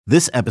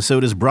This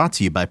episode is brought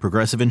to you by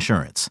Progressive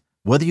Insurance.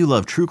 Whether you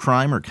love true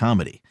crime or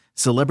comedy,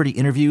 celebrity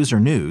interviews or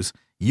news,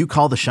 you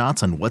call the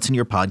shots on what's in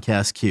your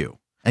podcast queue.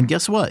 And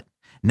guess what?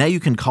 Now you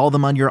can call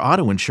them on your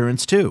auto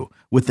insurance too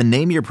with the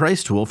Name Your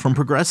Price tool from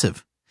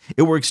Progressive.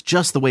 It works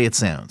just the way it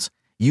sounds.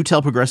 You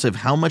tell Progressive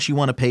how much you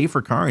want to pay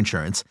for car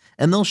insurance,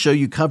 and they'll show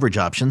you coverage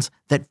options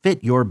that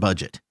fit your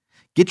budget.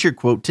 Get your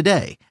quote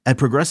today at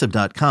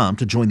Progressive.com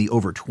to join the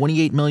over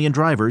 28 million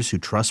drivers who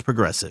trust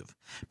Progressive.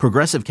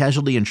 Progressive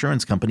Casualty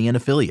Insurance Company and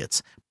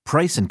Affiliates.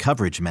 Price and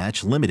coverage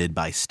match limited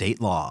by state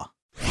law.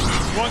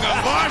 Swung a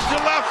launch to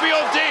left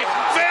field deep.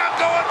 Pham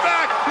going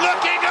back,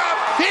 looking up.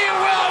 He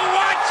will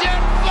watch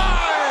it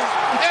fly.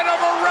 And a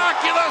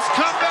miraculous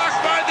comeback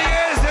by the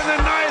A's in the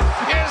ninth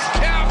is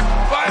capped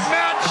by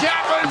Matt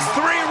Chapman's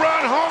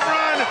three-run home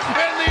run.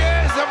 And the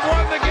A's have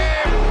won the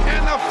game.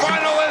 And the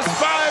final is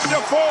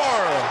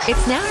 5-4.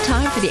 It's now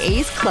time for the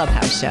A's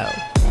Clubhouse Show.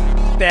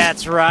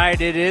 That's right.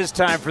 It is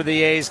time for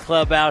the A's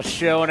Clubhouse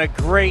Show, and a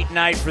great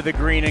night for the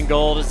green and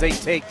gold as they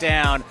take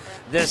down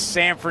the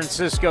San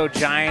Francisco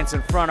Giants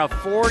in front of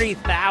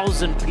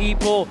 40,000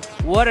 people.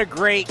 What a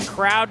great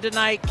crowd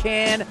tonight,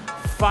 Ken.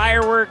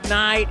 Firework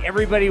night.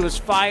 Everybody was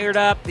fired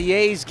up. The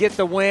A's get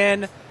the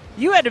win.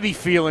 You had to be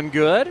feeling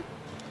good.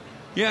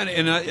 Yeah,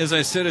 and as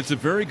I said, it's a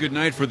very good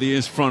night for the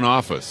A's front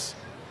office.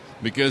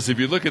 Because if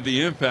you look at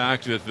the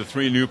impact that the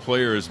three new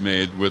players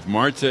made with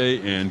Marte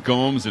and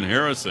Gomes and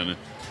Harrison,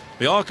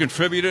 they all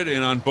contributed,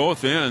 and on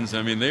both ends,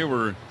 I mean, they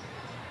were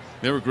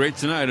great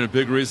tonight, and a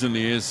big reason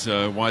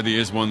why the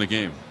A's won the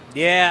game.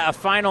 Yeah, a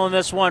final in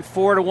this one,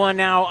 4-1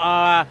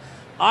 now.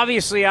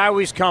 Obviously, I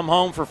always come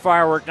home for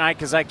firework night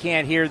because I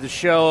can't hear the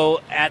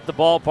show at the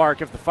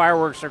ballpark if the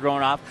fireworks are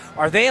going off.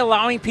 Are they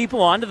allowing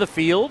people onto the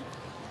field?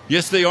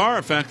 Yes, they are.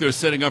 In fact, they're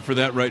setting up for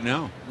that right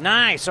now.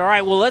 Nice. All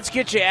right, well, let's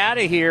get you out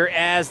of here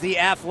as the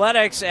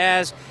Athletics.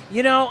 As,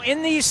 you know,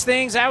 in these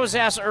things, I was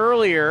asked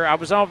earlier, I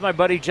was on with my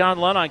buddy John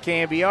Lunn on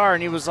KNBR,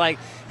 and he was like,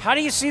 how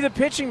do you see the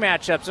pitching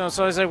matchups? And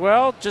so I said,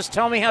 well, just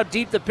tell me how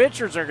deep the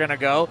pitchers are going to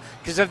go,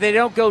 because if they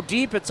don't go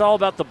deep, it's all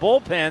about the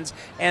bullpens.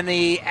 And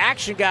the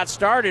action got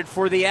started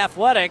for the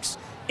Athletics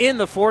in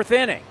the fourth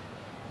inning.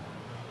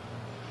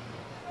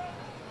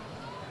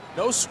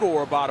 No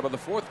score, bottom of the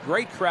fourth.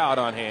 Great crowd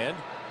on hand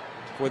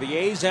for the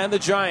A's and the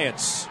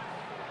Giants.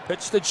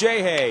 Pitch to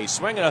J-Hay,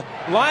 swinging a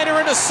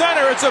liner into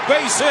center. It's a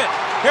base hit.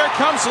 Here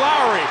comes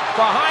Lowry.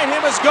 Behind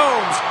him is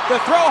Gomes. The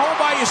throw home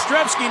by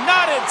Yastrzemski,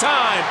 not in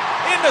time.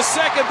 Into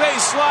second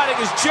base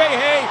sliding is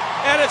J-Hay,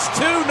 and it's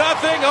 2-0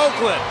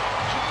 Oakland.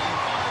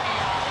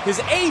 His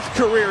 8th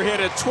career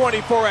hit at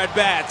 24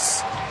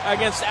 at-bats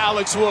against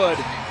Alex Wood.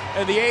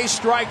 And the A's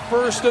strike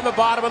first in the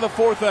bottom of the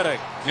fourth inning.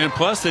 And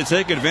plus, they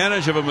take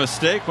advantage of a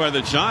mistake by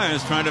the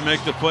Giants trying to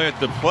make the play at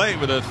the plate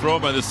with a throw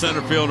by the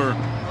center fielder,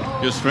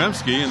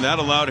 Yastrzemski, and that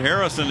allowed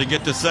Harrison to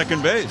get to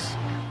second base.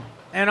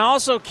 And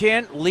also,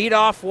 Kent,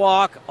 leadoff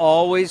walk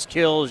always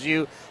kills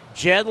you.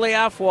 Jed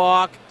leadoff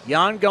walk,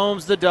 Yan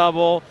Gomes the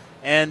double,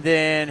 and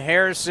then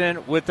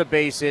Harrison with the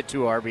base hit,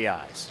 2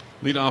 RBIs.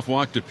 Leadoff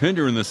walk to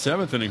Pinder in the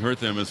 7th inning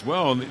hurt them as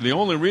well. The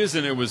only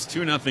reason it was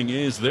 2-0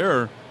 A's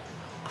there,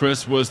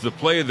 Chris, was the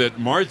play that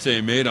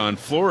Marte made on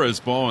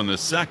Flores' ball in the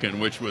 2nd,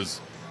 which was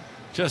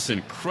just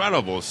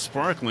incredible,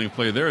 sparkling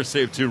play there.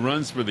 Saved 2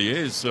 runs for the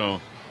A's.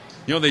 So,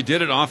 you know, they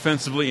did it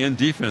offensively and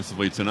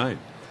defensively tonight.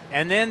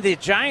 And then the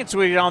Giants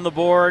would get on the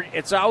board.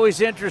 It's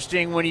always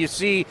interesting when you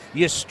see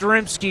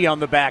Yastrzemski on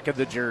the back of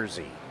the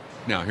jersey.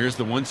 Now, here's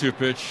the 1-2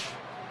 pitch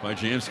by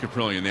James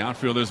Caprillion. The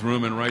outfielder's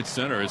room in right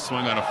center. It's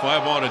swung on a fly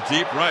ball to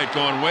deep right,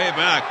 going way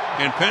back.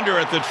 And Pinder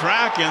at the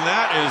track, and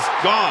that is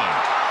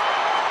gone.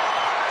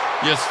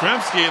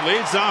 Yastrzemski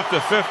leads off the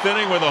 5th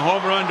inning with a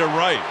home run to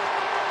right.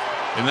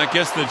 And that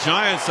gets the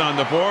Giants on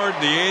the board.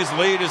 The A's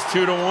lead is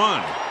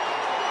 2-1.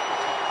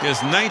 His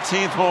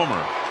 19th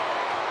homer.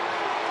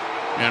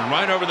 And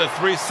right over the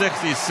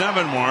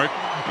 367 mark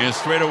is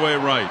straightaway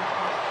right.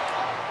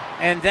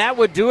 And that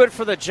would do it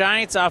for the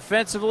Giants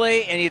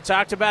offensively. And you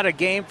talked about a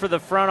game for the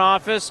front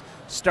office.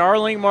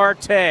 Starling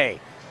Marte.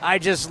 I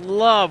just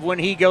love when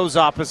he goes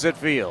opposite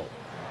field.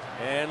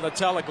 And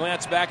Littell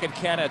glance back at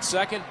Ken at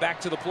second.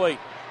 Back to the plate.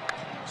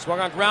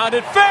 Swung on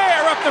grounded, fair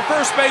up the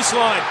first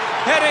baseline,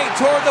 heading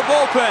toward the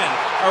bullpen.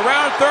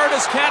 Around third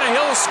as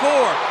Canahill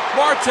score.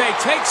 Marte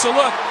takes a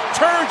look,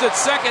 turns at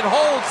second,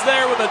 holds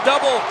there with a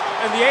double,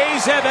 and the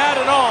A's have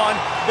added on.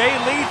 They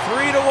lead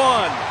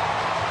 3-1.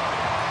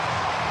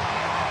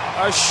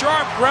 A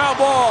sharp ground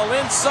ball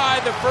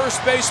inside the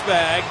first base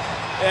bag,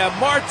 and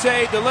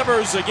Marte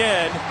delivers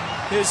again.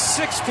 His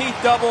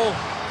 16th double,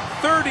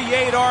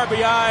 38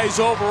 RBIs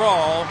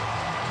overall,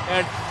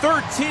 and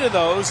 13 of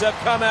those have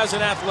come as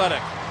an Athletic.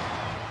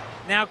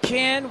 Now,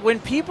 Ken, when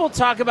people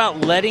talk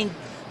about letting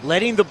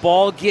the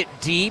ball get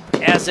deep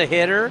as a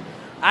hitter,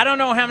 I don't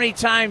know how many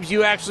times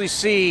you actually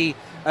see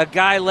a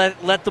guy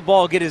let the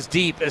ball get as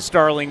deep as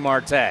Starling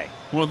Marte.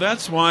 Well,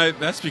 that's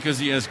because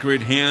he has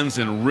great hands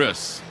and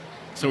wrists.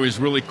 So he's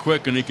really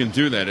quick and he can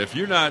do that. If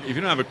you don't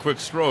have a quick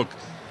stroke,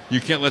 you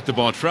can't let the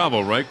ball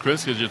travel, right,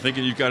 Chris? Because you're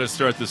thinking you've got to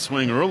start the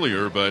swing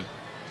earlier, but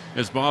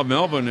as Bob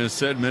Melvin has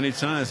said many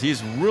times,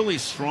 he's really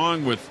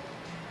strong with,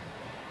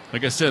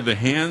 like I said, the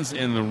hands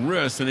and the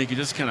wrist, and he can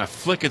just kind of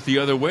flick it the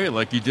other way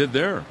like he did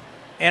there.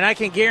 And I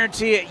can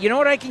guarantee you, you know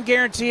what I can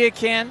guarantee you,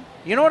 Ken?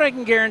 You know what I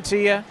can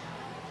guarantee you?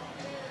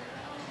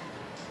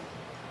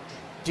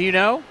 Do you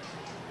know?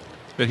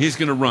 That he's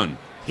going to run.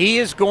 He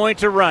is going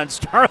to run.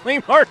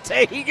 Starling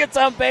Marte, he gets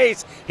on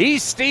base.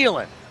 He's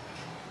stealing.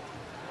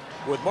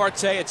 With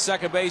Marte at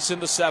second base in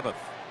the 7th.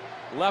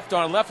 Left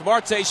on left,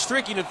 Marte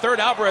streaking to third.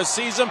 Alvarez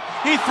sees him.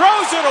 He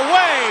throws it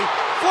away.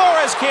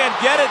 Flores can't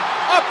get it.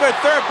 Up at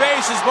third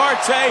base is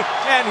Marte,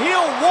 and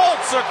he'll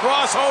waltz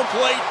across home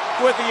plate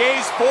with the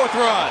A's 4th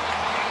run.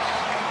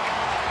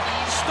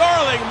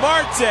 Starling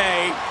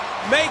Marte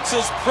makes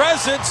his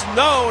presence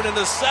known in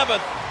the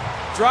 7th.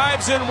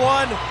 Drives in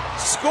one,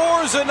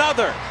 scores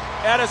another,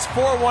 and it's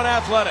 4-1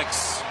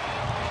 Athletics.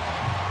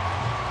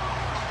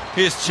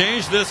 He's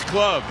changed this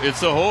club.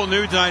 It's a whole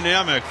new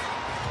dynamic.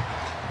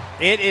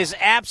 It is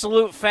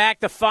absolute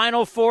fact. The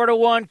final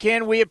 4-1.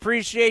 Ken, we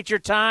appreciate your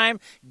time.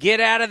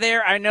 Get out of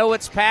there. I know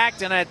it's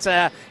packed, and it's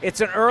an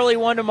early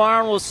one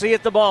tomorrow, and we'll see you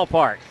at the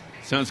ballpark.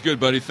 Sounds good,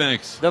 buddy.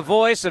 Thanks. The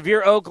voice of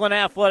your Oakland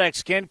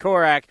Athletics, Ken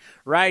Korach,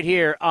 right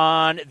here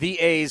on the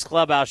A's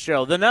Clubhouse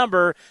Show. The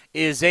number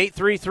is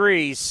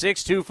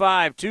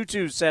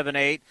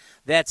 833-625-2278.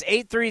 That's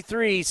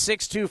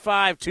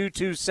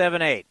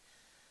 833-625-2278.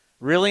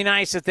 Really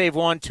nice that they've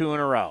won 2 in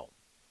a row.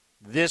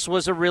 This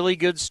was a really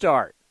good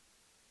start.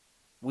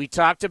 We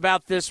talked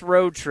about this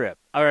road trip.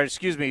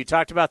 We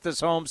talked about this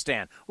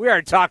homestand. We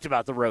already talked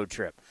about the road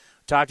trip.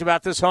 Talked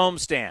about this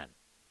homestand.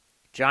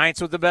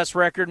 Giants with the best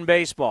record in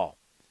baseball.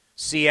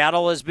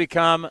 Seattle has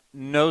become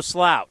no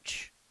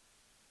slouch.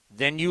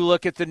 Then you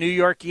look at the New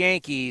York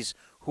Yankees,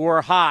 who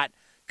are hot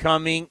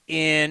coming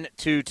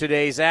into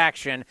today's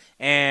action,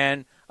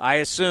 and I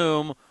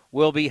assume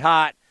will be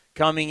hot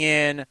coming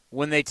in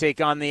when they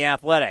take on the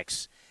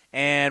Athletics.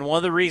 And one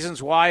of the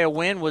reasons why a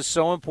win was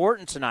so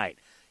important tonight,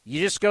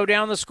 you just go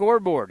down the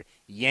scoreboard.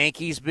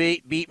 Yankees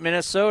beat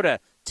Minnesota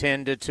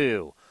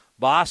 10-2.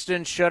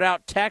 Boston shut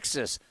out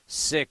Texas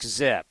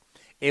 6-0.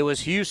 It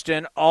was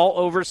Houston all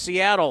over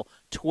Seattle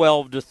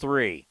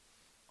 12-3.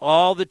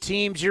 All the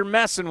teams you're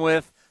messing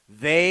with,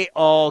 they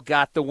all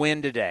got the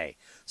win today.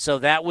 So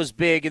that was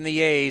big in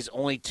the A's,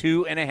 only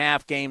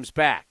 2.5 games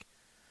back.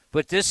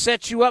 But this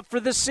sets you up for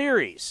the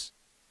series.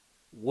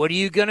 What are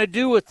you going to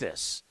do with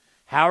this?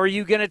 How are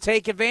you going to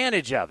take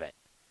advantage of it?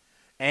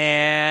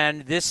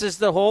 And this is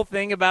the whole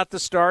thing about the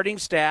starting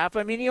staff.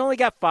 I mean, he only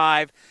got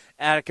 5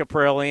 out of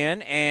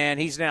Caprillion, and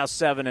he's now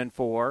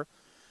 7-4.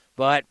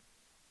 But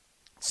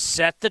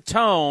set the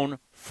tone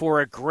for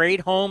a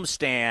great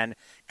homestand,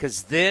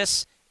 because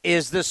this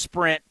is the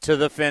sprint to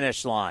the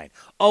finish line.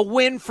 A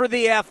win for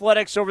the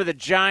Athletics over the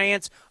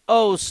Giants.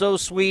 Oh, so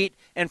sweet.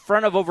 In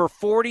front of over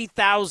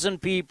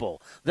 40,000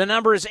 people. The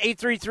number is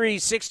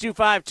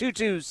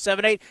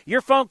 833-625-2278.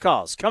 Your phone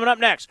calls coming up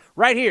next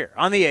right here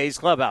on the A's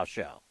Clubhouse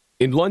Show.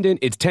 In London,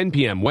 it's 10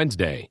 p.m.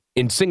 Wednesday.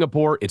 In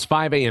Singapore, it's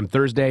 5 a.m.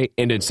 Thursday.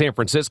 And in San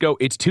Francisco,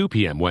 it's 2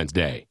 p.m.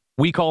 Wednesday.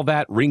 We call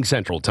that Ring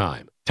Central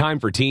Time. Time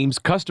for teams,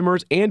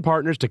 customers, and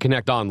partners to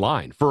connect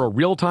online for a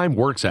real-time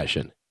work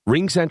session.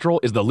 Ring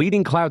Central is the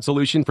leading cloud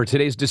solution for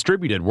today's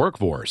distributed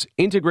workforce,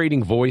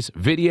 integrating voice,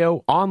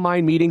 video,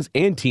 online meetings,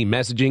 and team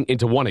messaging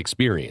into one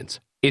experience.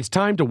 It's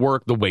time to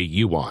work the way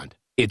you want.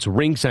 It's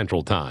Ring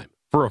Central Time.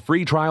 For a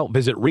free trial,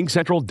 visit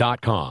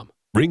ringcentral.com.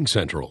 Ring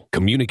Central.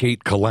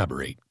 Communicate,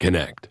 collaborate,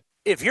 connect.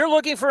 If you're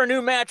looking for a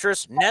new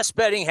mattress, Nest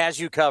Bedding has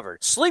you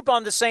covered. Sleep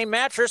on the same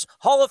mattress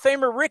Hall of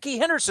Famer Ricky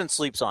Henderson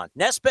sleeps on.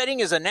 Nest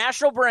Bedding is a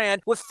national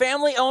brand with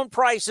family-owned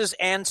prices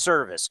and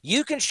service.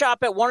 You can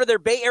shop at one of their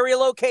Bay Area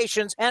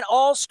locations, and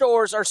all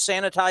stores are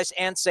sanitized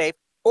and safe.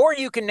 Or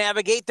you can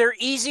navigate their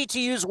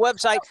easy-to-use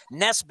website,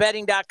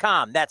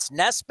 nestbedding.com. That's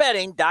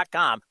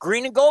nestbedding.com.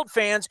 Green and gold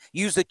fans,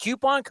 use the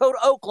coupon code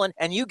Oakland,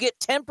 and you get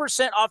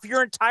 10% off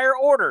your entire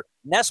order.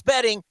 Nest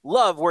Bedding,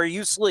 love where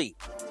you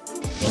sleep.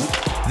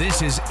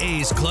 This is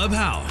A's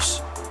Clubhouse.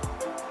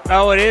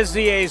 Oh, it is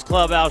the A's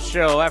Clubhouse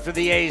Show after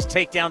the A's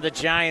take down the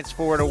Giants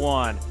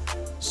 4-1.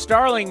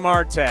 Starling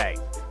Marte,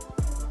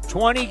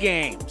 20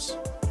 games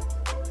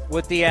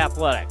with the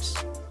Athletics,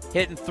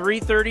 hitting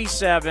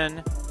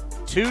 .337,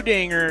 2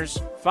 dingers,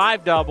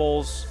 5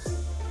 doubles,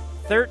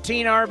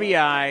 13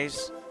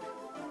 RBIs.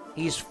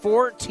 He's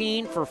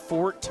 14 for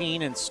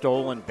 14 in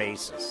stolen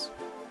bases.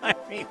 I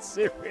mean,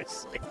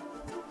 seriously.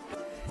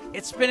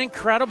 It's been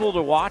incredible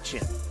to watch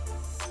him.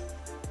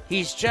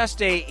 He's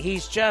just a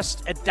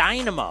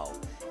dynamo.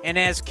 And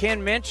as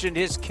Ken mentioned,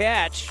 his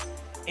catch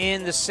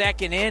in the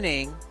second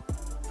inning,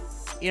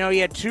 you know, he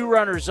had 2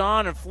 runners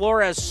on and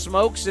Flores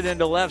smokes it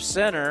into left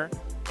center,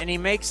 and he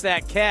makes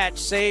that catch,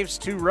 saves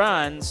 2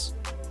 runs.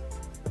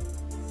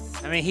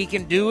 I mean, he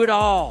can do it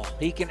all.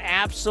 He can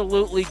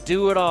absolutely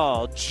do it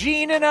all.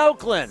 Gene in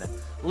Oakland,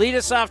 lead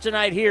us off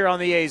tonight here on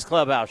the A's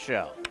Clubhouse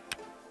Show.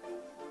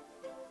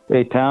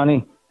 Hey,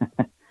 Tony.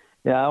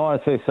 Yeah, I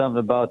want to say something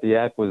about the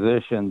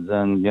acquisitions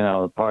and, you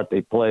know, the part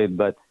they played.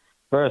 But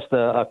first,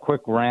 a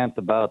quick rant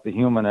about the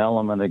human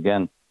element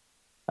again.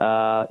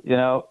 I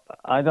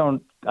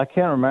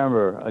can't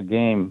remember a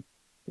game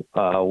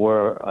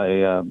where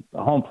a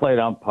home plate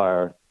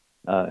umpire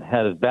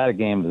had as bad a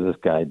game as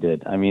this guy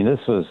did. I mean, this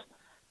was,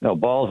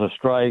 balls are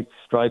strikes,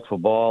 strikes were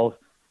balls.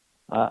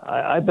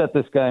 I bet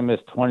this guy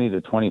missed 20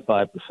 to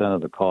 25%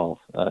 of the calls.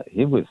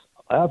 He was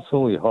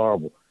absolutely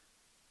horrible.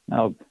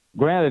 Now,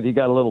 granted, he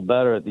got a little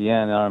better at the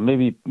end.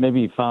 Maybe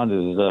he found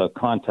his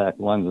contact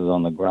lenses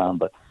on the ground.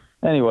 But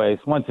anyways,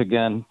 once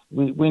again,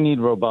 we need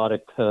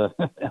robotic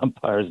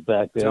umpires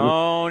back there.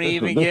 Don't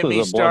even get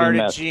me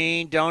started,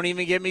 Gene. Don't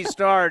even get me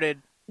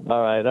started.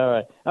 All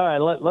right.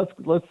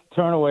 Let's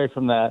turn away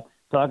from that.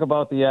 Talk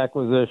about the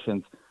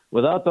acquisitions.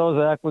 Without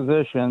those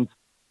acquisitions,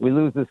 we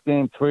lose this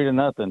game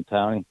 3-0,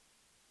 Tony.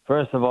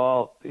 First of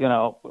all,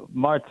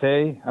 Marte.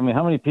 I mean,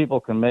 how many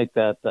people can make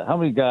that? How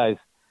many guys,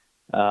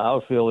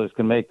 outfielders,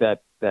 can make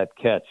that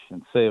catch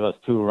and save us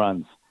 2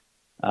 runs?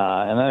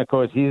 And then, of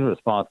course, he's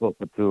responsible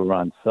for 2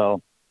 runs.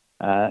 So,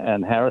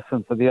 and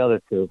Harrison for the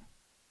other 2.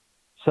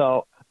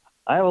 So,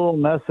 I have a little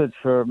message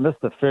for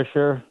Mr.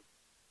 Fisher.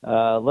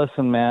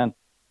 Listen, man.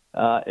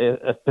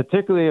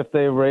 Particularly if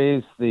they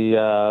raise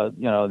the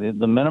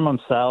minimum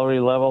salary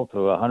level to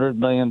 $100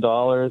 million,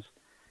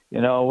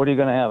 what are you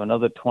going to have?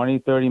 Another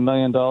 $20-30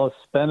 million?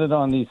 Spend it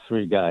on these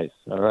 3 guys,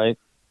 all right?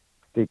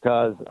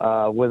 Because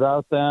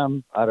without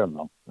them, I don't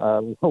know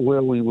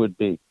where we would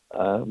be.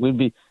 We'd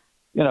be,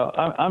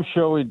 I'm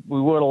sure we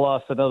would have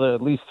lost another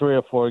at least 3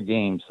 or 4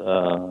 games,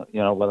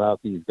 without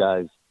these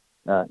guys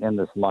in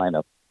this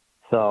lineup.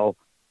 So,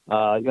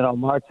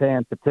 Marte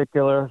in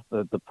particular,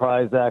 the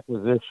prize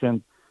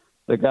acquisition.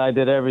 The guy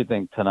did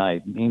everything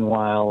tonight.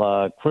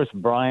 Meanwhile, Chris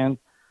Bryant,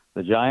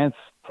 the Giants'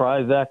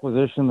 prize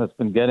acquisition that's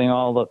been getting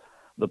all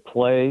the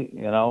play,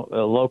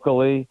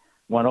 locally,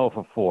 went 0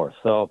 for 4.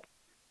 So,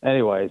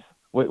 anyways,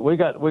 we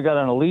got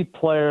an elite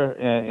player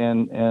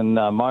in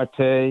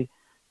Marte.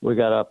 We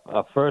got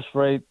a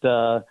first-rate,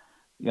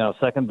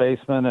 second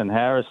baseman in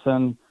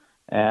Harrison,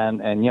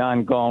 and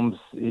Yan Gomes.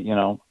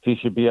 He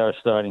should be our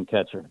starting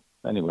catcher.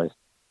 Anyways.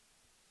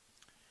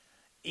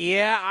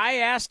 Yeah, I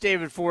asked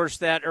David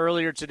Forst that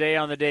earlier today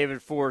on the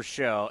David Forst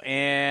Show,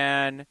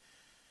 and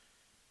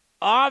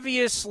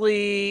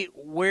obviously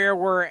where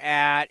we're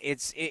at,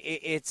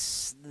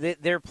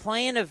 they're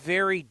playing a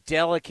very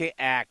delicate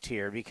act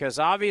here because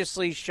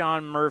obviously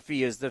Sean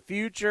Murphy is the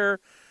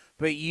future,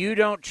 but you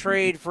don't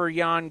trade for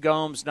Yan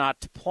Gomes not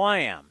to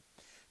play him.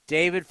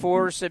 David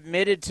Forst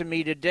admitted to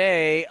me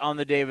today on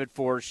the David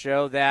Forst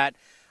Show that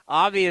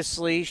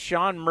obviously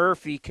Sean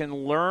Murphy can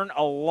learn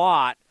a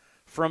lot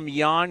from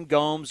Yan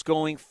Gomes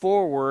going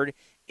forward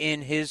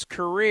in his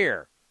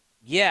career.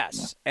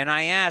 Yes. And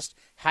I asked,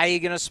 how are you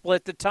going to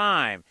split the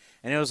time?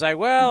 And it was like,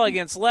 well,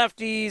 against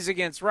lefties,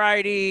 against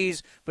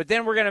righties, but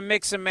then we're going to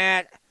mix and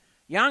match.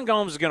 Yan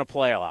Gomes is going to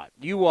play a lot.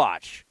 You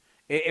watch.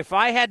 If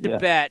I had to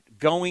bet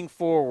going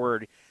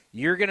forward,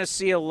 you're going to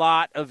see a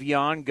lot of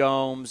Yan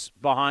Gomes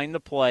behind the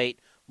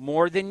plate,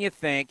 more than you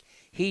think.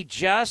 He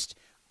just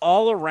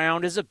all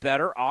around is a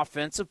better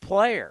offensive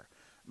player.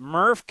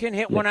 Murph can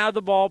hit one out of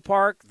the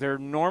ballpark. They're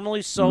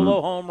normally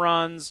solo home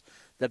runs.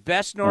 The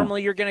best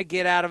normally you're going to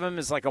get out of him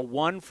is like a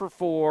 1 for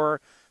 4.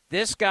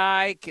 This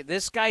guy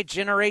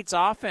generates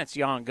offense,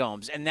 Yan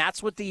Gomes, and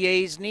that's what the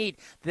A's need.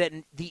 That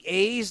the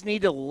A's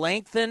need to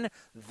lengthen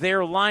their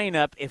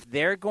lineup if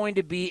they're going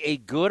to be a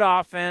good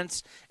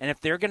offense and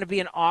if they're going to be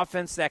an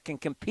offense that can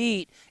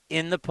compete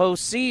in the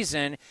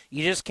postseason.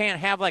 You just can't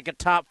have like a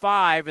top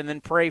 5 and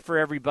then pray for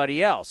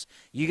everybody else.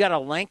 You got to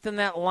lengthen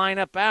that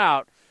lineup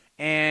out.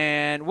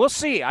 And we'll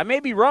see. I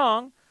may be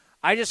wrong.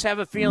 I just have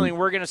a feeling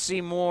we're going to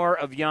see more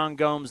of Yan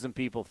Gomes than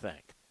people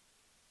think.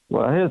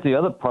 Well, here's the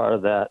other part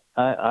of that.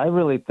 I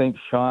really think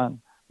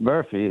Sean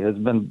Murphy has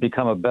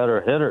become a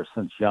better hitter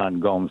since Yan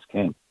Gomes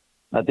came.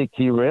 I think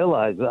he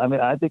realized.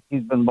 I think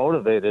he's been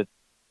motivated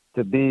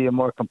to be a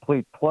more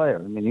complete player.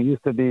 I mean, he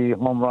used to be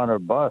home run or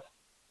bust,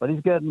 but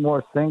he's getting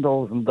more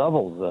singles and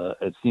doubles.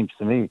 It seems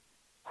to me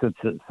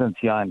since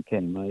Yan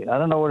came. I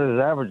don't know what his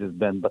average has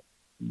been,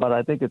 but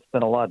I think it's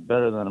been a lot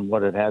better than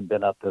what it had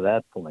been up to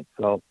that point.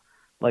 So,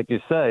 like you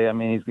say, I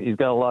mean, he's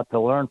got a lot to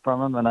learn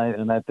from him,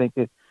 and I think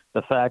the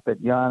fact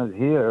that Yan is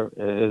here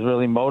is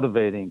really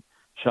motivating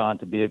Sean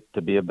to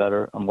be a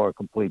better, a more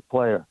complete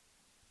player.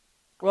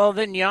 Well,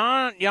 then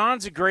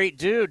Jan's a great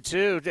dude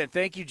too. And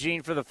thank you,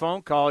 Gene, for the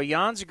phone call.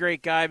 Jan's a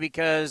great guy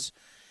because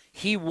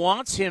he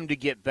wants him to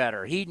get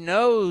better. He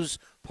knows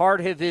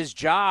part of his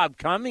job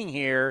coming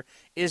here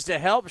is to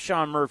help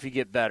Sean Murphy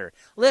get better.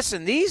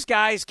 Listen, these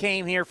guys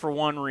came here for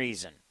one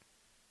reason.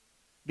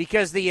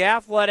 Because the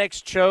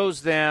Athletics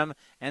chose them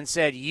and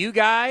said, you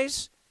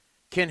guys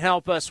can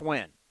help us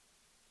win.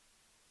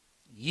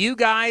 You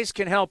guys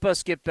can help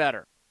us get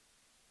better.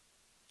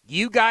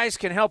 You guys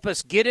can help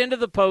us get into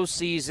the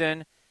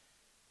postseason.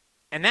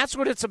 And that's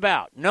what it's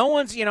about. No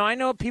one's, I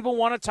know people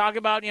want to talk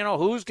about,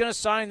 who's going to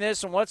sign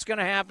this and what's going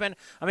to happen.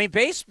 I mean,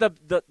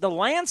 the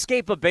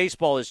landscape of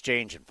baseball is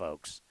changing,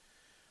 folks.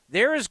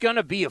 There is going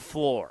to be a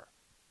floor.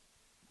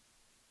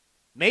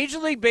 Major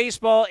League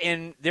Baseball,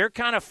 in their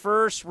kind of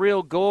first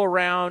real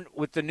go-around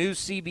with the new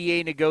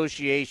CBA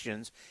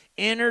negotiations,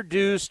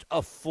 introduced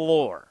a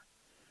floor,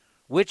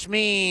 which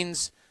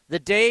means the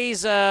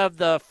days of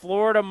the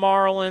Florida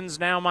Marlins,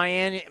 now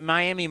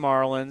Miami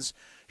Marlins,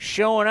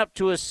 showing up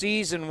to a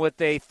season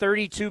with a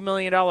 $32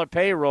 million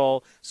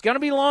payroll is going to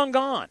be long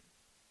gone.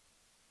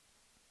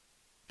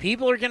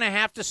 People are going to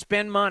have to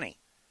spend money.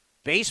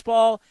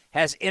 Baseball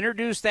has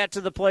introduced that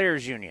to the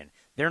players' union.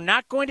 They're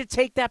not going to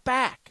take that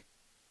back.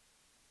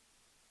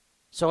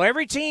 So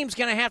every team's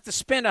going to have to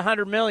spend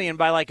 $100 million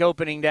by like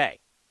opening day.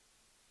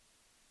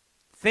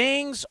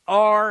 Things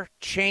are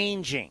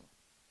changing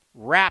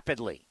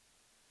rapidly.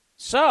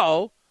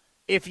 So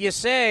if you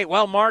say,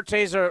 well,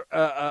 Marte's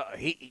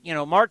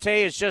Marte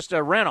is just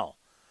a rental.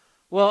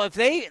 Well, if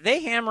they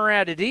hammer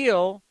out a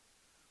deal,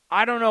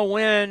 I don't know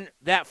when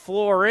that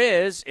floor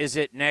is. Is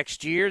it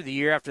next year, the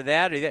year after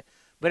that?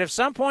 But at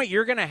some point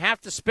you're going to have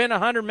to spend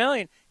 $100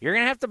 million. You're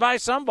going to have to buy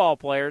some ball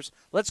players.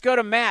 Let's go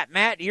to Matt.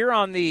 Matt, you're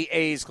on the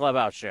A's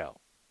Clubhouse show.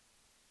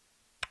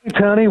 Hey,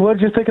 Tony, what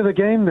did you think of the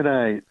game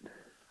tonight?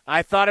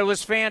 I thought it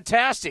was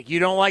fantastic. You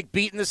don't like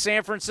beating the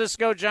San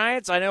Francisco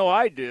Giants? I know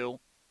I do.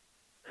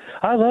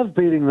 I love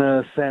beating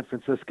the San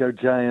Francisco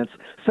Giants.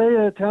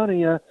 Say,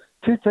 Tony,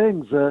 two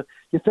things.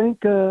 You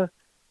think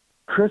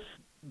Chris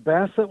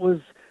Bassett was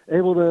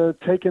able to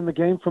take in the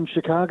game from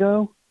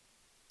Chicago?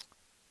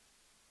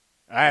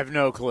 I have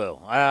no clue.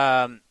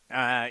 I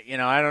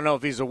don't know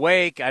if he's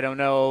awake. I don't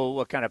know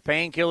what kind of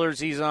painkillers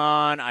he's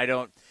on. I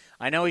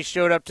know he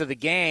showed up to the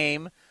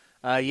game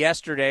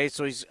yesterday,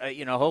 so he's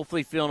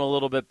hopefully feeling a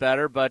little bit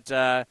better. But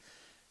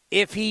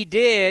if he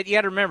did, you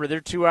got to remember they're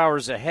 2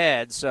 hours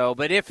ahead.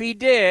 But if he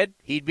did,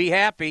 he'd be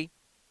happy.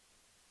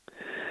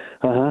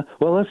 Well,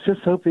 let's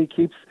just hope he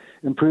keeps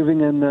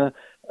improving. And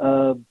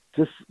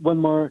just one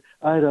more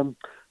item.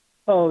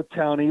 Oh,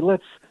 Tony,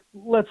 let's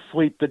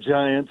sweep the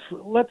Giants.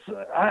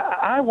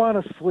 I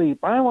want to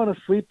sweep. I want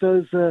to sweep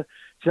those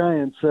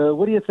Giants.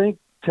 What do you think,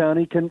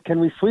 Tony? Can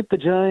we sweep the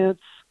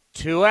Giants?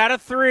 2 out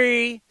of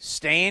 3.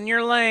 Stay in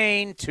your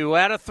lane. 2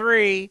 out of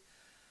 3.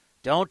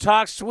 Don't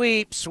talk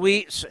sweep.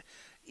 Sweeps.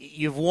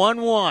 You've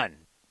won 1.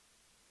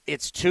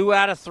 It's 2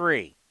 out of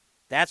 3.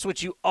 That's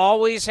what you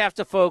always have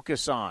to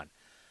focus on.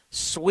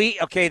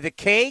 Sweep. Okay, the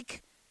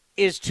cake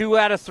is 2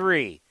 out of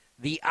 3.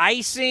 The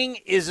icing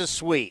is a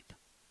sweep.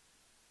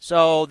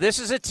 So this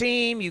is a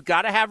team, you've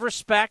got to have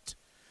respect.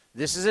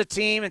 This is a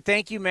team, and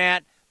thank you,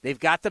 Matt, they've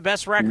got the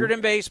best record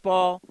in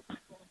baseball.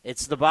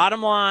 It's the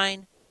bottom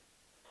line.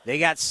 They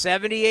got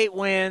 78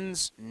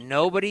 wins.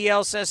 Nobody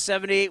else has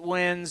 78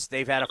 wins.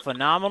 They've had a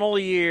phenomenal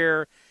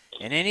year.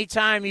 And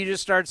anytime you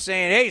just start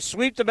saying, hey,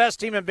 sweep the best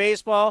team in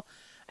baseball,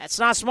 that's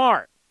not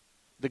smart.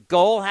 The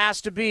goal has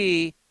to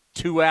be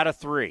 2 out of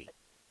 3.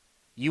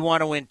 You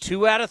want to win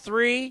 2 out of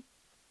 3.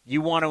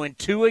 You want to win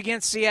 2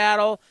 against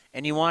Seattle,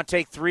 and you want to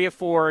take 3 or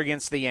 4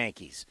 against the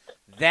Yankees.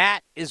 That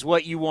is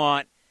what you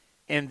want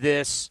in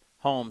this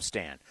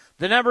homestand.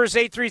 The number is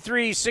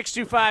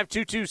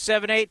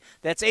 833-625-2278.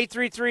 That's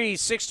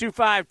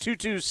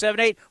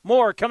 833-625-2278.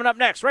 More coming up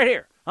next right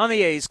here on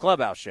the A's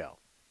Clubhouse Show.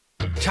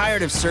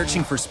 Tired of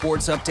searching for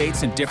sports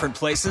updates in different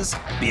places?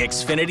 The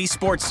Xfinity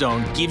Sports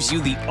Zone gives you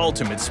the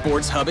ultimate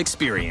sports hub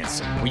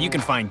experience, where you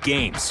can find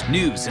games,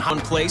 news, and one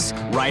place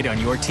right on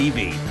your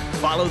TV.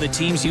 Follow the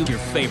teams your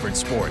favorite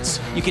sports.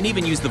 You can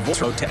even use the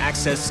voice remote to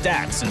access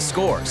stats and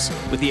scores.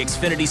 With the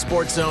Xfinity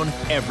Sports Zone,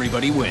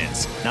 everybody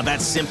wins. Now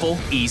that's simple,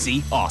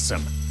 easy,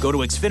 awesome. Go to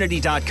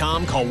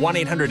Xfinity.com, call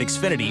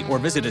 1-800-XFINITY, or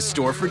visit a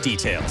store for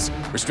details.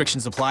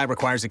 Restrictions apply.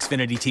 Requires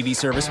Xfinity TV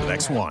service with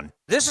X1.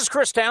 This is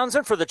Chris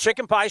Townsend for the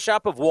Chicken Pie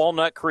Shop of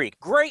Walnut Creek.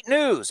 Great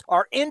news!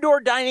 Our indoor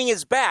dining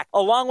is back,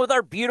 along with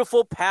our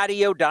beautiful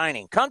patio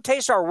dining. Come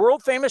taste our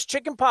world-famous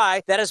chicken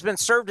pie that has been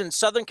served in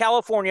Southern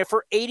California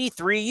for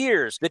 83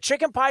 years. The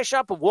Chicken Pie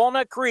Shop of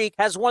Walnut Creek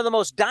has one of the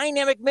most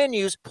dynamic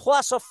menus,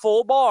 plus a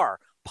full bar.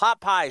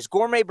 Pot pies,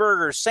 gourmet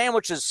burgers,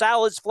 sandwiches,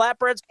 salads,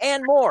 flatbreads,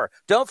 and more.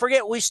 Don't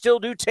forget, we still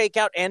do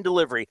takeout and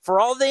delivery. For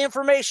all the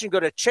information, go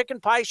to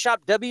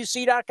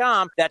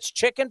chickenpieshopwc.com. That's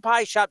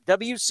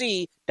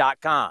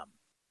chickenpieshopwc.com.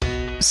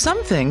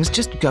 Some things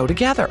just go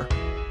together.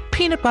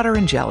 Peanut butter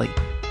and jelly,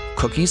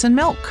 cookies and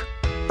milk,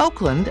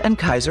 Oakland and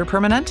Kaiser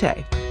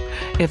Permanente.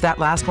 If that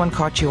last one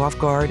caught you off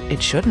guard,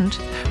 it shouldn't,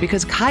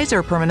 because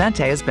Kaiser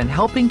Permanente has been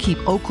helping keep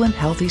Oakland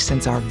healthy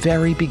since our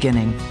very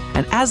beginning.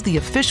 And as the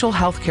official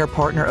healthcare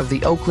partner of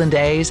the Oakland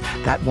A's,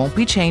 that won't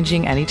be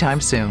changing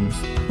anytime soon.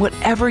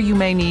 Whatever you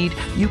may need,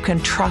 you can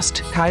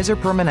trust Kaiser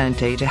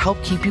Permanente to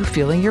help keep you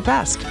feeling your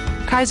best.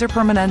 Kaiser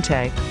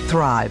Permanente.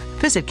 Thrive.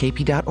 Visit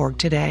kp.org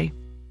today.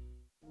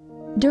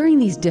 During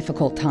these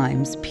difficult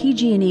times,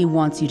 PG&E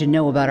wants you to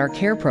know about our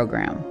CARE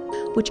program,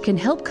 which can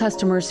help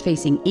customers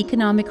facing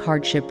economic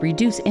hardship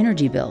reduce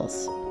energy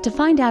bills. To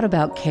find out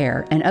about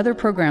CARE and other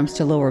programs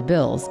to lower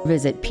bills,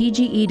 visit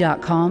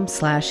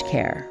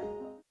pge.com/care.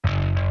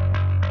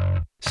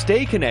 Stay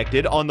Stay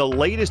connected on the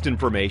latest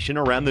information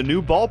around the new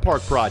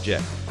ballpark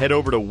project. Head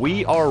over to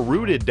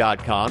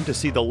wearerooted.com to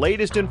see the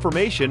latest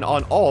information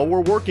on all we're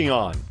working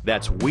on.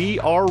 That's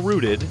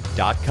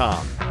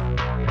wearerooted.com.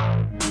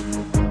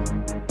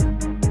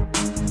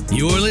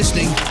 You're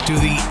listening to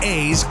the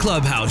A's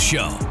Clubhouse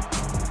Show.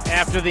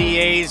 After the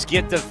A's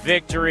get the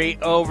victory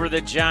over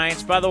the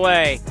Giants. By the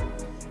way,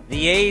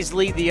 the A's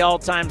lead the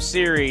all-time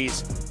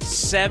series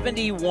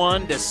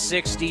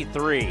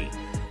 71-63.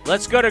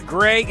 Let's go to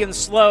Greg and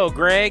Slow.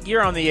 Greg,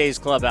 you're on the A's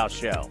Clubhouse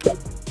Show.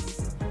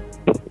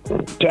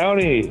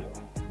 Townie,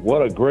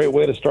 what a great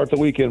way to start the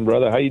weekend,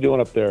 brother. How you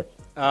doing up there?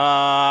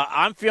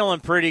 I'm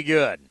feeling pretty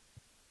good.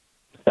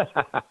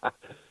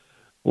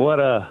 What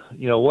a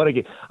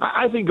game.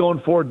 I think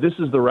going forward, this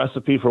is the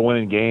recipe for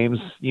winning games.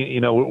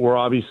 We're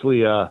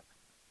obviously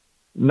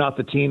not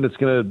the team that's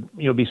going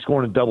to, be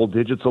scoring in double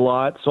digits a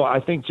lot. So I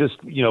think just,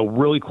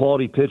 really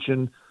quality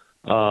pitching,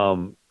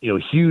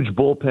 huge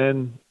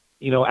bullpen,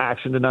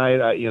 action tonight.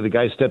 The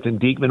guy stepped in.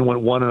 Diekman went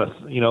one and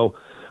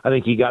I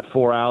think he got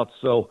 4 outs.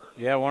 So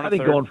yeah, I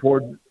think going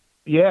forward,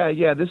 this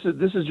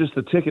is just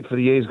the ticket for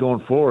the A's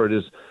going forward.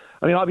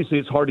 Obviously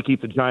it's hard to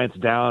keep the Giants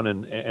down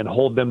and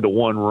hold them to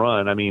 1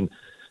 run.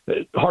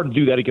 Hard to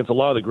do that against a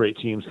lot of the great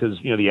teams because,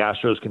 the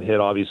Astros can hit,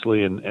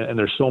 obviously, and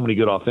there's so many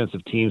good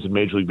offensive teams in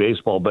Major League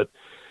Baseball. But,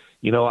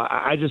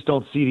 I just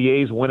don't see the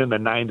A's winning the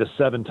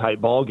 9-7 type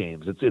ball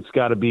games. It's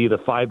got to be the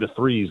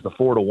 5-3s, the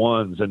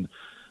 4-1s. And,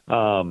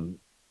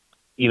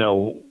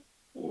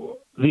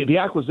 the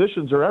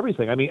acquisitions are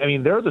everything.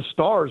 They're the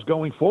stars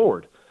going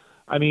forward.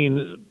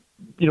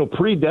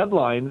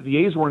 Pre-deadline, the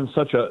A's were in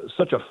such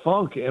a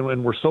funk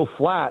and were so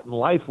flat and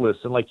lifeless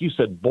and, like you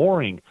said,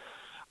 boring.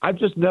 I've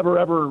just never,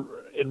 ever,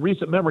 in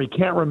recent memory,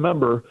 can't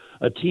remember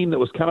a team that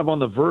was kind of on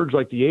the verge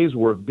like the A's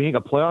were of being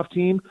a playoff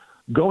team,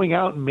 going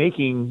out and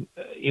making,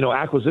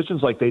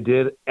 acquisitions like they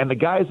did, and the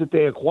guys that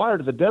they acquired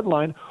at the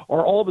deadline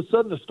are all of a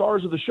sudden the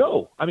stars of the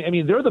show.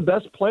 They're the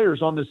best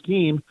players on this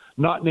team,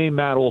 not named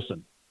Matt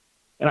Olson.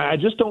 And I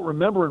just don't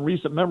remember in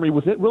recent memory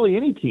with it really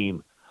any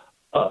team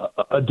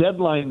a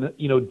deadline,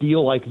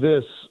 deal like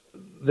this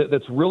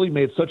that's really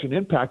made such an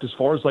impact as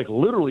far as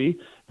literally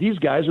these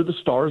guys are the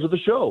stars of the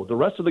show. The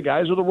rest of the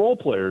guys are the role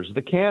players,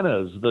 the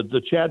Cannas,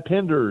 the Chad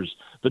Penders,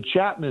 the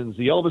Chapmans,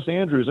 the Elvis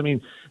Andrews.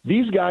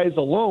 These guys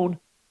alone,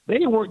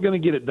 they weren't going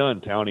to get it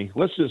done, Townie.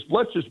 Let's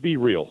just be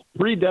real.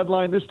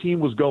 Pre-deadline, this team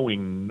was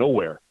going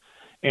nowhere.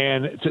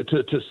 And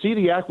to see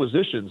the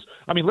acquisitions,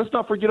 let's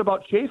not forget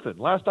about Chafin.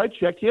 Last I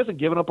checked, he hasn't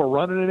given up a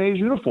run in an A's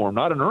uniform,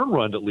 not an earned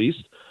run at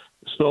least.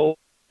 So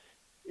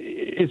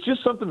it's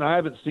just something I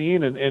haven't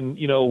seen.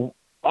 And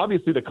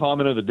obviously the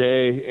comment of the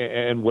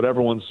day and what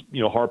everyone's,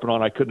 harping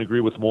on, I couldn't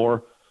agree with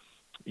more.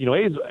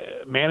 A's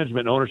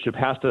management and ownership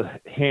has to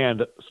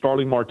hand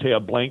Starling Marte a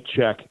blank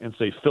check and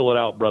say, fill it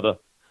out, brother,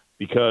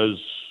 because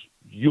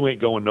you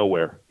ain't going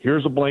nowhere.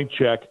 Here's a blank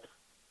check.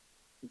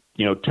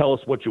 Tell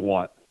us what you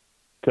want.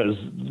 Because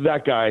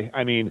that guy,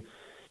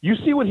 you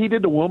see what he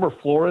did to Wilmer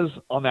Flores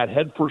on that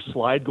head-first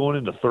slide going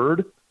into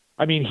third?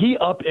 He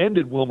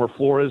upended Wilmer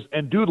Flores,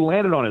 and dude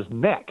landed on his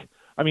neck.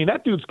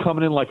 That dude's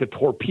coming in like a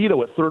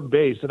torpedo at third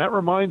base, and that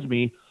reminds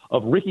me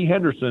of Ricky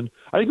Henderson.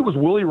 I think it was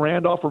Willie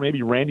Randolph or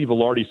maybe Randy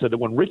Velarde said that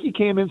when Ricky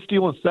came in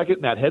stealing second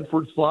in that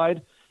head-first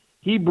slide,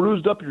 he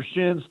bruised up your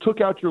shins,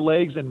 took out your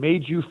legs, and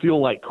made you feel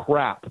like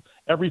crap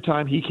every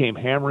time he came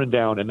hammering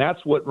down. And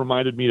that's what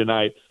reminded me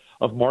tonight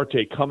of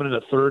Marte coming in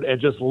at third and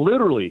just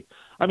literally,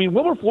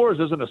 Wilmer Flores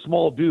isn't a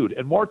small dude,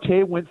 and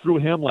Marte went through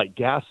him like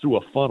gas through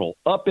a funnel,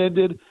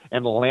 upended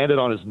and landed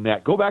on his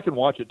neck. Go back and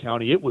watch it,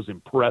 Townie. It was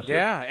impressive.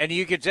 Yeah, and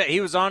you could tell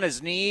he was on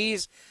his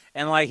knees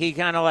and he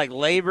kind of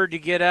labored to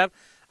get up.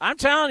 I'm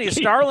telling you,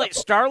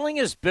 Starling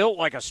is built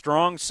like a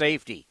strong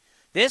safety.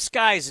 This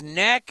guy's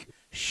neck,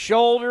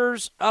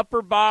 shoulders,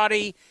 upper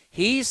body,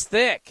 he's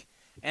thick.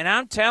 And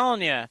I'm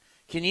telling you,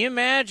 can you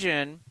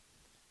imagine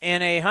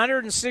in a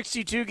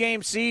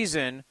 162-game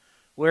season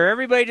where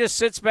everybody just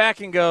sits back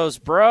and goes,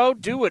 bro,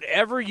 do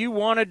whatever you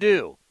want to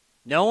do.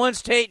 No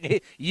one's taking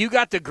 – you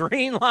got the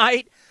green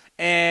light,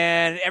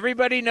 and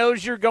everybody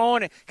knows you're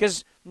going –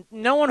 because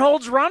no one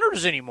holds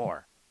runners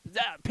anymore.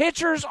 The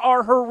pitchers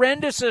are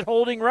horrendous at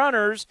holding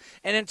runners,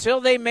 and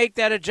until they make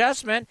that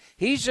adjustment,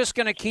 he's just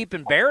going to keep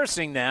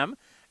embarrassing them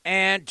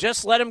and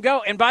just let him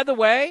go. And by the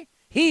way,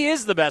 he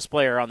is the best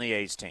player on the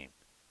A's team.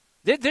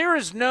 There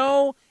is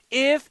no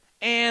if,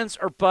 ands,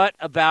 or but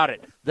about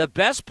it. The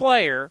best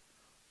player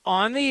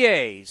on the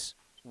A's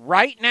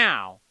right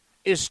now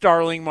is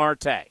Starling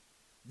Marte.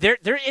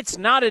 It's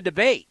not a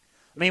debate.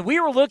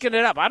 We were looking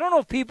it up. I don't know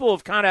if people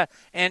have kind of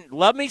 – and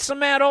love me some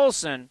Matt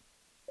Olson,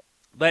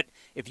 but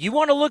if you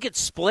want to look at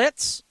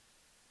splits,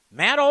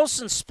 Matt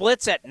Olson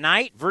splits at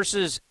night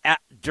versus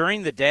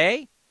during the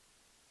day.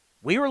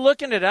 We were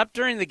looking it up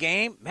during the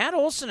game. Matt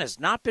Olson has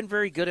not been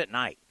very good at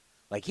night.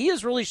 He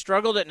has really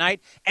struggled at night,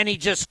 and he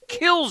just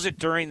kills it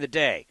during the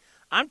day.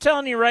 I'm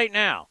telling you right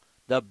now,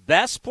 the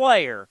best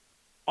player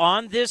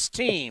on this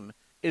team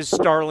is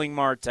Starling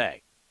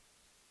Marte.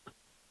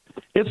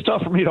 It's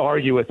tough for me to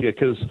argue with you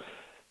because,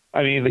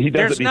 I mean, he does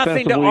There's it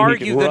nothing to defensively,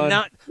 argue. he can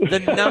run. The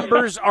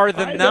numbers are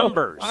the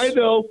numbers. I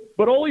know,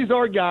 but Ole's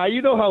our guy.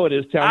 You know how it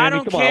is, Tony. I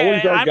don't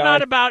care. I'm guy.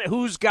 not about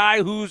who's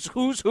guy, who's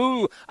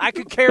who. I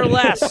could care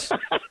less.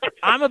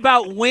 I'm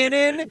about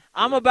winning.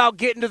 I'm about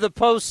getting to the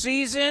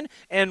postseason.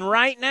 And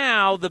right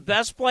now, the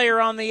best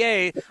player on the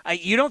A's.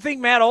 You don't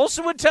think Matt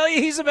Olson would tell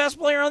you he's the best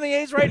player on the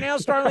A's right now,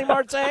 Starling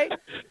Marte?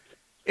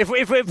 If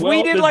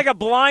we did like a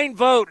blind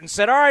vote and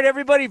said, all right,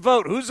 everybody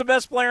vote, who's the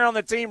best player on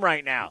the team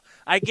right now?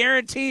 I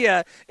guarantee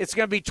you it's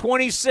going to be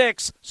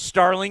 26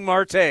 Starling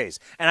Martes.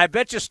 And I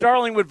bet you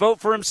Starling would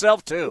vote for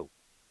himself too.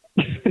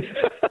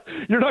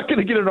 You're not going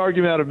to get an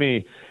argument out of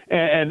me.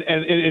 And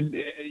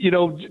you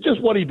know, just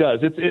what he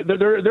does.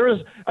 There is.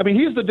 I mean,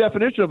 he's the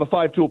definition of a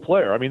 5-tool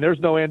player. I mean, there's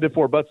no and if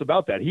or buts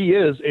about that. He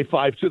is a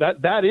 5-tool.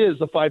 That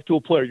is a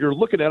 5-tool player. You're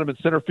looking at him in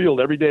center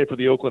field every day for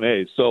the Oakland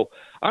A's. So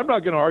I'm not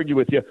going to argue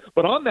with you.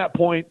 But on that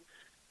point,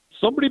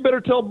 somebody better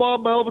tell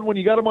Bob Melvin when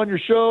you got him on your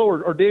show,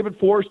 or David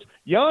Forst.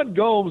 Yan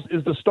Gomes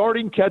is the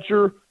starting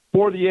catcher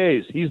for the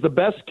A's. He's the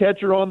best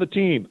catcher on the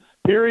team.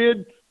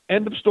 Period.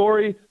 End of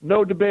story,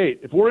 no debate.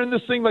 If we're in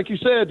this thing, like you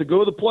said, to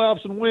go to the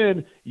playoffs and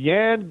win,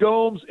 Yan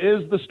Gomes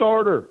is the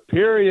starter,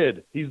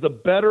 period. He's the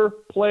better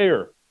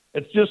player.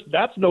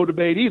 That's no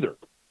debate either.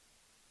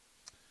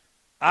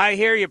 I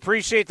hear you.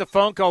 Appreciate the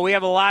phone call. We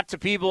got a lot of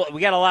people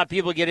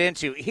to get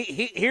into.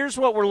 Here's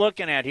what we're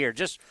looking at here.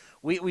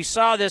 We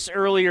saw this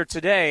earlier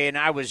today, and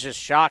I was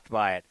just shocked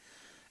by it.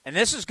 And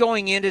this is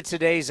going into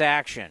today's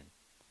action.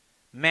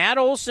 Matt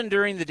Olson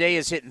during the day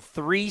is hitting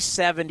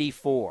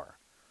 .374.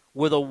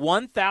 with a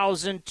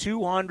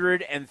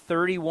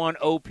 1,231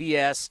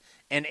 OPS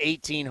and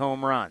 18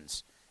 home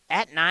runs.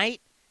 At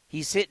night,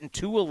 he's hitting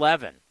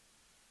 .211,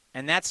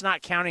 and that's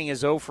not counting his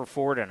 0 for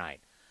 4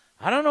 tonight.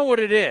 I don't know what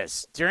it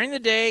is. During the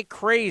day,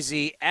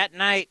 crazy. At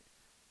night,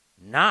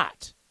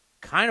 not.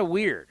 Kind of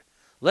weird.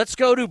 Let's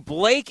go to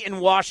Blake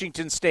in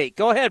Washington State.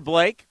 Go ahead,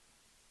 Blake.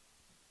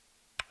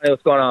 Hey,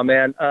 what's going on,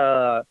 man?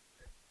 The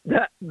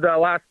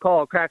last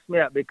call cracks me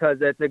up because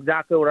it's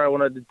exactly what I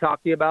wanted to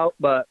talk to you about.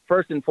 But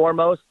first and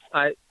foremost,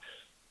 I'm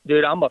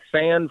a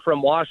fan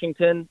from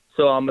Washington,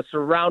 so I'm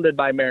surrounded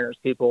by Mariners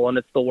people, and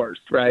it's the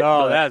worst, right?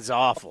 Oh, that's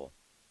awful.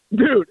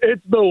 Dude,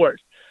 it's the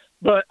worst.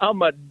 But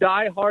I'm a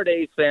diehard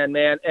A's fan,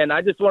 man, and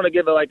I just want to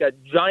give a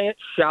giant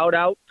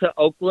shout-out to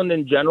Oakland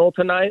in general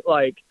tonight.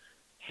 Like,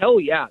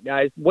 hell yeah,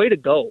 guys. Way to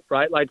go,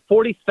 right?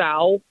 40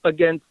 foul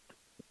against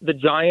the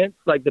Giants,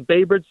 the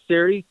Babe Ruth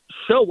series.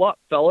 Show up,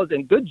 fellas,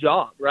 and good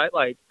job,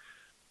 right?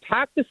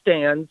 Pack the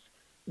stands.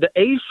 The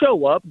A's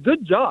show up.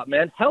 Good job,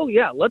 man. Hell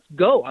yeah, let's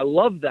go. I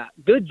love that.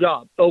 Good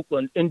job,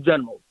 Oakland in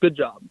general. Good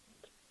job.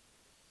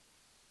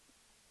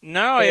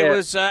 No, it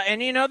was,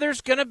 and there's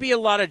going to be a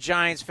lot of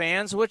Giants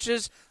fans, which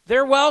is,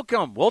 they're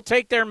welcome. We'll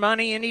take their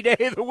money any day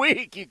of the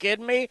week. You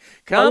kidding me?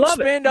 Come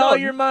spend all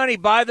your money.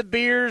 Buy the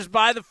beers,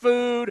 buy the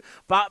food,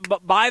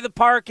 buy the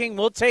parking.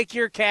 We'll take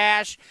your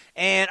cash.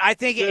 And I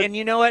think, and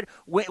you know what?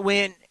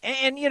 When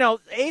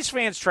A's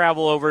fans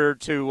travel over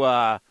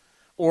to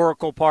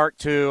Oracle Park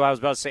too. I was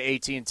about to say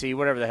AT&T,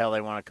 whatever the hell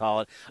they want to call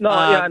it. No,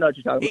 I know what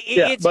you're talking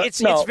about.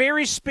 It's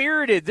very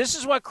spirited. This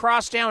is what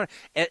Crosstown.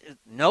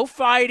 No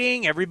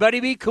fighting. Everybody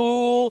be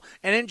cool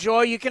and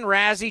enjoy. You can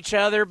razz each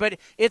other, but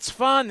it's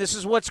fun. This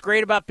is what's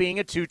great about being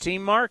a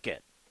two-team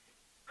market.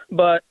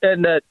 But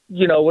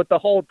with the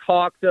whole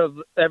talk of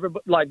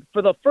everybody,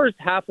 for the first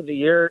half of the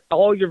year,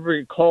 all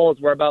your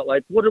calls were about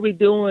what are we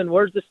doing?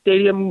 Where's the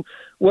stadium?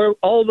 Where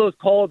all those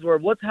calls were,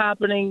 what's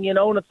happening? And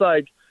it's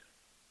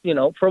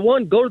for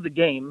one, go to the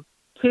game.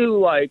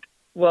 Two, how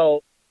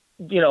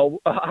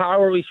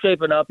are we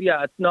shaping up?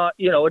 Yeah, it's not,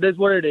 it is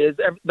what it is.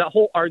 That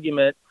whole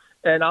argument,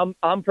 and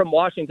I'm from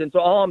Washington, so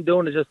all I'm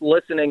doing is just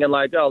listening and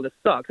oh, this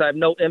sucks. I have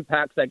no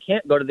impacts. I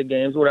can't go to the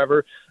games,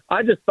 whatever.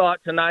 I just thought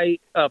tonight,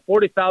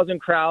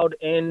 40,000 crowd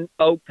in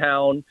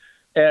Oaktown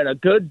and a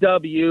good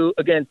W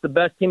against the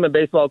best team in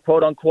baseball,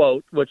 quote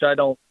unquote, which I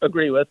don't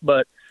agree with,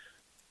 but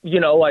we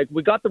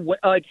got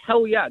the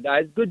hell yeah,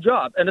 guys, good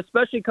job, and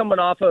especially coming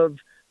off of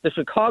the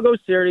Chicago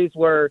series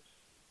where,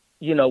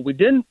 we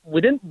didn't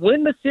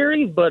win the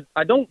series, but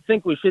I don't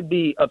think we should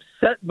be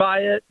upset by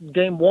it.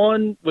 Game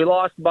 1, we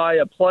lost by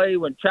a play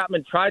when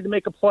Chapman tried to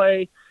make a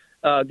play.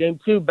 Game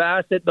 2,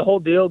 Bassett, the whole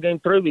deal. Game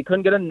 3, we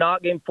couldn't get a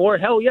knock. Game 4,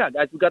 hell yeah,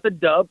 guys, we got the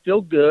dub,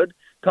 feel good.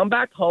 Come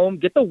back home,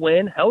 get the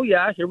win. Hell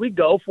yeah, here we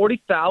go.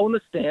 40 foul in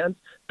the stands.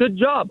 Good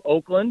job,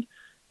 Oakland.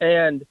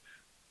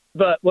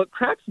 But what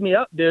cracks me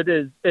up,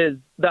 dude, is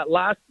that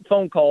last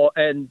phone call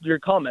and your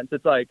comments.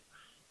 It's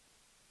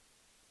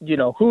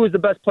who is the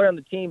best player on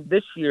the team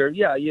this year?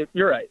 Yeah,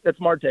 you're right. That's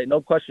Marte, no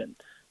question.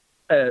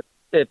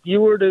 If you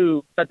were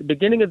to, at the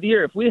beginning of the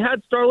year, if we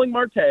had Starling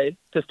Marte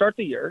to start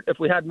the year, if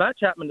we had Matt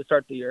Chapman to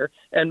start the year,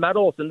 and Matt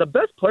Olson, the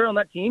best player on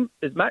that team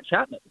is Matt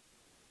Chapman.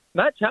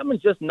 Matt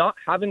Chapman's just not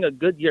having a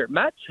good year.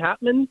 Matt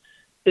Chapman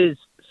is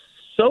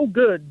so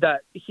good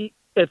that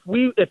if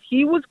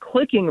he was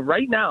clicking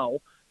right now,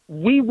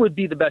 we would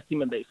be the best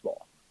team in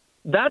baseball.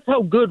 That's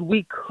how good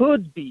we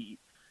could be.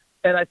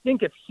 And I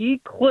think if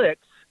he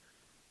clicks,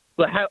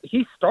 but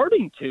he's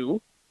starting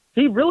to,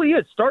 He really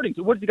is starting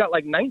to. What, has he got,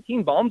 like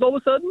 19 bombs all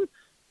of a sudden?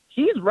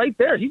 He's right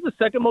there. He's the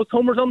second most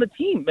homers on the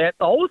team, man.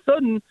 All of a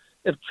sudden,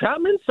 if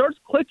Chapman starts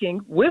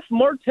clicking with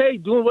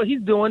Marte doing what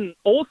he's doing,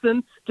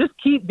 Olsen, just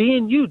keep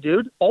being you,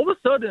 dude. All of a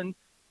sudden,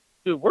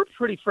 dude, we're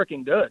pretty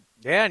freaking good.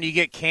 Yeah, and you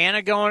get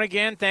Canna going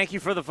again. Thank you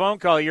for the phone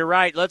call. You're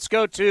right. Let's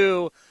go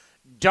to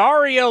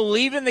Dario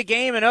leaving the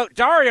game. And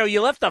Dario,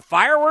 you left the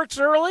fireworks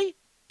early?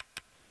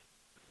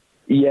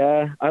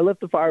 Yeah, I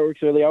left the fireworks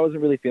early. I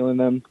wasn't really feeling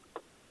them.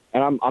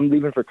 And I'm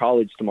leaving for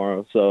college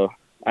tomorrow, so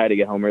I had to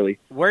get home early.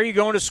 Where are you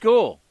going to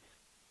school?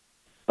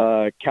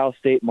 Cal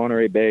State,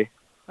 Monterey Bay.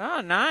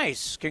 Oh,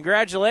 nice.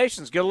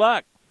 Congratulations. Good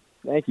luck.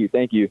 Thank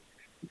you.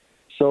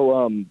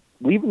 So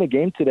leaving the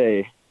game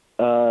today,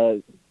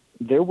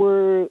 there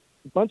were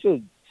a bunch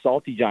of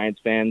salty Giants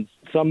fans,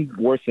 some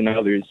worse than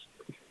others.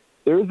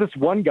 There was this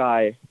one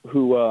guy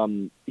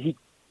who he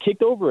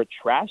kicked over a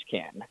trash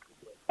can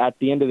at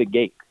the end of the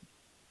gate,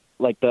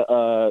 like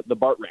the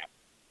BART ramp.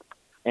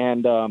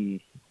 And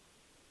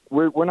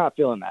we're not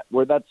feeling that.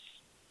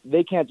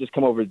 They can't just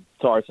come over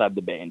to our side of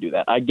the bay and do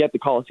that. I get the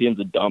Coliseum's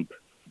a dump,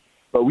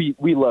 but we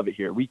love it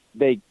here.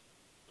 They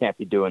can't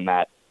be doing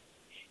that.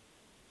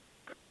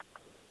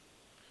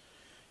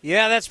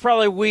 Yeah, that's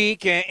probably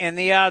weak, and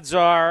the odds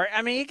are,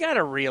 I mean, you got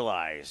to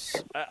realize,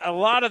 a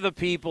lot of the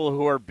people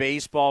who are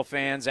baseball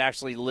fans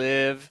actually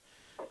live.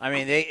 I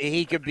mean,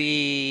 he could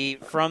be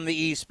from the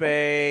East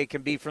Bay,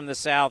 can be from the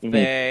South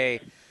Bay.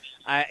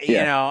 You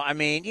know, I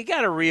mean, you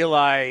got to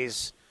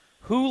realize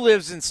who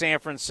lives in San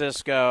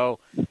Francisco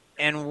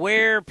and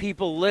where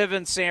people live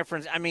in San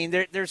Francisco. I mean,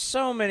 there's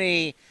so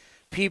many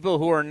people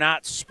who are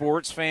not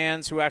sports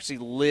fans who actually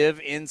live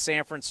in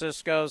San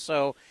Francisco.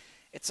 So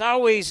it's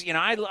always, you know,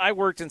 I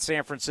worked in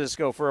San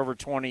Francisco for over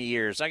 20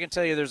 years. I can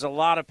tell you there's a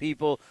lot of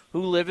people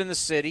who live in the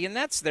city, and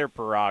that's their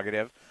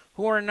prerogative,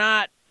 who are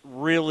not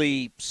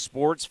really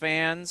sports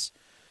fans.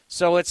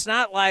 So it's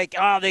not like,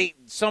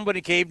 somebody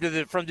came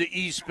from the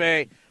East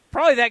Bay.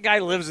 Probably that guy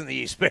lives in the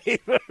East Bay,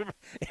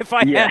 if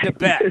I had to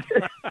bet.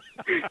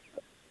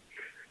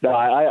 No,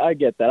 I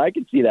get that. I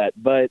can see that.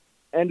 But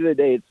end of the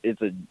day,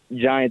 it's a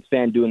Giants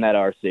fan doing that at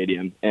our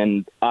stadium,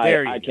 and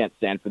I can't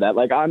stand for that.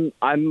 Like,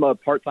 I'm a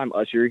part-time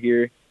usher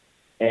here,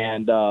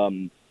 and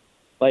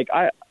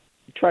I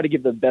try to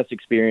give the best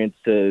experience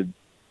to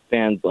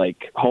fans,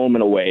 like, home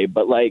and away.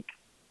 But, like,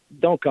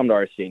 don't come to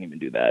our stadium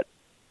and do that.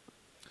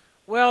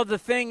 Well, the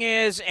thing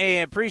is, I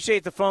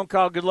appreciate the phone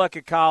call. Good luck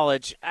at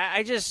college.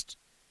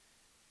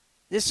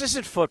 This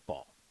isn't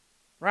football,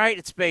 right?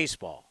 It's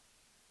baseball.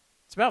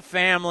 It's about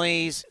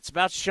families. It's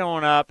about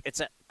showing up.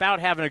 It's about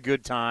having a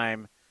good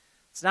time.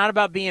 It's not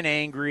about being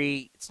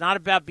angry. It's not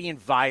about being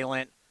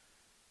violent.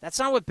 That's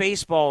not what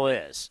baseball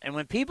is. And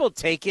when people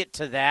take it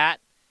to that,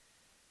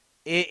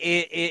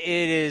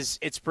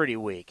 it's pretty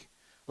weak.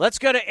 Let's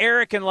go to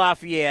Eric in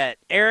Lafayette.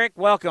 Eric,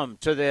 welcome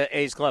to the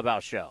A's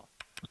Clubhouse Show.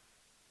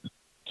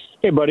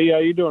 Hey, buddy. How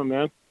you doing,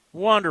 man?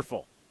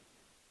 Wonderful.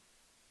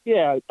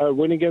 Yeah, a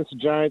win against the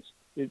Giants,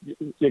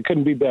 it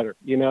couldn't be better,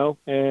 you know?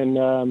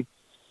 And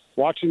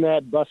watching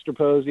that Buster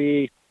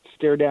Posey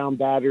stare down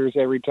batters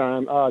every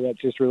time, that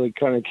just really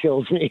kind of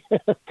kills me.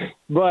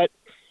 But,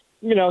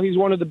 you know, he's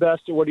one of the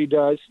best at what he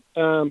does.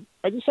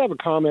 I just have a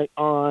comment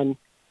on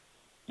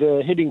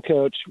the hitting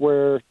coach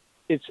where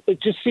it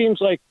just seems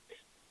like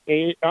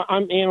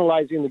I'm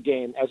analyzing the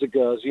game as it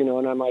goes, you know,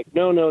 and I'm like,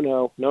 no,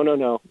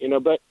 you know,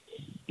 but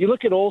you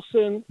look at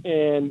Olsen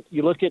and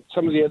you look at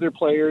some of the other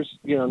players,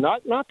 you know,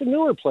 not the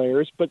newer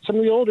players, but some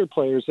of the older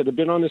players that have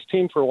been on this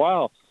team for a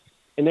while,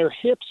 and their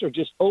hips are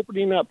just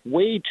opening up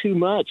way too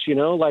much, you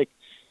know, like,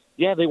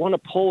 yeah, they want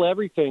to pull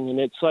everything. And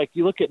it's like,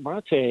 you look at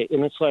Marte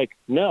and it's like,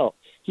 no,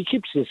 he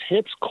keeps his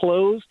hips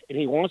closed and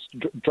he wants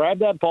to drive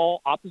that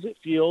ball opposite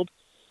field.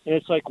 And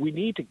it's like, we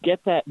need to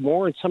get that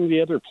more in some of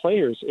the other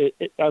players.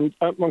 I'm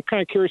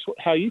kind of curious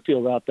how you feel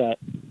about that.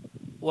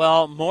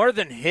 Well, more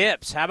than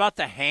hips, how about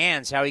the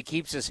hands, how he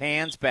keeps his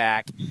hands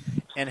back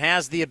and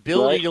has the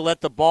ability to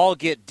let the ball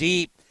get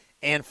deep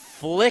and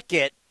flick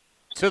it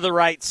to the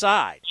right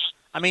side.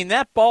 I mean,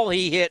 that ball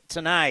he hit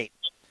tonight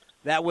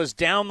that was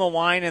down the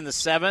line in the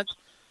seventh,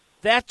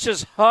 that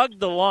just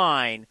hugged the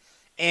line,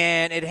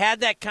 and it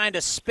had that kind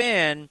of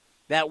spin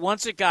that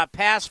once it got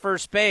past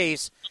first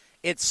base,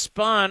 it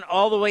spun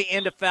all the way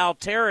into foul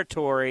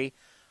territory.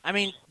 I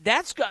mean,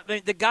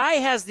 the guy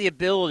has the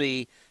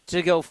ability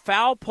to go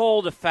foul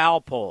pole to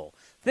foul pole.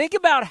 Think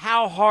about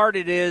how hard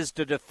it is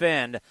to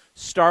defend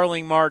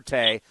Starling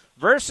Marte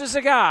versus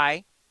a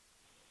guy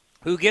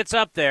who gets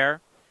up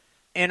there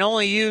and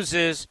only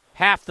uses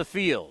half the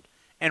field.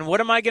 And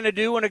what am I going to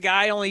do when a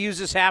guy only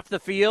uses half the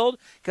field?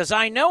 Because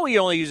I know he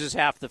only uses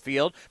half the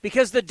field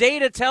because the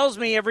data tells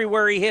me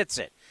everywhere he hits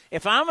it.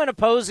 If I'm an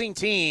opposing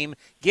team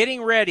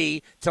getting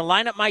ready to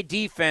line up my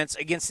defense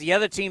against the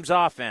other team's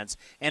offense,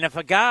 and if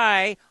a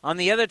guy on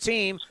the other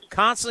team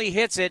constantly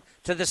hits it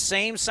to the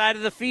same side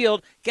of the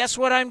field, guess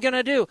what I'm going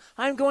to do?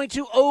 I'm going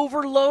to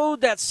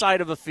overload that side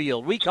of a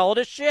field. We call it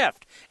a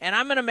shift. And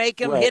I'm going to make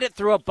him hit it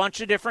through a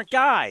bunch of different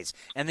guys.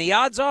 And the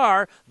odds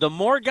are, the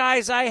more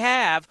guys I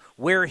have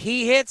where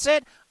he hits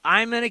it,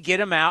 I'm going to get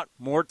him out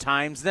more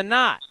times than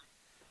not.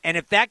 And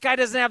if that guy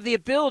doesn't have the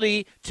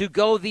ability to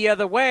go the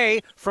other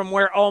way from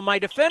where all my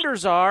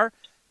defenders are,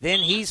 then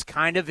he's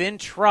kind of in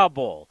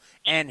trouble.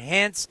 And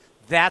hence,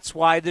 that's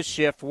why the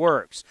shift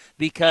works,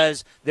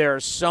 because there are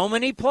so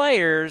many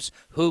players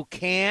who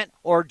can't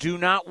or do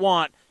not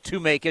want to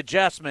make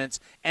adjustments,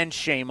 and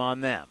shame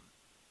on them.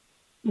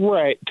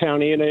 Right,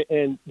 Townie,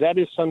 and that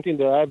is something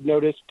that I've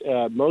noticed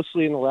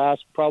mostly in the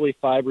last probably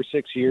 5 or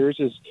 6 years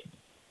is,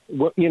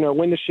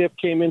 when the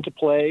shift came into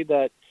play,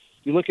 that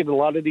you look at a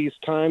lot of these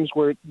times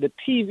where the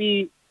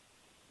TV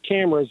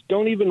cameras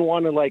don't even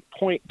want to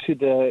point to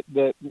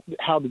the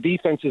how the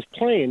defense is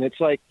playing. It's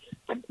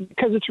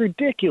because it's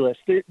ridiculous.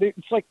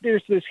 It's like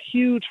there's this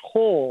huge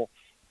hole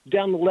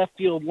down the left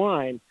field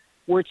line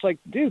where it's like,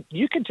 dude,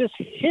 you could just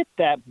hit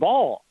that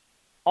ball.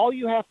 All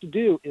you have to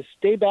do is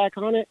stay back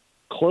on it,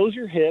 close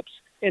your hips,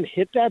 and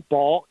hit that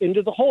ball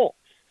into the hole.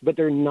 But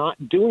they're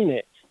not doing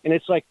it. And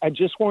it's like, I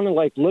just want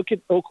to look at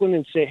Oakland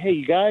and say, hey,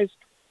 you guys,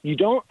 you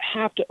don't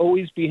have to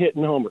always be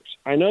hitting homers.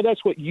 I know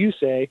that's what you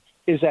say,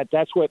 is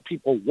that's what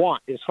people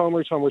want, is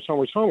homers, homers,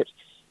 homers, homers.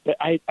 But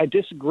I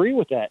disagree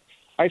with that.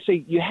 I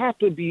say you have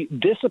to be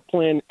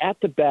disciplined at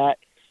the bat.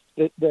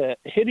 The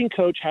hitting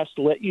coach has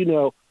to let you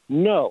know,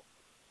 no,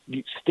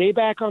 you stay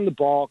back on the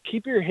ball,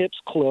 keep your hips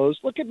closed.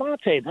 Look at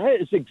Monte. That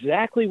is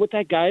exactly what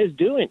that guy is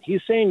doing.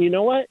 He's saying, you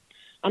know what?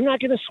 I'm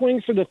not going to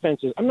swing for the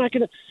fences. I'm not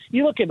going to –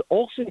 you look at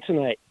Olsen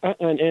tonight,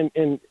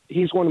 and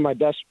he's one of my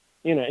best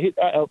 –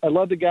 I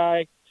love the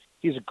guy.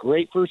 He's a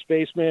great first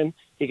baseman.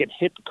 He can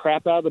hit the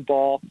crap out of the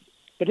ball.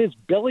 But his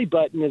belly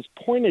button is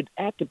pointed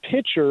at the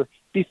pitcher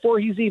before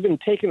he's even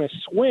taken a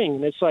swing.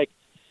 And it's like,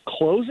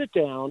 close it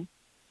down,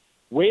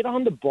 wait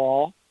on the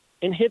ball,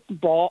 and hit the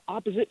ball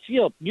opposite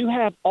field. You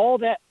have all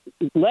that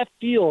left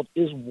field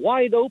is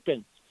wide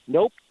open.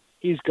 Nope,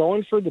 he's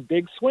going for the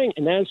big swing.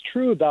 And that is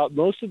true about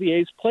most of the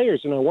A's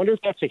players. And I wonder if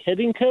that's a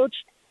hitting coach.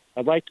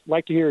 I'd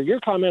like to hear your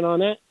comment on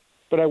that.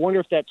 But I wonder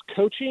if that's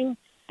coaching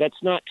that's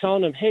not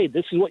telling them, hey,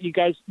 this is what you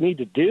guys need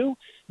to do.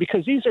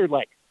 Because these are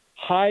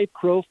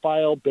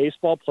high-profile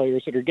baseball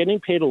players that are getting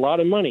paid a lot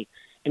of money.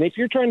 And if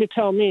you're trying to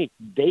tell me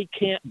they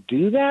can't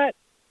do that,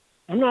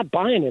 I'm not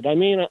buying it. I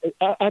mean,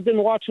 I've been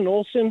watching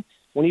Olsen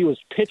when he was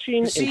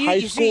pitching in high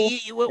school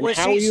and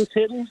how he was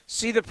hitting.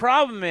 See, the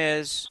problem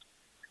is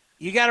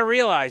you got to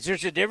realize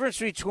there's a difference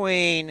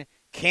between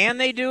can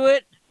they do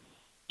it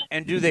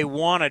and do they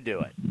want to do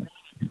it.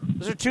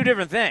 Those are two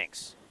different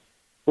things.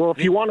 Well, if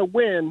you want to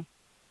win,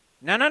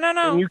 no.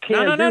 You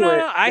can't do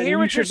it. I hear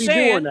what you're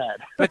saying.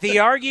 But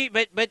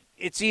but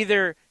it's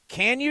either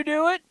can you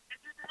do it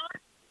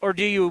or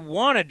do you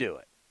want to do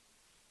it?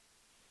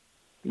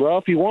 Well,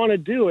 if you want to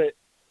do it,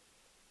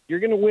 you're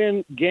going to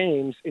win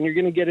games and you're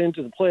going to get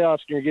into the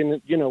playoffs and you're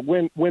going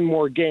to win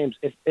more games.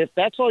 If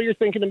that's all you're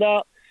thinking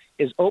about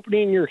is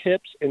opening your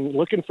hips and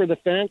looking for the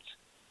fence,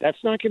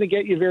 that's not going to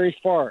get you very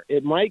far.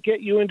 It might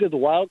get you into the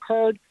wild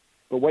card,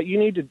 but what you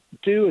need to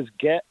do is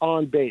get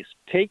on base,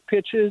 take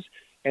pitches.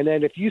 And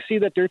then if you see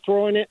that they're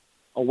throwing it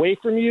away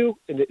from you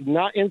and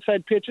not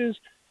inside pitches,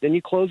 then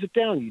you close it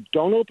down. You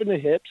don't open the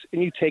hips,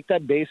 and you take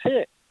that base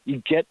hit.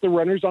 You get the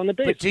runners on the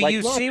base. But do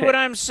you see what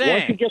I'm saying?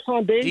 Once he gets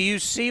on base, do you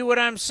see what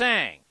I'm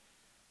saying?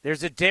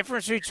 There's a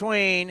difference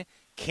between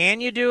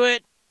can you do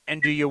it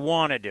and do you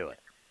want to do it?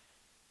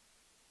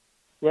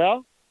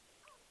 Well,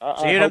 see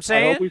what I'm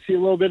saying? I hope we see a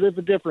little bit of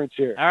a difference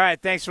here. All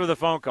right, thanks for the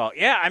phone call.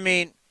 Yeah, I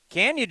mean,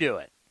 can you do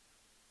it?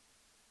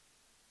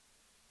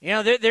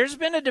 There's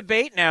been a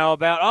debate now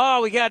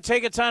about, we got to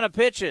take a ton of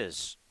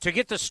pitches to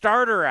get the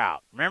starter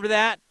out. Remember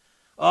that?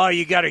 Oh,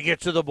 you got to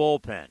get to the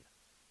bullpen.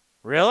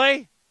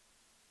 Really?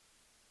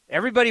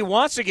 Everybody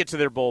wants to get to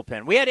their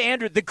bullpen. We had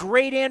the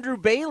great Andrew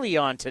Bailey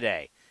on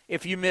today,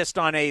 if you missed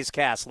on A's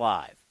Cast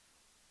Live.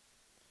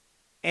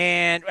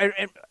 And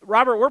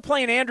Robert, we're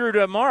playing Andrew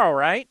tomorrow,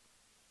 right?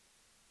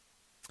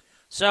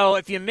 So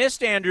if you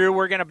missed Andrew,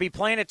 we're going to be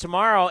playing it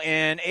tomorrow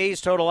in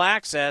A's Total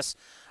Access.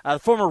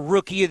 Former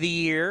Rookie of the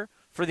Year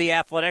for the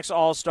Athletics,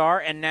 All-Star,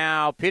 and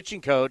now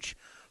pitching coach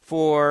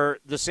for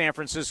the San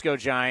Francisco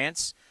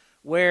Giants,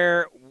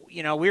 where,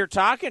 we were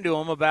talking to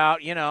him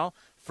about,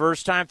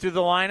 first time through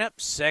the lineup,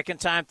 second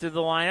time through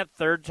the lineup,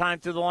 third time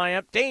through the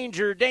lineup,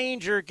 danger,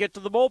 danger, get to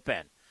the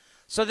bullpen.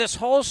 So this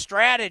whole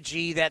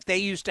strategy that they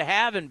used to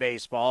have in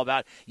baseball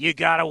about you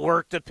got to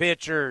work the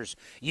pitchers,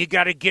 you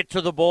got to get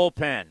to the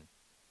bullpen.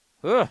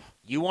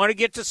 You want to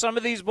get to some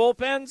of these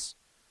bullpens?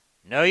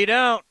 No, you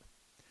don't.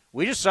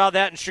 We just saw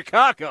that in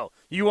Chicago.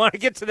 You want to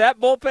get to that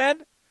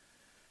bullpen?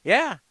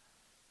 Yeah.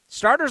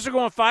 Starters are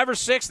going 5 or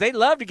 6. They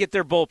love to get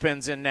their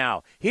bullpens in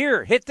now.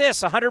 Here, hit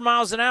this 100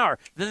 miles an hour.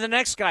 Then the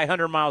next guy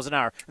 100 miles an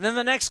hour. And then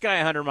the next guy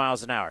 100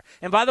 miles an hour.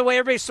 And by the way,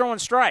 everybody's throwing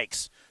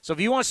strikes. So if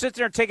you want to sit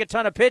there and take a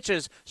ton of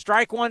pitches,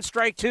 strike 1,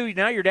 strike 2,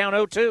 now you're down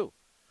 0-2.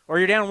 Or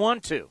you're down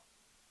 1-2.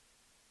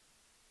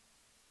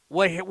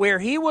 Where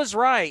he was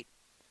right,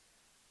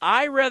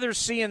 I rather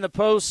see in the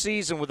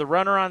postseason with a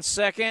runner on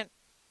second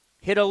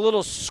hit a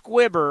little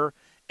squibber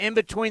in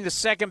between the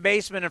second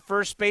baseman and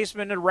first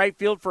baseman in right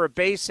field for a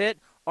base hit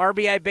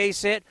RBI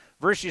base hit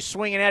versus you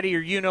swinging out of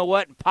your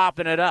you-know-what and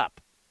popping it up.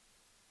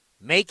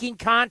 Making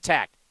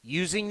contact,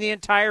 using the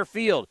entire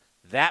field,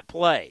 that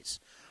plays.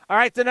 All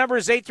right, the number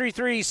is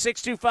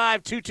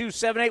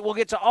 833-625-2278. We'll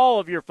get to all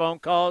of your phone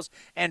calls.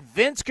 And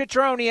Vince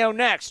Cotroneo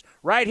next,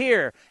 right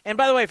here. And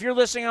by the way, if you're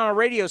listening on a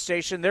radio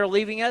station, they're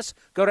leaving us.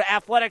 Go to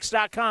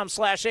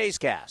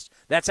athletics.com/A'sCast.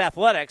 That's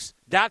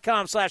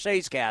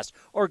athletics.com/A'sCast.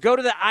 Or go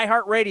to the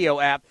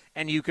iHeartRadio app,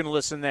 and you can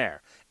listen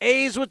there.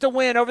 A's with the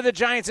win over the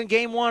Giants in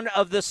Game 1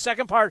 of the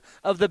second part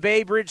of the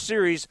Bay Bridge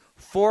Series,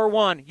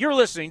 4-1. You're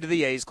listening to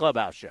the A's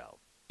Clubhouse Show.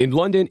 In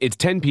London, it's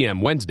 10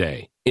 p.m.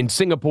 Wednesday. In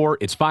Singapore,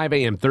 it's 5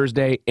 a.m.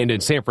 Thursday. And in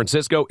San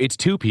Francisco, it's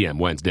 2 p.m.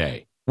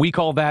 Wednesday. We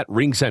call that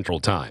Ring Central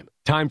Time.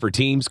 Time for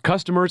teams,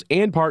 customers,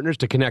 and partners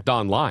to connect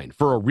online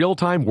for a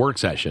real-time work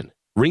session.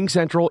 Ring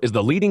Central is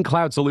the leading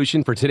cloud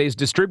solution for today's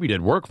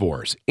distributed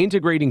workforce,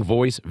 integrating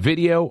voice,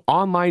 video,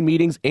 online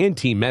meetings, and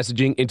team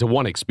messaging into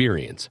one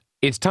experience.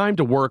 It's time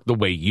to work the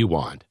way you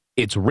want.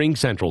 It's Ring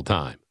Central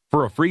Time.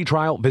 For a free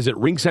trial, visit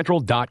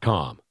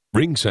ringcentral.com.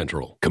 Ring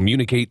Central.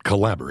 Communicate,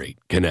 collaborate,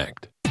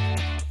 connect.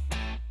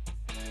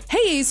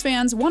 Hey A's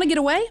fans, want to get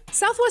away?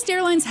 Southwest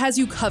Airlines has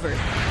you covered.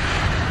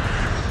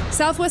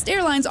 Southwest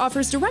Airlines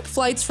offers direct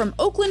flights from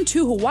Oakland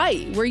to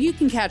Hawaii, where you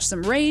can catch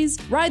some rays,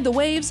 ride the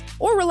waves,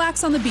 or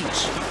relax on the beach.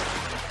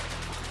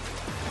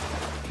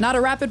 Not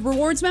a Rapid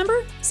Rewards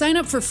member? Sign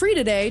up for free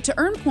today to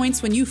earn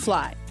points when you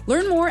fly.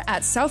 Learn more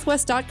at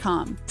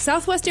southwest.com.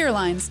 Southwest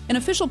Airlines, an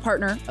official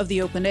partner of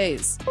the Oakland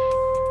A's.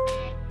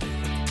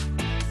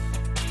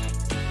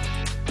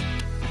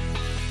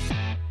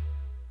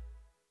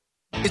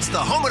 It's the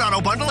Home and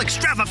Auto Bundle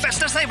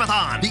Extravafesta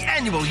Save-a-thon, the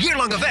annual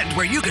year-long event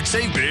where you can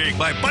save big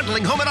by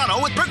bundling Home and Auto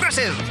with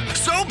Progressive.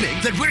 So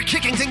big that we're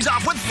kicking things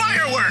off with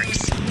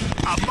fireworks,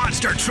 a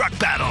monster truck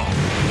battle,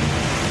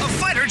 a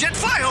fighter jet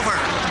flyover,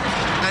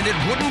 and it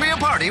wouldn't be a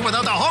party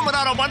without the Home and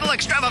Auto Bundle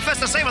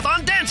Extravafesta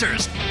Save-a-thon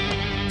dancers.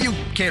 You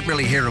can't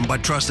really hear them,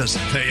 but trust us,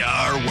 they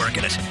are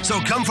working it. So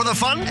come for the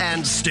fun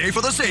and stay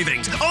for the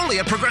savings. Only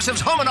at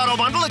Progressive's Home and Auto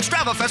Bundle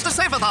Extravafesta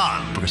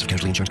Save-a-thon. Progressive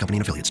Casualty Insurance Company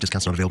and Affiliates.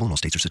 Discounts not available in all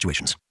states or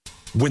situations.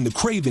 When the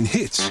craving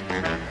hits,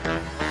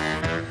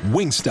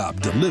 Wingstop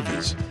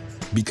delivers.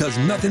 Because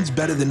nothing's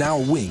better than our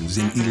wings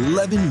in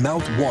 11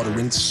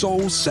 mouth-watering,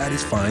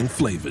 soul-satisfying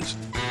flavors.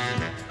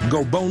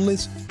 Go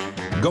boneless,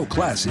 go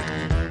classic,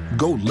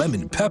 go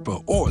lemon pepper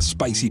or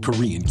spicy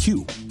Korean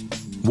Q.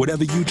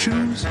 Whatever you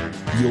choose,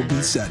 you'll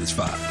be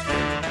satisfied.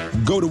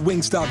 Go to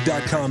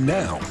Wingstop.com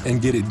now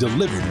and get it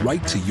delivered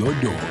right to your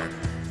door.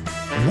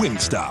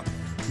 Wingstop,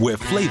 where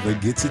flavor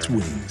gets its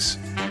wings.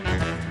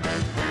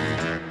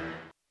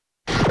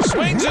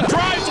 Swings and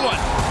drives one.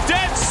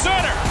 Dead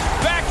center.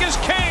 Back is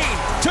Kane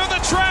to the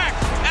track.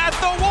 At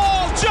the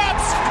wall.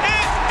 Jumps.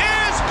 It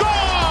is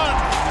gone.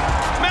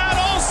 Matt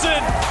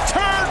Olson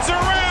turns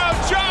around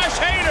Josh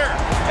Hader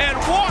and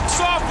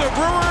walks off the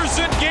Brewers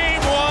in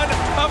Game 1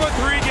 of a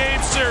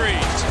 3-game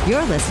series.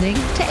 You're listening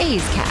to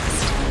A's Cast.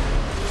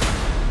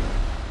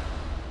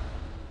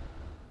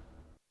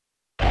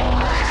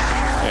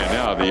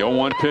 The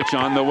 0-1 pitch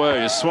on the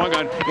way is swung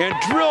on and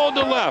drilled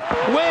to left,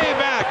 way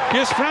back.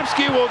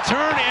 Yastrzemski will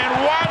turn and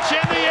watch,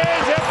 and the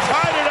A's have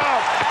tied it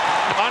up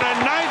on a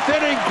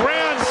 9th-inning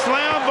grand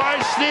slam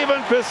by Stephen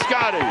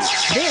Piscotty.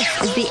 This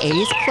is the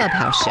A's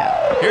Clubhouse Show.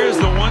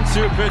 Here's the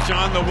 1-2 pitch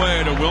on the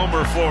way to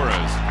Wilmer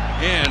Flores.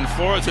 And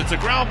Flores hits a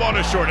ground ball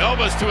to short.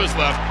 Elvis to his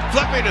left,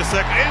 flipping to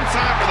second, in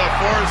time for the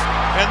force,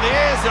 and the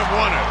A's have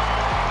won it.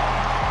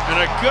 And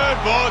a good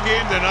ball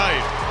game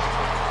tonight.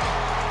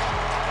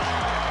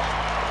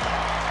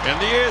 And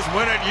the A's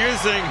win it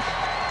using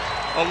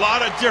a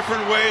lot of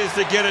different ways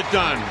to get it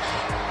done.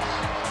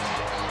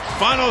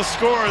 Final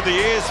score, the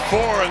A's 4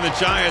 and the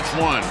Giants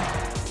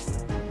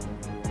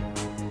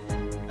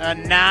 1. A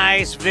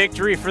nice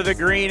victory for the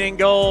green and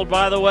gold.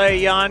 By the way,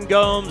 Yan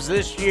Gomes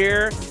this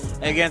year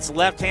against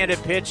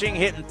left-handed pitching,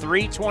 hitting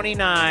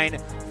 .329,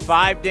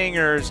 5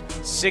 dingers,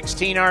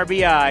 16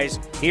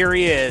 RBIs. Here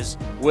he is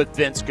with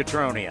Vince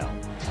Cotroneo.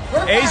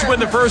 A's win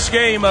the first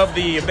game of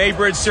the Bay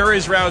Bridge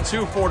Series, round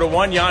 2,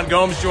 4-1. Yan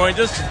Gomes joined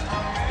us.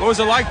 What was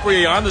it like for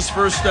you on this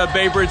first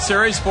Bay Bridge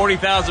Series?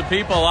 40,000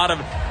 people, a lot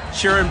of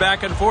cheering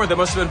back and forth. It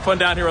must have been fun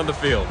down here on the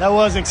field. That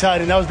was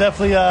exciting. That was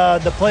definitely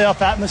the playoff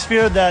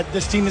atmosphere that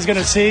this team is going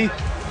to see. It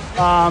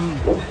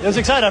was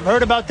exciting. I've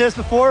heard about this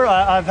before.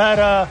 I've had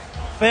a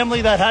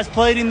family that has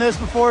played in this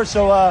before,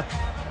 so I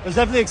was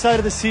definitely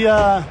excited to see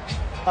how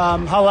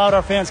loud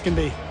our fans can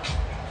be.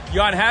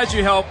 Yan, how'd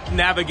you help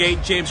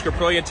navigate James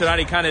Kaprielian tonight?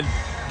 He kind of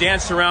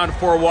danced around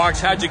 4 walks.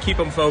 How'd you keep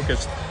him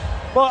focused?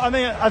 Well, I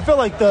mean, I feel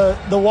like the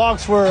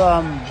walks were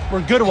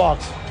good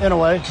walks in a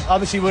way.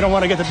 Obviously, we don't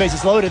want to get the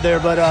bases loaded there,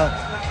 but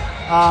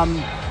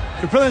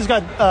Kaprielian's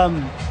got a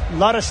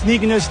lot of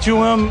sneakiness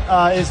to him.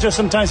 It's just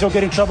sometimes he'll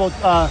get in trouble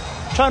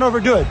trying to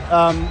overdo it.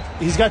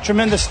 He's got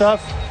tremendous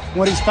stuff.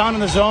 When he's found in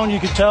the zone,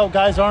 you can tell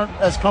guys aren't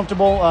as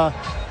comfortable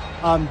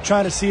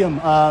trying to see him.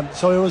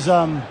 So it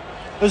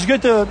was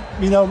good to,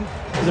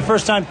 the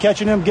first time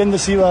catching him, getting to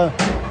see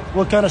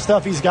what kind of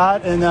stuff he's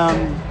got, and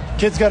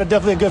kid's got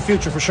definitely a good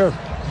future for sure.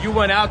 You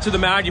went out to the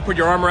mound. You put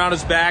your arm around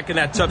his back in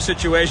that tough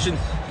situation.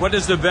 What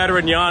does the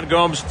veteran Yan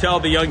Gomes tell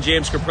the young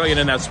James Kaprielian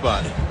in that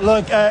spot?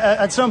 Look,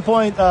 at some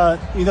point,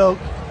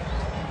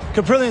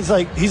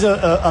 Kaprielian's he's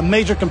a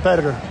major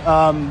competitor.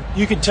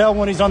 You can tell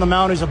when he's on the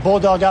mound, he's a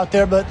bulldog out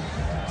there, but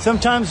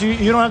sometimes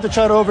you don't have to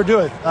try to overdo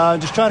it.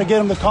 Just try to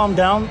get him to calm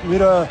down.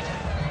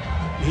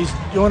 He's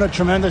doing a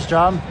tremendous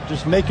job.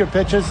 Just make your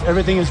pitches.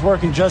 Everything is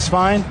working just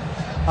fine.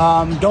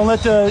 Don't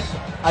let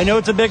I know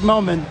it's a big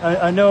moment.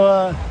 I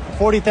know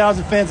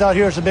 40,000 fans out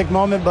here is a big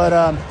moment,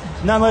 but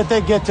not let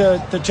that get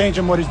to change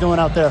him what he's doing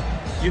out there.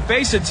 You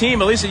face a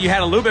team, at least that you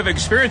had a little bit of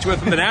experience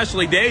with in the National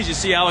League days. You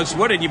see Alex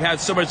Wood, and you've had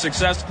so much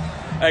success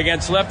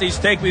against lefties.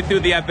 Take me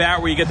through the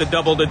at-bat where you get the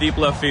double to deep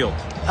left field.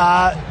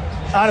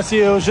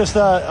 Honestly, it was just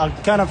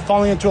kind of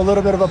falling into a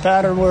little bit of a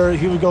pattern where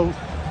he would go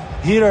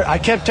heater. I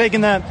kept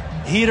taking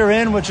that heater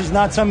in, which is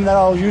not something that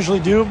I'll usually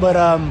do, but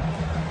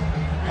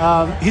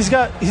he's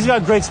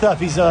got great stuff.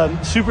 He's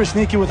super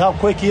sneaky with how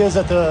quick he is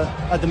at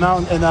the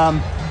mound,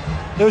 and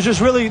it was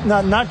just really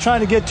not trying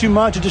to get too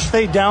much. It just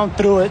stayed down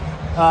through it.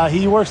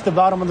 He works the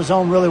bottom of the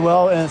zone really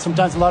well, and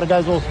sometimes a lot of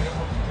guys will,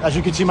 as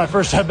you can see my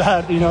first at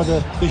bat,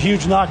 the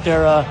huge knock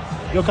there,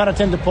 you'll kind of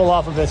tend to pull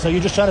off of it. So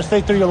you're just trying to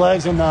stay through your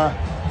legs and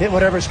hit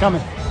whatever's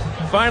coming.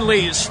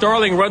 Finally,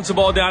 Starling runs the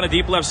ball down to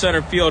deep left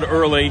center field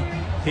early.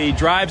 He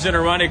drives in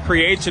a run. It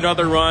creates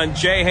another run.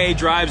 Jay Hay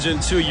drives in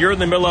two. You're in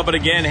the middle of it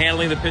again,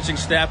 handling the pitching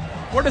staff.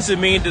 What does it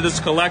mean to this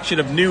collection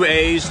of new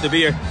A's to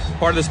be a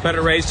part of this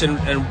pennant race,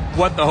 and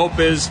what the hope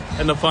is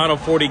in the final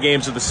 40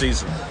 games of the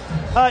season?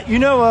 I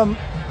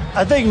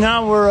think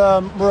now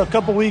we're a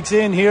couple weeks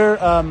in here.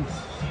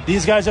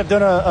 These guys have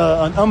done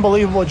an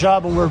unbelievable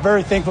job, and we're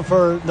very thankful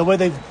for the way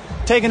they've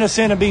taken us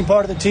in and being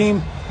part of the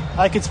team.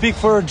 I could speak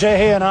for Jay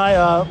Hay and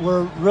I.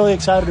 We're really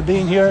excited to be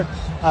in here.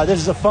 This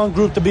is a fun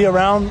group to be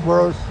around.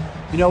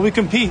 We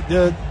compete.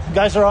 The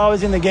guys are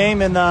always in the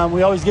game, and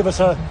we always give us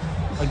a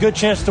good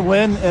chance to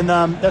win, and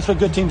that's what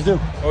good teams do.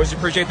 Always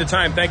appreciate the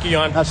time. Thank you,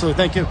 Yan. Absolutely.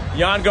 Thank you.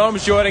 Yan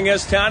Gomes joining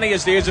us. Townie,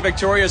 as the A's are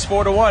victorious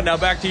 4-1. Now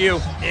back to you.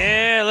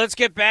 Yeah, let's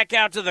get back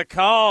out to the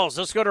calls.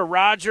 Let's go to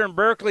Roger in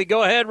Berkeley.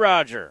 Go ahead,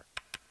 Roger.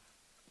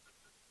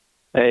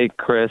 Hey,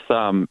 Chris.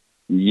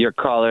 Your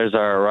callers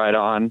are right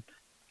on.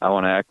 I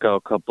want to echo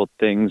a couple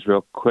things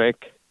real quick.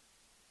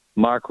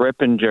 Mark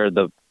Rippinger,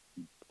 the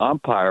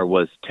umpire,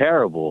 was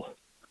terrible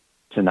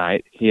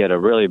tonight. He had a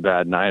really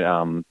bad night.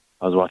 I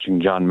was watching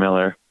John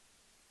Miller,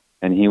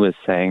 and he was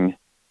saying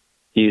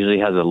he usually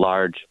has a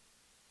large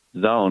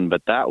zone,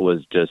 but that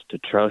was just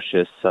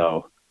atrocious.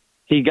 So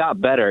he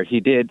got better. He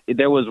did.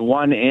 There was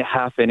one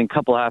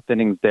couple half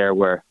innings there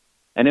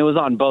and it was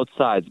on both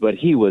sides, but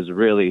he was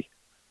really,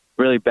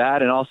 really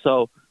bad. And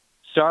also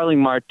Starling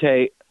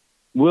Marte,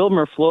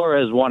 Wilmer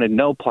Flores wanted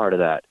no part of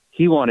that.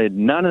 He wanted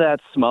none of that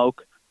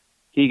smoke.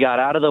 He got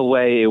out of the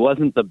way. It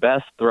wasn't the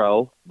best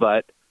throw,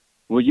 but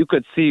you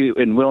could see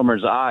in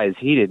Wilmer's eyes,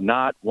 he did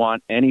not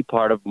want any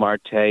part of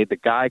Marte. The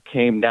guy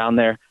came down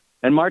there,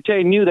 and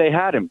Marte knew they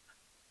had him,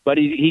 but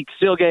he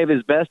still gave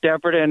his best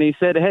effort, and he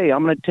said, hey,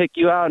 I'm going to take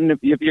you out, and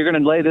if you're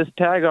going to lay this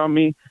tag on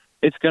me,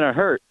 it's going to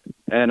hurt.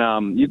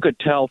 And you could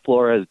tell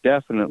Flores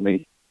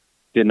definitely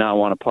did not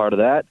want a part of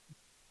that.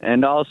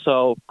 And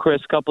also,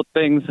 Chris, couple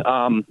things.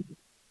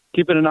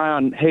 Keeping an eye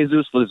on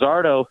Jesus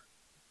Luzardo.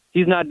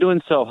 He's not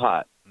doing so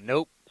hot.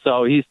 Nope.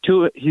 So he's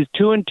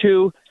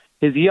 2-2.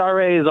 His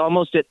ERA is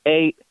almost at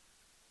 8.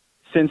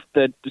 Since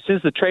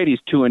the trade, he's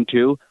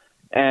 2-2,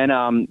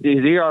 and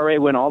his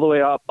ERA went all the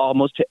way up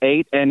almost to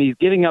 8, and he's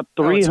giving up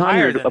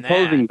 300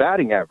 opposing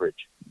batting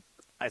average.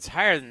 It's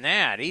higher than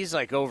that. He's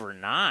like over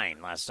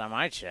 9 last time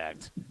I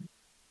checked.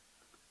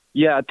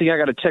 Yeah, I think I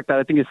got to check that.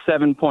 I think it's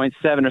 7.7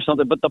 or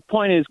something. But the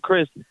point is,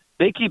 Chris,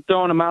 they keep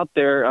throwing him out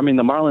there. I mean,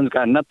 the Marlins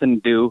got nothing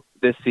to do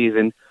this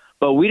season,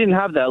 but we didn't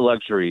have that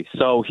luxury.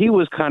 So he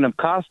was kind of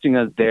costing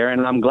us there,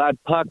 and I'm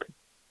glad Puck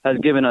has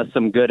given us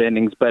some good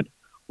innings, but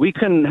we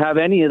couldn't have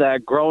any of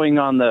that growing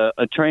on the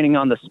training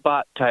on the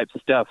spot type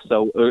stuff.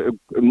 So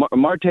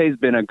Marte's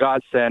been a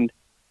godsend,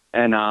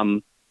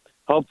 and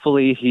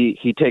hopefully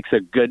he takes a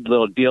good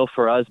little deal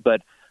for us.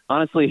 But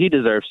honestly, he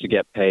deserves to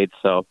get paid.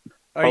 So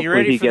are you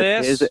ready for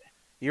this?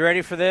 You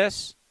ready for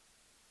this?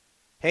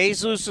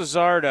 Jesus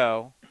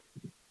Luzardo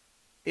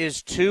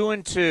is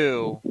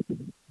 2-2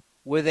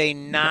 with a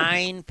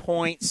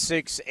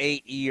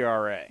 9.68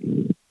 ERA.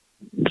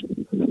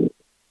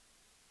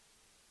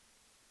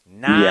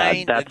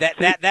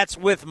 That's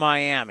with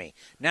Miami.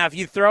 Now, if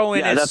you throw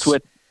in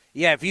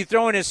if you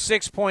throw in his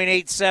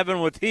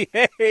 6.87 with the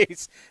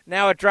A's,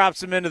 now it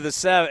drops him into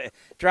the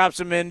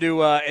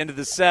into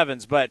the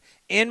sevens. But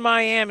in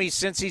Miami,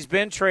 since he's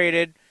been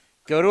traded,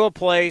 go to a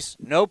place,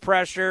 no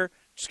pressure,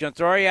 just gonna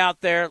throw you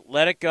out there,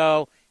 let it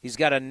go. He's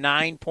got a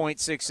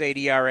 9.68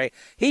 ERA.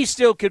 He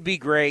still could be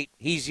great.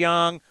 He's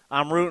young.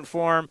 I'm rooting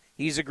for him.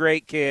 He's a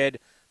great kid.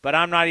 But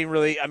I'm not even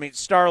really – I mean,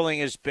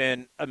 Starling has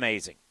been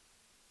amazing.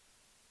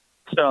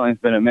 Starling's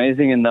been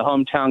amazing, and the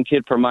hometown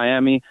kid for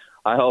Miami,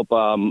 I hope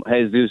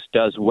Jesus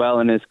does well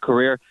in his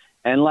career.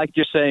 And like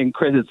you're saying,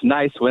 Chris, it's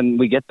nice when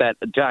we get that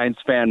Giants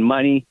fan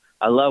money.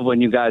 I love when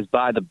you guys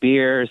buy the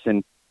beers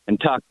and and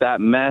talk that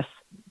mess.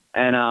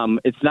 And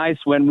it's nice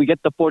when we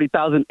get the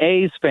 40,000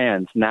 A's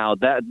fans now.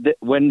 That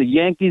when the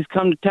Yankees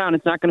come to town,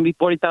 it's not going to be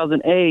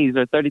 40,000 A's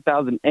or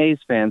 30,000 A's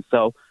fans.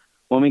 So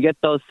when we get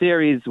those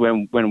series,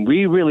 when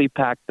we really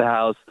pack the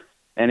house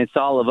and it's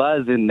all of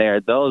us in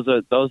there, those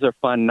are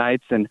fun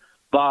nights. And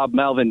Bob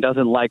Melvin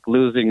doesn't like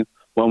losing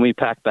when we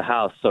pack the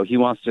house, so he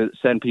wants to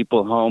send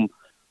people home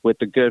with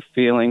a good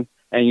feeling.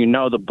 And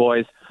the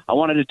boys. I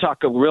wanted to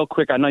talk real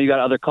quick. I know you got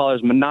other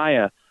callers.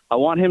 Mania, I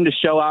want him to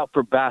show out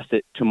for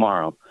Bassett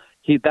tomorrow.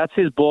 That's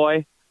his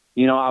boy.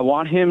 I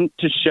want him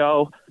to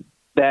show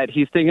that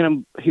he's thinking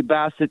of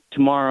Bassett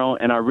tomorrow,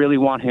 and I really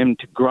want him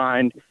to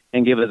grind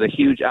and give us a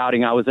huge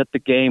outing. I was at the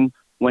game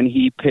when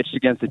he pitched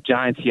against the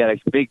Giants. He had a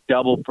big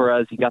double for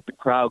us. He got the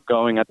crowd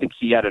going. I think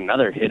he had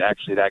another hit,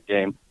 actually, that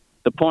game.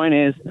 The point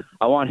is,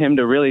 I want him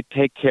to really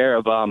take care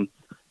of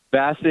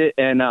Bassett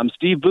and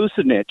Steve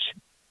Vucinich.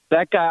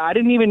 That guy, I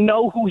didn't even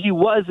know who he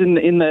was in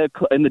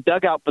the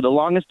dugout for the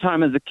longest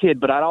time as a kid,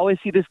 but I'd always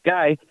see this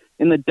guy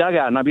in the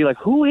dugout, and I'd be like,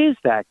 who is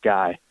that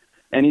guy?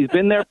 And he's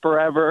been there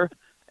forever.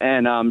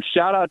 And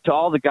shout out to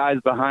all the guys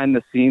behind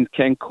the scenes,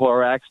 Ken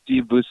Korak,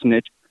 Steve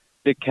Vucinich,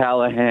 Dick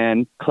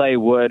Callahan, Clay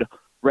Wood,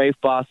 Ray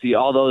Fosse,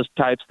 all those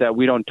types that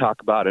we don't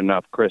talk about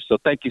enough, Chris. So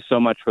thank you so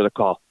much for the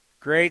call.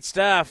 Great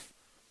stuff.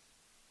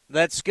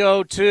 Let's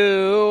go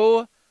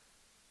to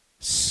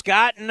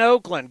Scott in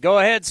Oakland. Go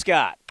ahead,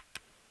 Scott.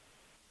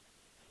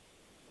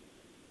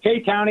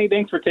 Hey, Townie.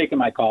 Thanks for taking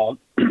my call.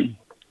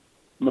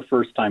 I'm a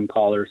first-time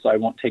caller, so I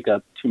won't take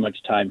up too much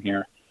time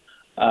here.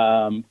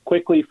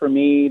 Quickly for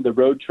me, the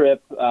road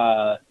trip,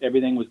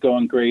 everything was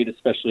going great,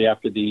 especially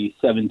after the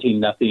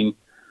 17-0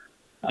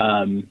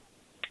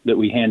 that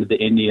we handed the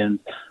Indians.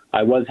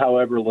 I was,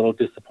 however, a little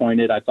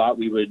disappointed. I thought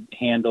we would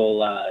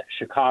handle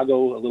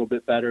Chicago a little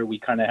bit better. We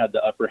kind of had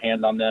the upper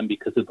hand on them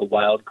because of the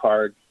wild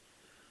card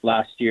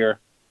last year.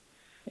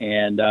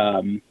 And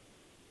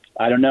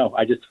I don't know.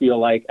 I just feel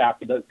like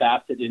after the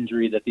Bassett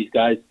injury that these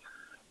guys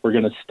were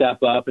going to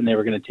step up and they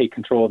were going to take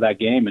control of that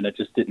game, and it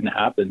just didn't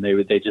happen.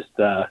 They just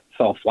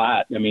fell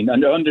flat. I mean,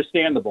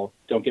 understandable.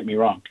 Don't get me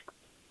wrong.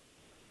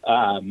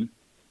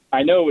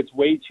 I know it's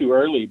way too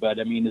early, but,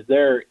 I mean, is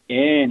there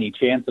any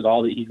chance at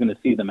all that he's going to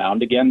see the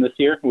mound again this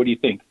year? What do you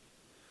think?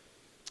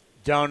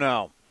 Don't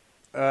know.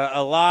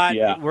 A lot.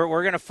 Yeah.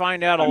 We're going to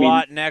find out a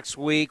lot next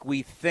week.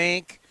 We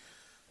think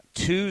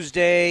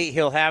Tuesday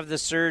he'll have the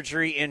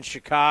surgery in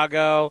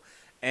Chicago,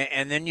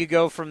 and then you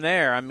go from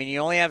there. I mean, you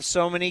only have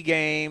so many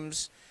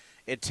games.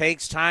 It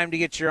takes time to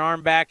get your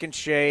arm back in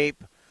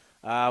shape.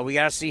 We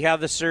got to see how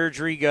the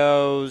surgery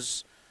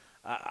goes.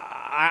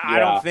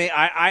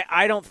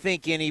 I don't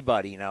think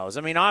anybody knows.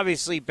 I mean,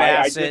 obviously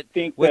Bassett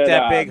with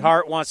that big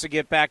heart wants to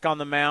get back on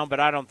the mound,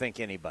 but I don't think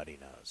anybody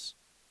knows.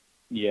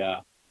 Yeah.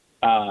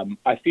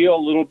 I feel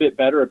a little bit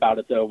better about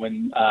it, though,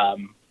 when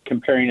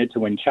comparing it to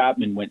when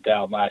Chapman went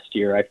down last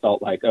year. I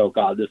felt like, oh,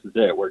 God, this is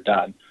it. We're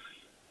done.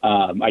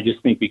 I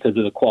just think because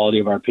of the quality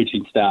of our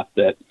pitching staff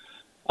that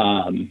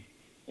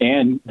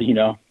and,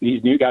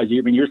 these new guys,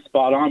 I mean, you're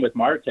spot on with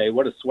Marte.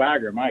 What a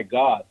swagger. My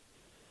God.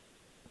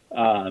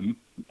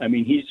 I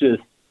mean, he's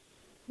just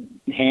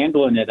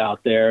handling it out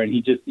there, and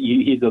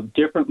he's a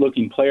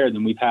different-looking player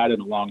than we've had in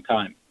a long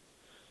time.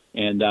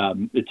 And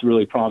it's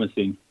really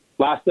promising.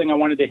 Last thing I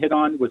wanted to hit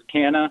on was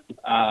Canna.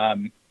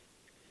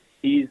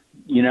 He's,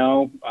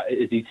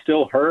 is he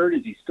still hurt?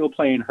 Is he still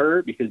playing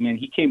hurt? Because, man,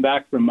 he came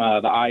back from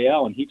the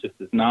IL, and he just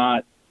is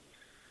not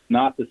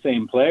the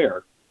same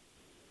player.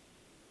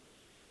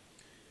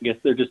 I guess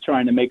they're just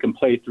trying to make him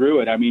play through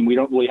it. I mean, we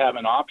don't really have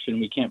an option.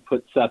 We can't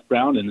put Seth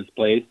Brown in his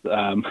place.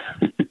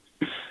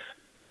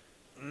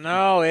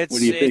 No, what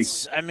do you think?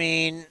 I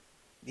mean,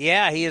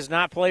 yeah, he has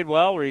not played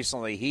well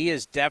recently. He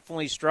has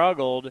definitely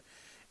struggled.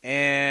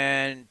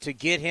 And to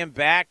get him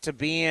back to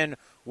being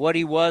what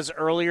he was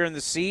earlier in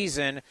the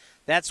season,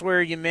 that's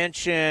where you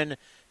mention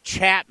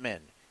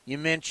Chapman. You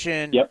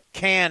mentioned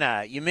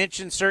Canna. You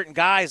mentioned certain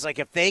guys. Like,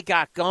 if they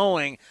got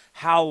going,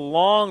 how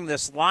long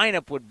this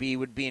lineup would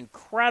be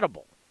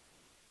incredible.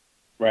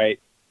 Right.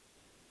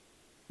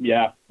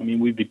 Yeah. I mean,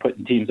 we'd be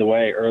putting teams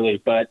away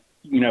early. But,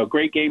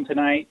 great game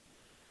tonight.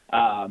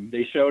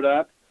 They showed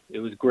up. It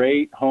was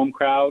great. Home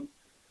crowd.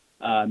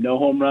 No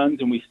home runs,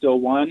 and we still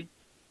won.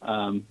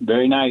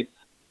 Very nice.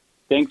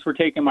 Thanks for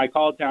taking my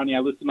call, Townie. I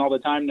listen all the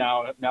time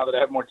now that I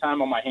have more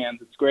time on my hands.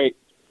 It's great.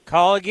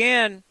 Call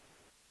again.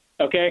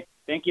 Okay.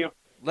 Thank you.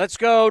 Let's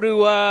go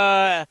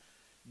to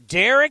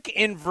Derek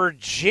in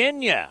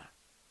Virginia.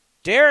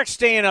 Derek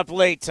staying up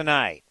late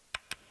tonight.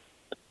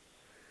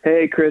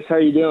 Hey, Chris, how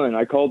you doing?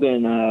 I called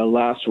in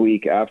last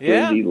week after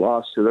the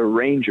loss to the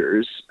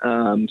Rangers,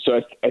 so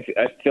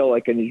I feel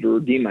like I need to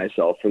redeem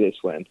myself for this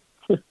win.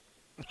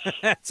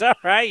 That's all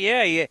right.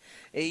 Yeah,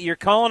 you're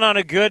calling on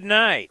a good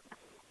night.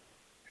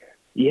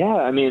 Yeah,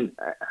 I mean,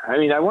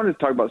 I wanted to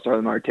talk about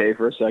Starling Marte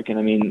for a second.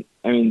 I mean,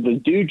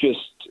 the dude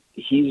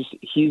he's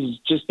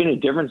just been a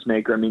difference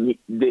maker. I mean,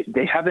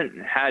 they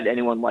haven't had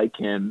anyone like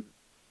him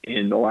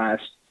in the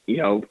last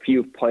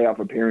few playoff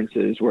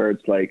appearances where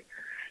it's like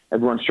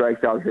everyone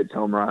strikes out, hits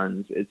home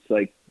runs. It's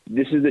like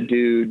this is a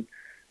dude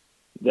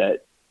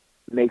that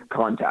makes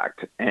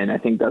contact. And I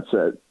think that's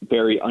a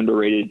very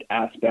underrated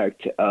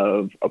aspect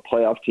of a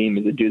playoff team,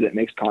 is a dude that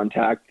makes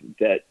contact,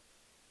 that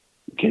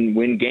can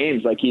win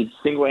games like he's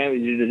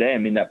single-handedly did today. I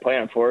mean, that play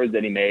on Flores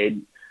that he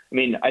made, I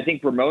mean, I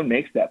think Ramon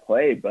makes that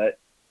play, but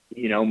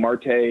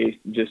Marte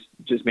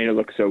just made it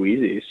look so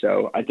easy.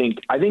 So I think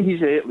he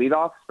should hit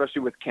leadoff,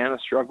 especially with Canna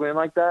struggling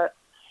like that.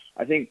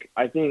 I think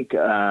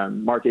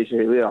Marte should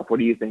hit leadoff. What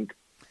do you think?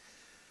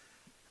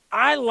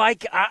 I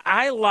like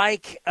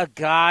a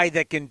guy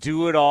that can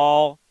do it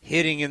all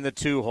hitting in the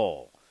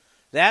 2-hole.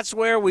 That's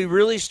where we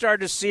really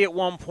started to see at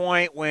one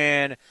point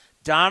when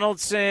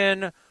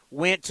Donaldson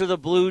went to the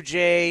Blue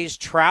Jays.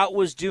 Trout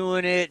was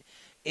doing it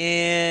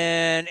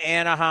in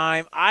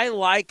Anaheim. I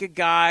like a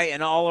guy,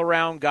 an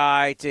all-around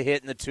guy, to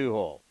hit in the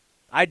 2-hole.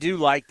 I do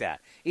like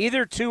that.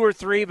 Either 2 or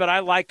 3, but I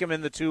like him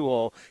in the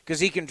 2-hole because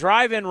he can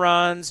drive in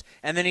runs,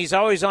 and then he's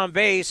always on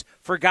base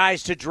for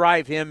guys to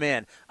drive him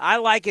in. I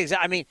like it.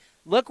 I mean,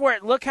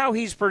 look how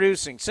he's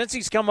producing. Since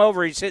he's come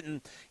over, he's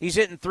hitting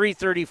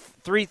 330,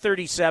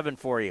 337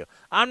 for you.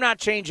 I'm not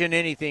changing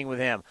anything with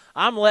him.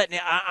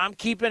 I'm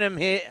keeping him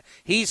hit.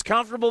 He's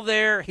comfortable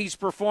there. He's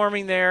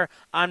performing there.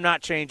 I'm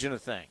not changing a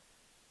thing.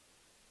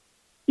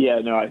 Yeah,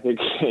 no, I think,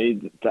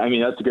 I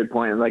mean, that's a good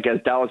point. Like,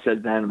 as Dallas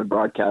said then in the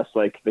broadcast,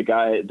 like, the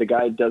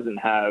guy doesn't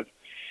have,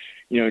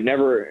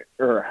 never,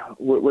 or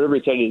whatever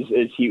he said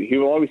is he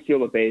will always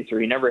steal a base,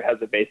 or he never has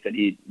a base that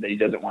he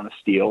doesn't want to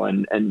steal.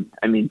 And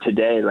I mean,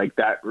 today, like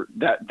that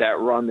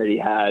run that he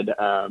had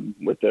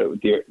with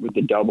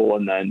the double,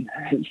 and then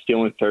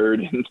stealing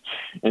third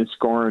and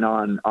scoring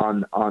on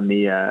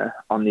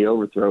the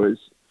overthrow is,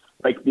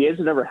 like, the A's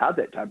have never had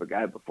that type of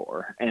guy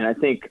before. And I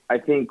think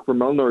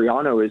Ramon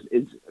Laureano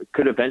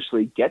could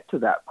eventually get to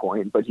that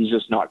point, but he's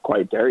just not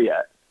quite there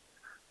yet.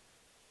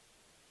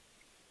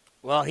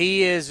 Well,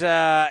 he is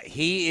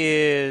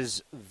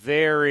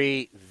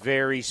very,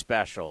 very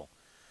special.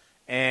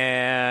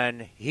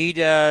 And he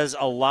does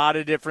a lot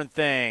of different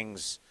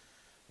things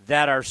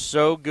that are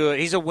so good.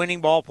 He's a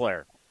winning ball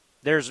player.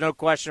 There's no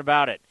question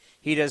about it.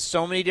 He does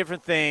so many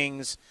different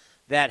things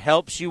that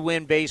helps you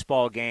win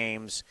baseball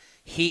games.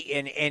 He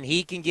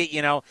can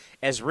get,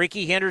 as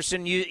Ricky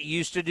Henderson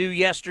used to do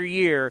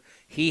yesteryear,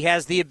 he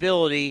has the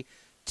ability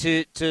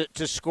to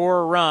score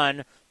a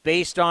run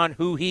based on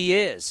who he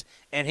is.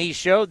 And he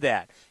showed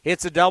that.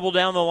 Hits a double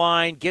down the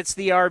line, gets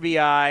the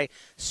RBI,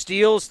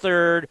 steals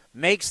third,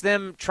 makes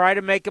them try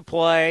to make a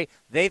play.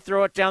 They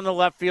throw it down the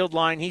left field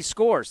line. He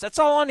scores. That's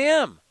all on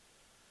him.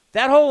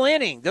 That whole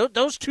inning,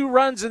 those 2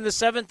 runs in the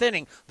 7th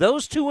inning,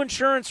 those 2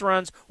 insurance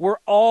runs were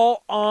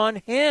all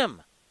on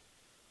him.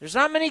 There's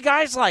not many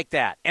guys like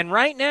that. And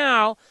right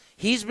now,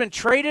 he's been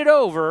traded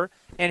over,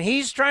 and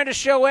he's trying to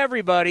show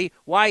everybody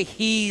why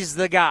he's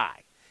the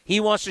guy. He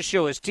wants to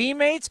show his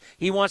teammates.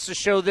 He wants to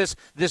show this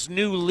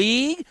new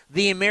league,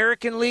 the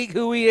American League,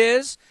 who he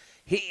is.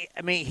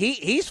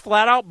 He's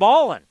flat out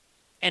balling,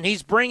 and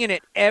he's bringing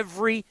it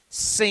every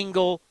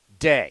single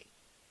day.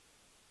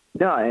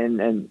 No,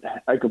 and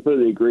I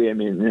completely agree. I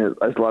mean,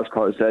 as the last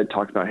caller said,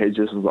 talked about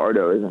Jesus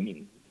Luzardo. I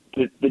mean,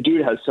 the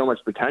dude has so much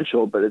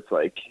potential, but it's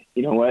like,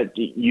 you know what,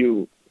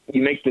 you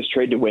make this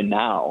trade to win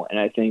now, and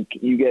I think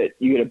you get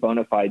a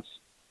bona fide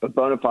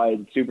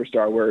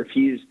superstar where if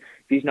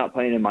he's not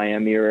playing in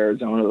Miami or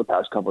Arizona the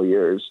past couple of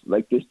years,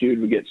 like, this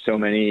dude would get so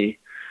many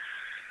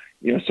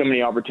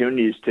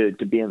opportunities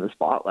to be in the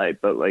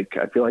spotlight. But, like,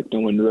 I feel like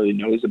no one really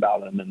knows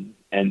about him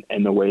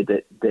and the way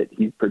that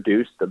he's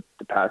produced the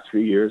past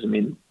few years. I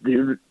mean,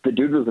 the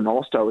dude was an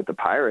all-star with the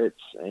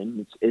Pirates,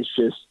 and it's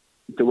just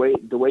the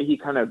way he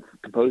kind of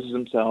composes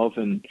himself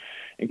and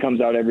comes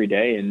out every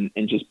day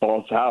and just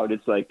balls out.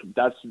 It's like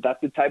that's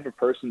the type of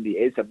person the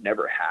A's have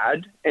never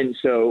had. And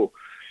so,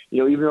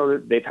 even though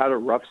they've had a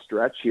rough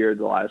stretch here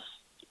the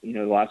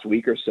last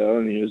week or so,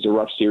 I mean, it was a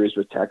rough series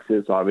with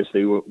Texas.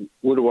 Obviously,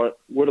 would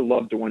have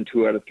loved to win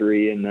 2 out of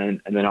 3, and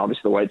then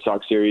obviously the White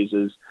Sox series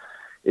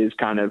is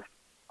kind of,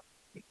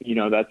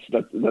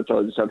 that's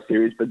always a tough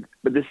series. But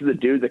this is a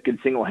dude that can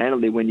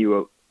single-handedly win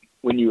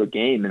you a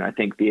game, and I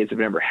think the A's have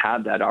never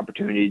had that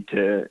opportunity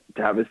to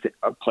have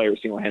a player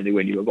single-handedly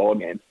win you a ball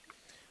game.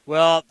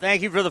 Well,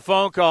 thank you for the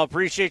phone call.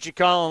 Appreciate you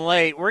calling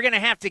late. We're going to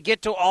have to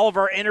get to all of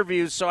our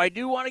interviews, so I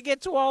do want to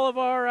get to all of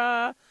our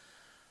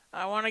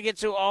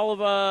all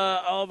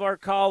of our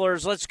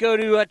callers. Let's go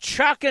to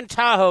Chuck in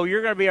Tahoe.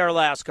 You're going to be our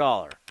last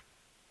caller.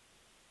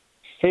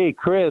 Hey,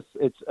 Chris.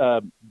 It's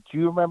do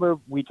you remember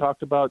we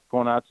talked about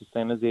going out to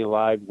San Jose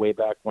Live way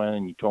back when,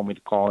 and you told me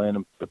to call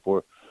in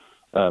before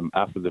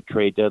after the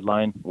trade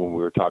deadline when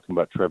we were talking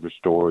about Trevor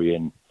Story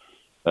and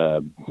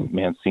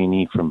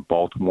Mancini from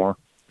Baltimore?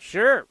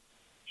 Sure.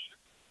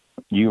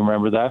 You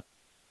remember that?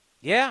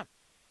 Yeah.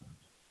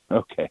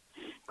 Okay.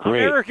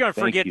 Great. I'm never going to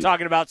forget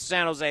talking about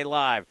San Jose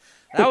Live.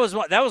 That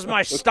was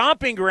my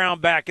stomping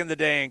ground back in the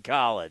day in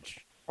college.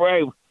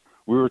 Right.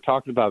 We were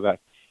talking about that.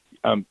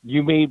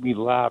 You made me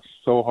laugh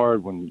so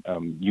hard when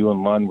you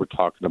and Lund were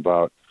talking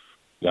about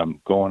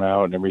going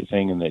out and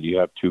everything, and that you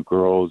have 2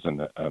 girls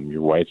and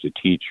your wife's a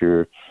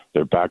teacher.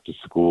 They're back to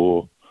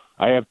school.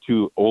 I have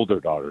two older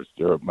daughters.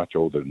 They're much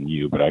older than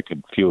you, but I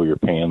could feel your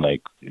pain.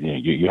 Like,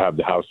 you have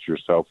the house to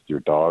yourself with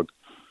your dog.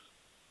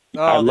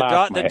 Oh,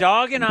 the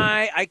dog and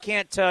I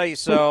can't tell you.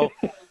 So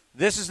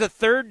this is the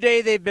third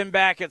day they've been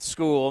back at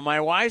school. My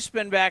wife's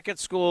been back at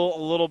school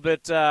a little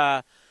bit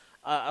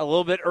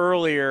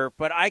earlier,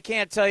 but I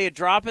can't tell you,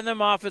 dropping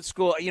them off at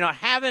school,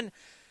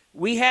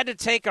 we had to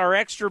take our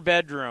extra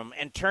bedroom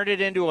and turn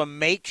it into a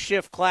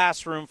makeshift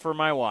classroom for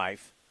my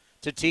wife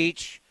to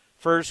teach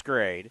first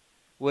grade,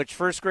 which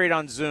first grade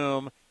on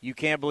Zoom, you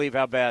can't believe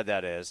how bad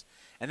that is.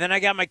 And then I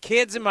got my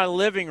kids in my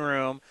living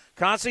room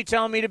constantly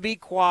telling me to be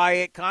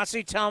quiet,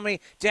 constantly telling me,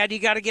 Dad, you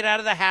got to get out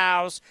of the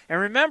house. And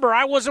remember,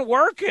 I wasn't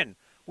working.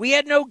 We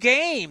had no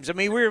games. I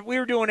mean, we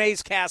were doing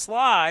A's Cast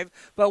Live,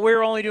 but we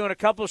were only doing a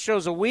couple of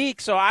shows a week.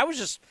 So I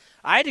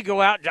had to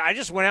go out. I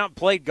just went out and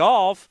played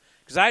golf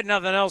because I had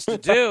nothing else to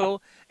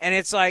do. And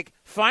it's like,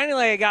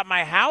 finally I got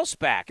my house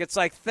back. It's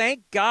like,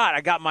 thank God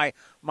I got my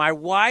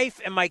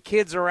wife and my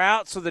kids are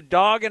out so the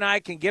dog and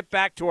I can get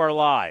back to our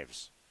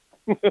lives.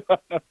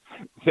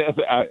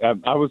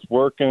 I was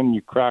working.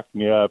 You cracked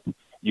me up.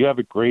 You have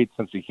a great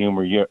sense of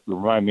humor. You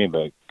remind me of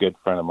a good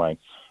friend of mine.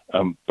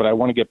 But I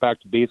want to get back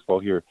to baseball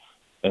here.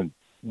 And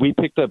we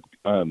picked up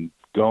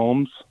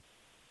Gomes.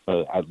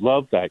 I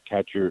love that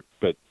catcher.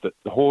 But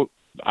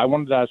I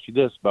wanted to ask you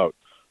this about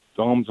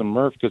Gomes and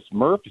Murph, because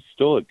Murph is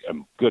still a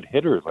good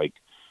hitter. Like,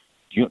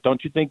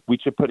 don't you think we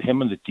should put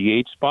him in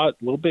the DH spot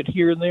a little bit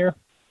here and there?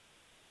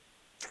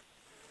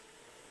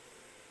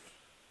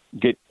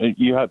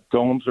 You have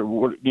Gomes,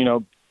 or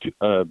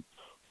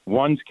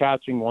one's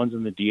catching, one's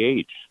in the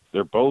DH.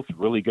 They're both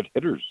really good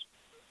hitters.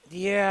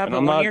 Yeah,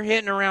 but when you're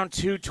hitting around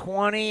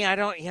 220,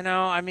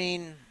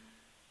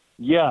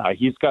 Yeah,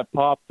 he's got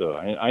pop, though.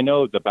 I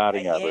know the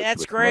batting average. Yeah,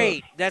 that's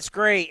great. Murph. That's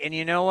great. And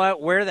you know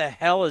what? Where the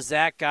hell has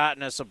that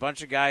gotten us? A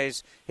bunch of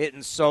guys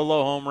hitting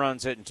solo home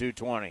runs hitting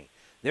 220.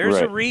 There's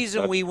a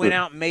reason we went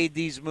out and made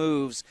these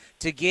moves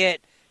to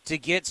get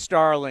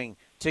Starling,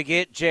 to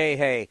get Jay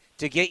Hay,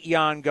 to get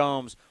Yan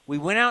Gomes. We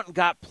went out and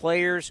got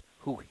players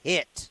who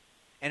hit.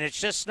 And it's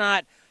just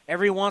not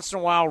every once in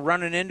a while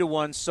running into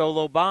one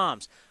solo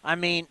bombs. I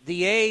mean,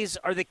 the A's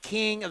are the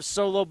king of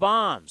solo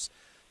bombs.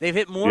 They've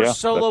hit more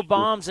solo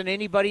bombs than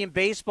anybody in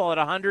baseball at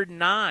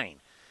 109.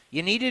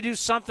 You need to do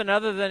something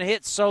other than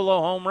hit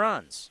solo home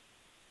runs.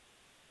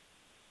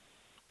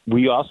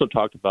 We also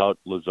talked about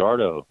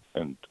Luzardo,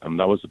 and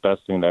that was the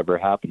best thing that ever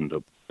happened,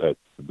 that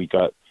we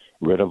got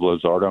rid of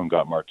Luzardo and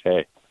got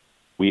Marte.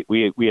 We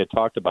had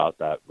talked about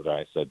that, but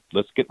I said,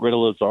 let's get rid of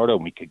Luzardo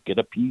and we could get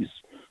a piece.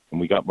 And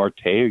we got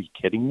Marte. Are you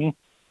kidding me?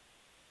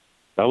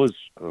 That was,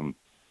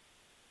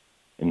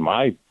 in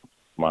my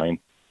mind,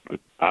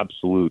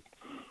 absolute.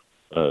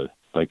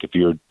 Like if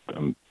you're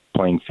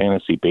playing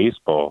fantasy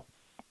baseball,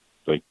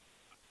 like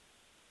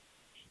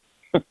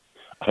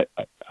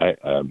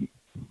I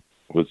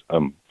was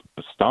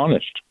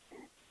astonished.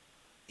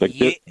 Like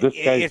this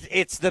guy,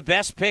 it's the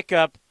best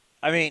pickup.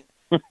 I mean,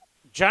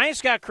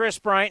 Giants got Chris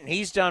Bryant, and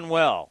he's done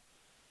well.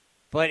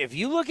 But if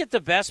you look at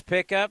the best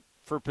pickup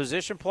for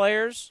position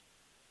players,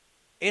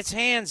 it's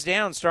hands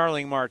down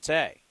Starling Marte.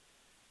 I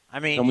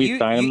mean, can we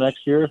sign him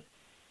next year?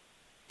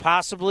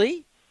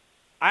 Possibly.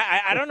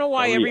 I don't know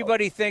why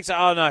everybody thinks,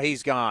 oh, no,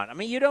 he's gone. I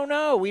mean, you don't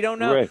know. We don't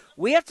know. Right.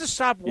 We have to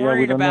stop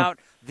worrying about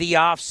the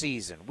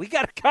offseason. We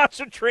got to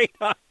concentrate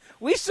on –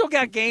 we still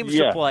got games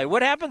to play.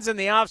 What happens in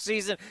the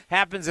offseason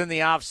happens in the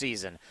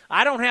offseason.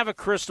 I don't have a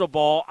crystal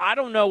ball. I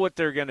don't know what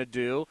they're going to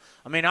do.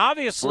 I mean,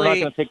 obviously – we're not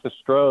going to take the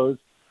Stros.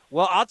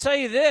 Well, I'll tell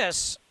you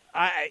this.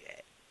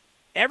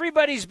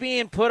 Everybody's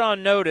being put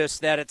on notice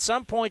that at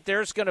some point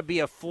there's going to be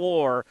a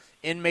floor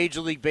in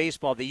Major League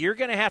Baseball that you're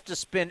going to have to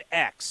spend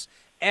X.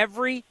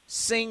 Every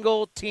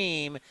single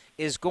team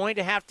is going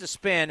to have to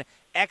spend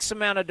X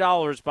amount of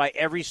dollars by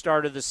every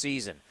start of the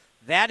season.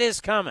 That is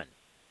coming.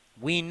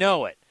 We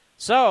know it.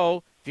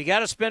 So if you got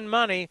to spend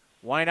money,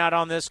 why not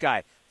on this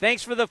guy?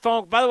 Thanks for the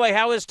phone. By the way,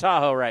 how is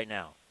Tahoe right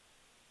now?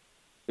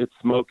 It's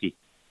smoky.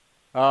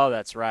 Oh,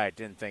 that's right.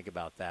 Didn't think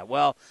about that.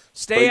 Well,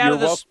 stay out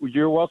of this.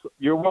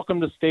 You're welcome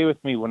to stay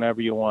with me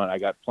whenever you want. I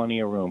got plenty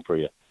of room for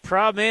you.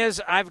 Problem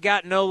is, I've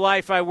got no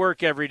life. I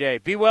work every day.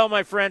 Be well,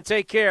 my friend.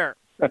 Take care.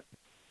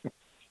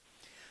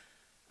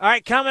 All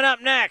right, coming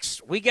up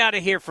next, we got to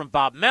hear from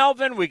Bob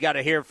Melvin. We got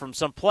to hear from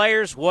some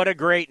players. What a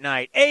great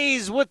night.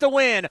 A's with the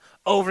win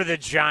over the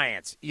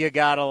Giants. You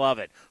got to love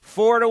it.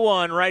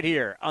 4-1 right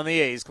here on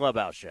the A's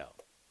Clubhouse Show.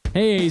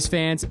 Hey A's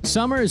fans,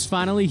 summer is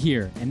finally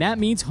here, and that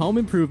means home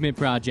improvement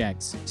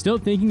projects. Still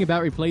thinking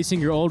about replacing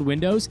your old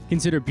windows?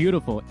 Consider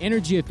beautiful,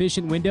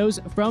 energy-efficient windows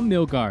from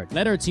Milgard.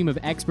 Let our team of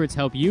experts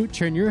help you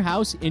turn your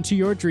house into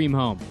your dream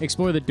home.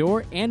 Explore the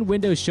door and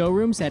window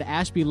showrooms at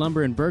Ashby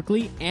Lumber in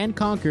Berkeley and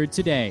Concord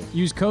today.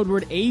 Use code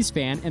word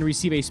A'sFan and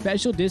receive a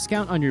special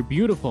discount on your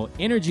beautiful,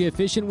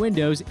 energy-efficient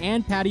windows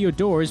and patio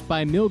doors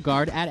by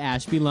Milgard at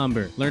Ashby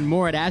Lumber. Learn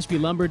more at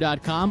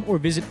ashbylumber.com or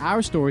visit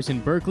our stores in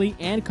Berkeley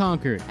and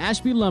Concord.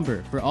 Ashby Lumber,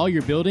 for all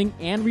your building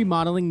and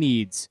remodeling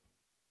needs.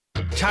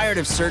 Tired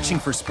of searching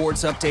for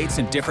sports updates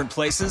in different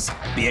places?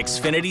 The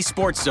Xfinity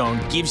Sports Zone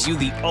gives you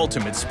the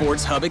ultimate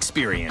sports hub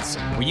experience,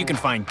 where you can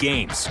find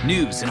games,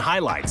 news, and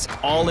highlights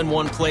all in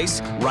one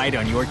place right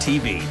on your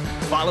TV.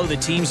 Follow the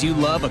teams you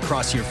love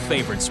across your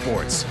favorite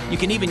sports. You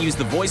can even use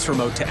the voice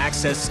remote to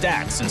access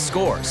stats and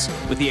scores.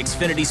 With the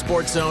Xfinity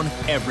Sports Zone,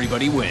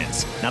 everybody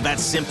wins. Now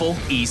that's simple,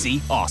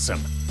 easy,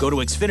 awesome. Go to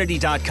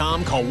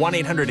Xfinity.com, call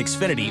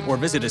 1-800-XFINITY, or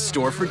visit a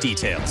store for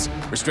details.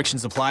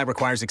 Restrictions apply.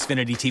 Requires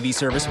Xfinity TV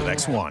service with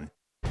X1.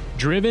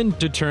 Driven,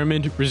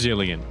 determined,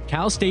 resilient.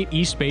 Cal State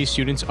East Bay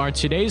students are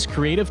today's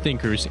creative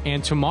thinkers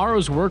and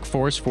tomorrow's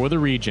workforce for the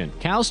region.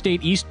 Cal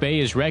State East Bay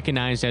is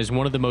recognized as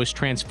one of the most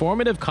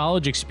transformative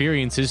college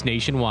experiences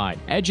nationwide,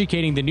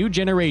 educating the new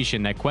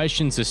generation that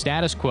questions the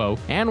status quo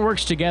and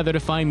works together to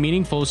find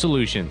meaningful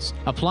solutions.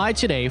 Apply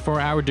today for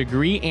our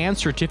degree and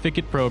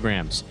certificate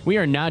programs. We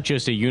are not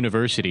just a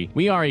university,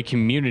 we are a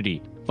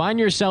community. Find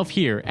yourself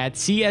here at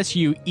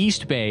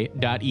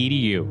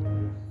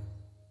csueastbay.edu.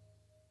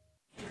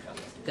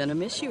 Gonna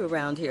miss you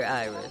around here,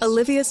 Iris.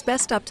 Olivia's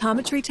best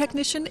optometry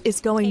technician is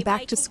going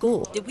back to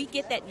school. Did we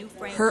get that new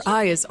frame? Her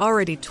eye is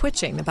already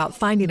twitching about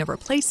finding a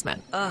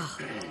replacement.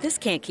 Ugh, this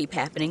can't keep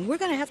happening. We're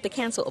gonna have to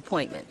cancel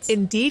appointments.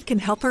 Indeed can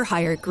help her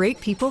hire great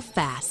people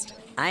fast.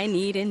 I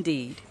need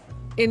Indeed.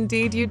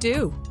 Indeed you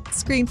do.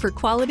 Screen for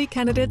quality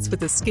candidates with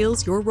the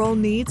skills your role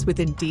needs with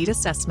Indeed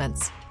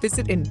assessments.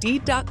 Visit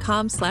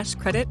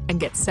Indeed.com/credit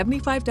and get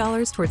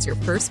 $75 towards your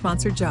first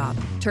sponsored job.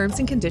 Terms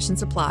and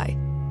conditions apply.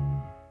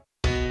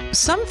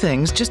 Some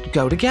things just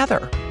go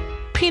together.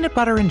 Peanut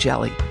butter and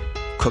jelly,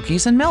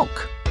 cookies and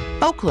milk,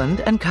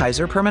 Oakland and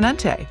Kaiser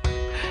Permanente.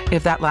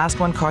 If that last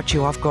one caught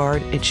you off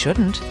guard, it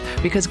shouldn't,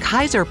 because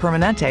Kaiser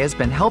Permanente has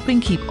been helping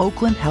keep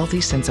Oakland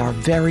healthy since our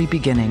very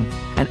beginning.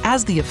 And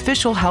as the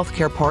official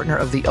healthcare partner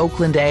of the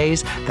Oakland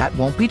A's, that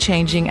won't be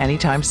changing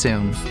anytime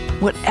soon.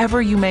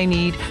 Whatever you may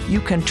need, you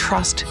can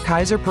trust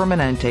Kaiser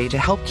Permanente to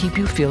help keep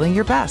you feeling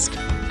your best.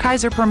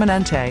 Kaiser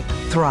Permanente.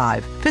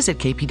 Thrive. Visit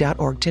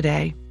kp.org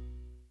today.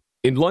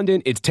 In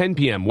London, it's 10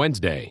 p.m.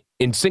 Wednesday.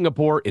 In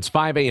Singapore, it's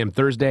 5 a.m.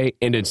 Thursday.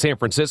 And in San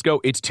Francisco,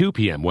 it's 2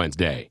 p.m.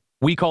 Wednesday.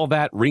 We call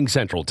that Ring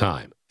Central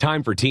Time.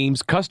 Time for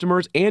teams,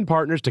 customers, and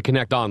partners to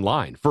connect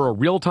online for a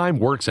real-time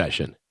work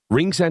session.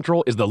 Ring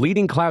Central is the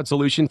leading cloud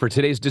solution for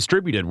today's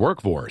distributed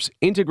workforce,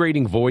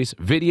 integrating voice,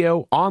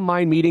 video,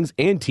 online meetings,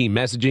 and team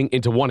messaging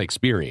into one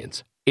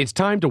experience. It's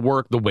time to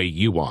work the way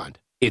you want.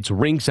 It's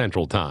Ring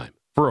Central Time.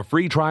 For a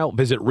free trial,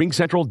 visit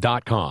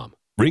ringcentral.com.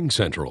 Ring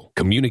Central.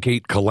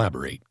 Communicate,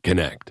 collaborate,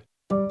 connect.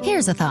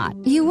 Here's a thought.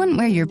 You wouldn't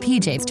wear your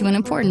PJs to an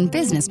important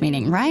business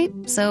meeting, right?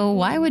 So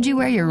why would you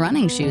wear your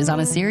running shoes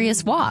on a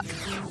serious walk?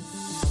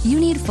 You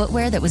need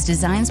footwear that was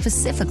designed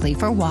specifically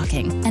for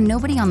walking, and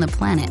nobody on the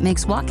planet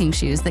makes walking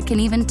shoes that can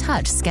even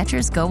touch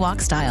Skechers Go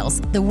Walk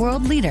Styles, the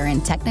world leader in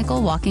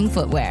technical walking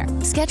footwear.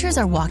 Skechers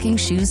are walking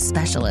shoes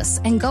specialists,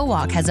 and Go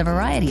Walk has a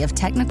variety of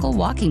technical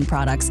walking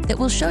products that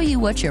will show you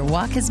what your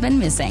walk has been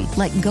missing,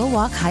 like Go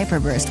Walk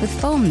Hyperburst with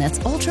foam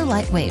that's ultra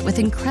lightweight with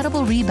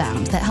incredible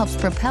rebound that helps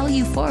propel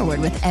you forward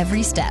with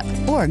every step,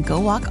 or Go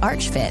Walk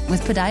Arch Fit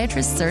with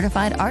podiatrist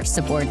certified arch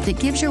support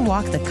that gives your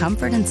walk the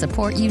comfort and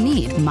support you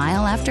need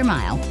mile after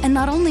mile. And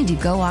not only do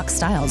Go Walk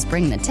styles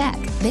bring the tech,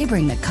 they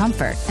bring the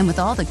comfort, and with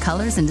all the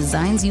colors and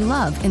designs you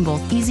love in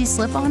both easy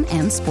slip-on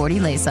and sporty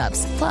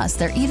lace-ups. Plus,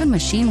 they're even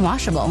machine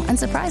washable and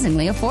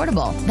surprisingly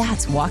affordable.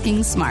 That's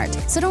walking smart.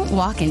 So don't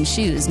walk in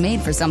shoes made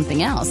for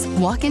something else.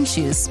 Walk in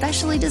shoes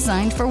specially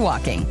designed for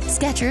walking.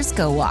 Skechers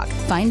Go Walk.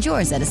 Find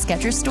yours at a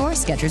Skechers store,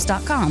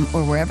 Skechers.com,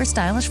 or wherever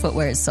stylish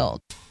footwear is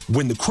sold.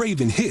 When the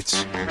craving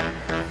hits,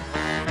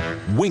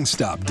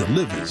 Wingstop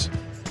delivers.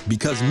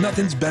 Because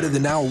nothing's better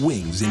than our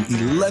wings in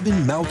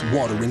 11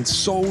 mouth-watering,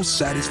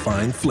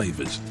 soul-satisfying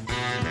flavors.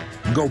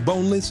 Go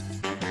boneless,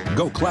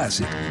 go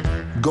classic,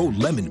 go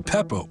lemon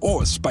pepper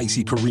or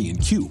spicy Korean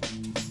cube.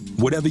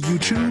 Whatever you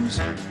choose,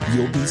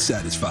 you'll be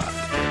satisfied.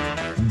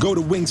 Go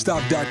to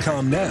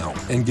Wingstop.com now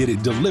and get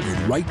it delivered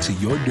right to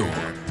your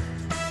door.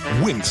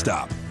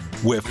 Wingstop,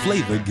 where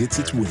flavor gets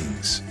its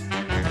wings.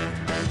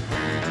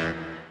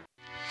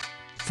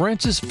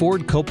 Francis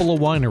Ford Coppola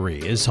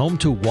Winery is home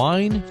to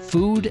wine,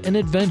 food, and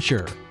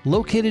adventure.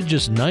 Located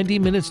just 90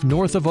 minutes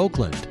north of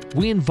Oakland,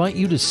 we invite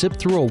you to sip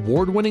through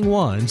award-winning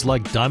wines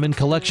like Diamond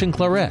Collection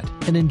Claret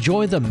and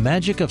enjoy the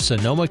magic of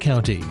Sonoma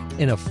County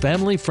in a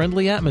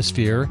family-friendly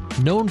atmosphere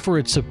known for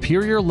its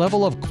superior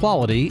level of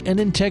quality and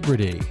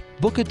integrity.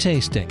 Book a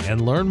tasting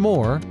and learn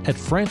more at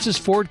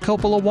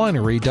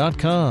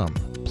francisfordcoppolawinery.com.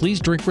 Please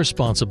drink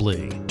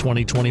responsibly.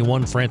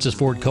 2021 Francis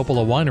Ford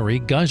Coppola Winery,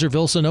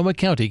 Geyserville, Sonoma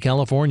County,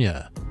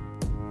 California.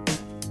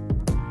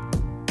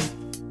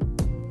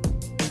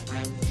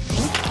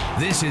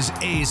 This is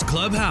A's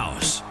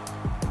Clubhouse.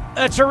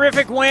 A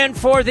terrific win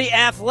for the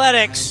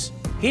Athletics.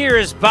 Here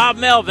is Bob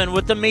Melvin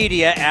with the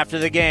media after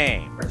the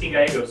game.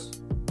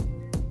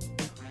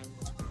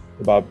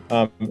 Bob,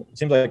 it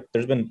seems like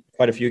there's been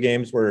quite a few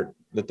games where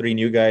the three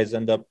new guys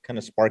end up kind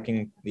of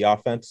sparking the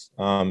offense.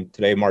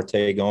 Today,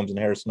 Marte, Gomes, and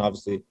Harrison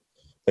obviously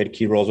played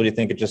key roles. What do you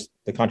think of just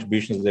the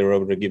contributions they were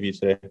able to give you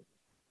today?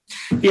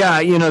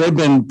 Yeah, they've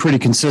been pretty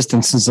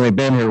consistent since they've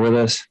been here with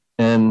us.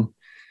 And,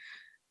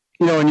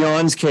 in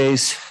Jan's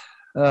case,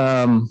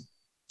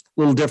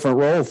 little different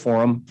role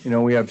for him.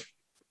 We have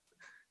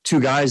two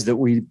guys that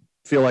we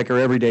feel like are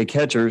everyday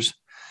catchers.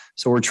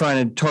 So we're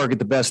trying to target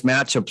the best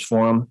matchups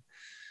for him.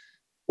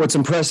 What's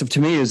impressive to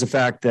me is the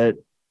fact that,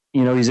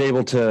 he's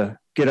able to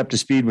get up to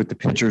speed with the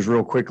pitchers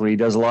real quickly. He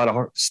does a lot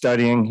of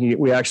studying.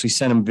 We actually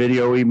sent him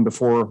video even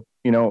before,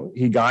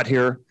 he got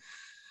here,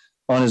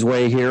 on his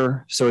way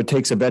here. So it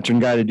takes a veteran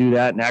guy to do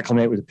that and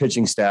acclimate with the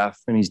pitching staff.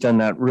 And he's done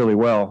that really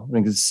well. I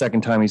think it's the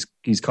second time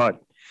he's caught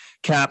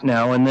Cap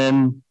now. And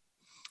then,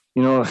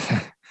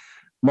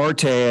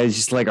 Marte is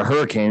just like a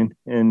hurricane,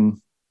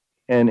 and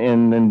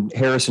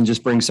Harrison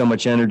just brings so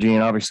much energy.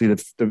 And obviously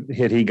the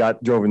hit he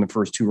drove in the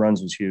first 2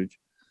 runs was huge.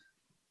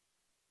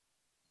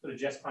 Go to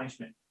Jess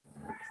Kleinschmidt.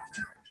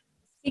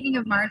 Speaking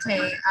of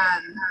Marte,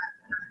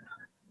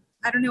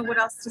 I don't know what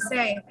else to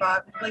say,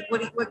 Bob. Like,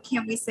 what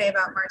can we say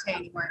about Marte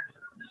anymore?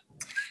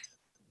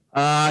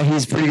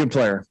 He's a pretty good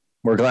player.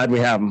 We're glad we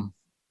have him.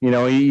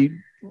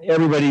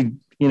 Everybody,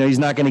 he's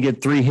not going to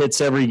get 3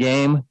 hits every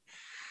game,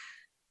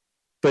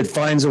 but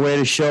finds a way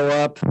to show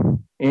up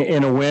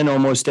in a win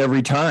almost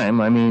every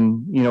time. I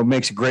mean,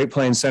 makes a great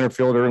play in center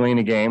field early in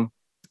the game.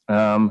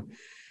 2-1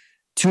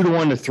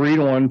 to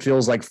 3-1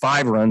 feels like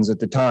 5 runs at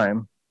the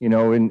time,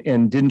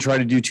 and didn't try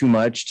to do too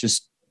much,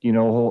 just,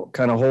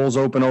 kind of holes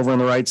open over on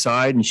the right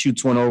side and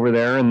shoots one over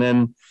there, and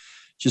then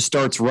just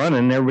starts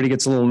running. Everybody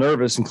gets a little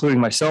nervous, including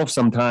myself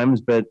sometimes,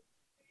 but,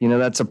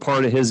 that's a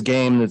part of his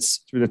game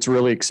that's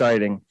really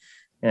exciting.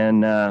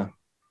 And,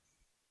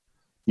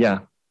 yeah,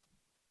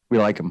 we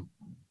like him.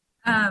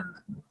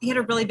 He had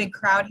a really big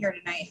crowd here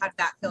tonight. How did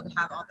that feel to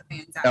have all the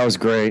fans out? That was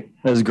great.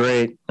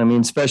 I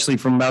mean, especially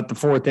from about the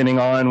 4th inning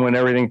on, when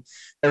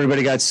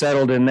everybody got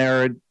settled in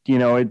there,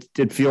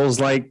 it feels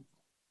like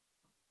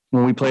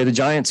when we play the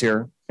Giants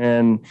here.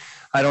 And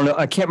I don't know,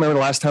 I can't remember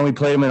the last time we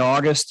played them in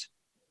August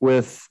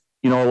with,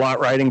 a lot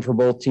riding for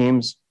both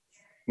teams.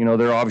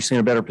 They're obviously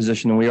in a better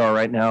position than we are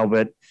right now,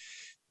 but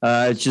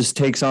it just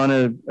takes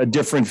on a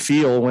different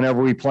feel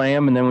whenever we play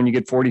them. And then when you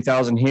get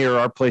 40,000 here,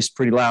 our place is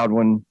pretty loud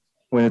when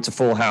it's a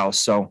full house.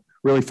 So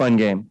really fun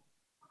game.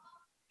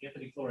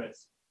 Anthony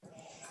Flores.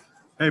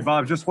 Hey,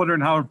 Bob, just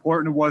wondering how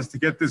important it was to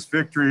get this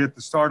victory at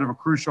the start of a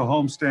crucial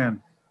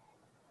homestand.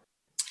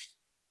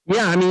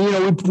 Yeah, I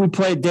mean, we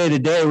play it day to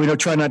day. We don't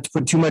try not to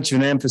put too much of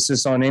an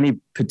emphasis on any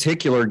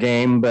particular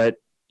game, but,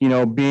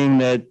 being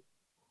that,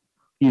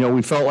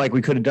 we felt like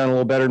we could have done a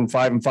little better than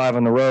 5-5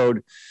 on the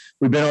road.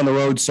 We've been on the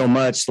road so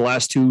much. The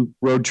last 2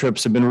 road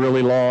trips have been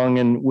really long,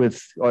 and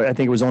I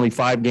think it was only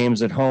 5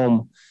 games at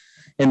home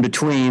in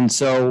between.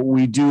 So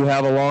we do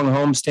have a long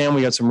homestand.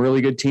 We got some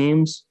really good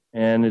teams,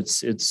 and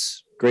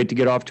it's great to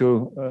get off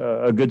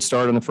to a good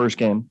start in the first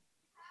game.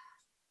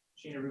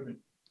 Sheena Rubin.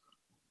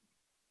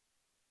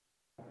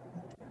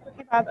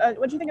 Okay, Bob,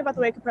 what do you think about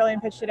the way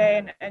Kaprielian pitched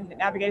today and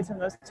navigated some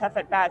of those tough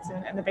at-bats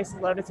and the bases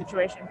loaded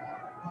situation?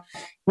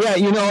 Yeah,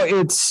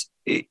 it's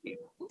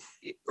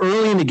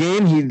early in the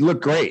game, he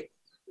looked great.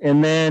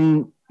 And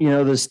then,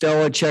 the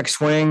Stella check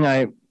swing,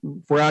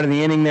 we're out of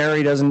the inning there.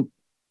 He doesn't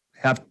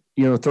have,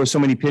 throw so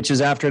many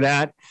pitches after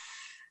that.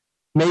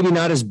 Maybe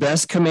not his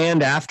best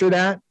command after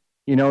that.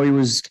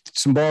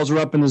 Some balls were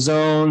up in the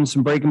zone,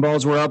 some breaking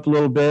balls were up a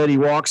little bit. He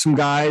walked some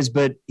guys,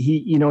 but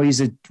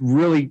he's a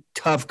really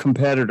tough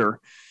competitor.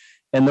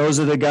 And those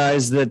are the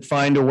guys that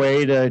find a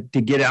way to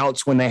get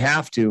outs when they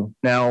have to.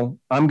 Now,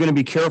 I'm going to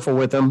be careful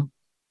with him,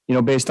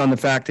 based on the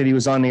fact that he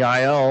was on the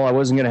IL. I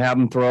wasn't going to have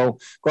him go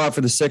out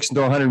for the 6th and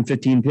throw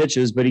 115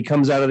 pitches, but he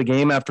comes out of the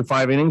game after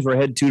 5 innings. We're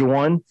ahead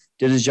 2-1,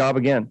 did his job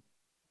again.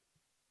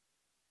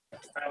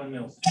 Alan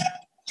Mills.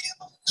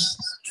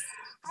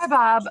 Hi,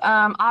 Bob.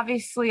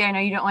 Obviously, I know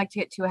you don't like to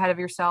get too ahead of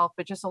yourself,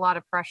 but just a lot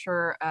of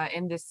pressure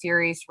in this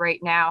series right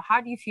now.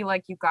 How do you feel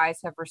like you guys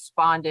have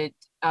responded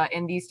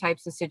in these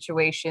types of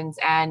situations?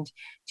 And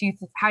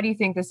how do you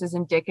think this is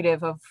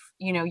indicative of,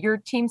 your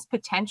team's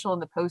potential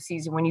in the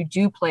postseason when you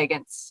do play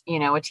against,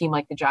 a team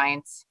like the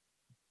Giants?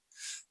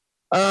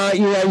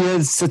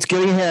 It's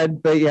getting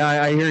ahead, but yeah,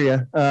 I hear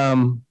you.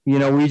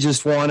 We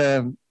just want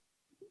to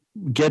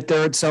get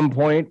there at some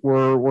point.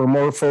 We're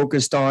more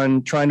focused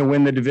on trying to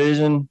win the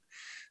division.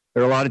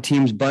 There are a lot of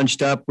teams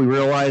bunched up. We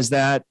realize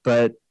that,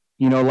 but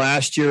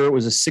last year it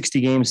was a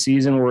 60-game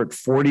season. We're at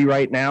 40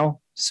 right now.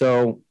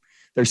 So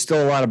there's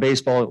still a lot of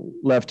baseball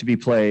left to be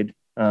played.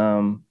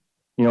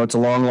 It's a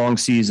long, long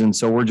season.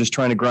 So we're just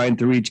trying to grind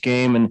through each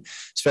game and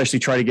especially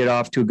try to get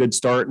off to a good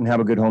start and have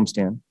a good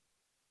homestand.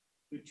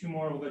 2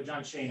 more. We'll go to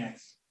John Shea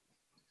next.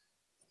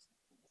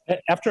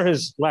 After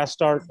his last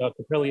start,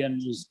 Kaprielian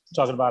was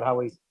talking about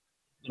how he,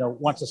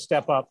 wants to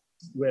step up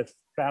with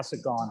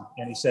Bassett gone,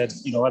 and he said,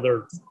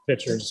 other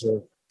pitchers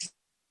are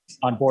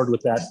on board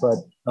with that. But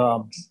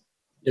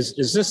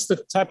is this the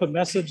type of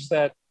message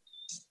that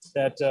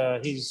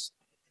he's,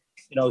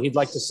 he'd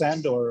like to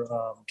send, or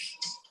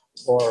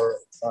with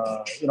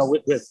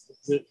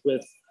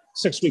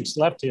 6 weeks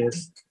left here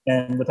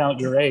and without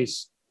your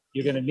ace,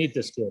 you're going to need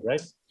this kid,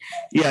 right?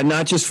 Yeah,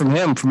 not just from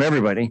him, from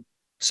everybody.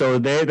 So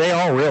they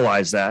all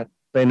realize that.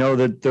 They know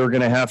that they're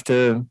going to have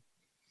to,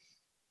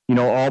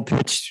 all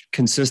pitch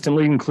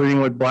consistently, including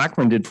what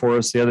Blackburn did for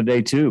us the other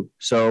day too.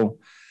 So,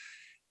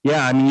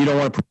 yeah, I mean, you don't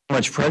want to put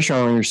much pressure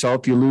on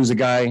yourself. You lose a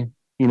guy,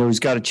 who's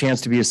got a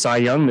chance to be a Cy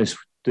Young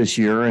this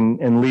year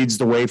and leads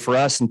the way for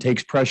us and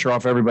takes pressure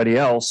off everybody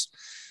else.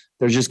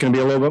 There's just going to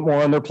be a little bit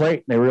more on their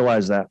plate. They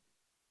realize that.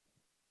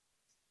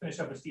 Finish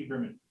up with Steve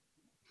Berman.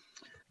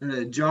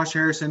 Josh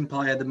Harrison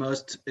probably had the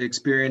most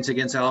experience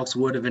against Alex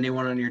Wood of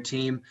anyone on your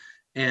team,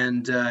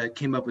 and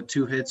came up with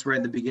 2 hits right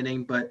in the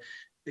beginning. But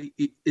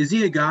is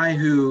he a guy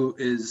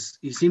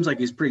he seems like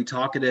he's pretty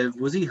talkative?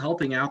 Was he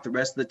helping out the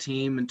rest of the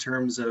team in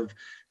terms of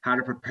how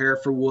to prepare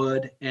for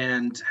Wood,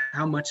 and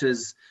how much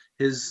has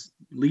his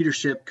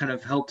leadership kind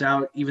of helped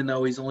out, even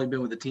though he's only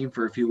been with the team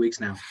for a few weeks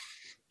now?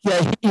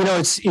 Yeah,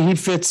 he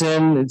fits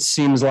in. It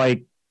seems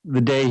like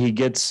the day he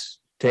gets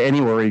to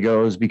anywhere he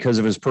goes because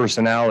of his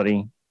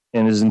personality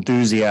and his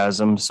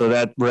enthusiasm. So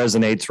that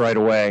resonates right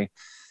away.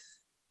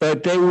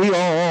 But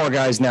all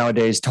guys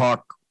nowadays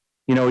talk,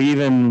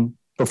 even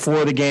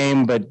before the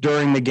game, but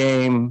during the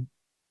game,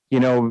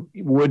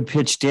 Wood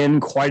pitched in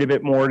quite a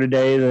bit more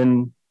today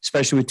than,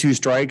 especially with 2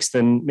 strikes,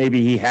 than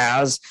maybe he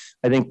has.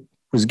 I think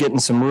was getting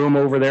some room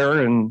over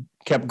there and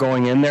kept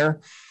going in there.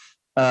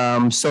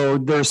 So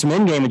there's some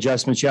in-game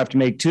adjustments you have to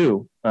make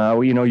too.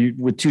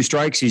 With 2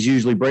 strikes, he's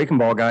usually breaking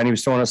ball guy, and he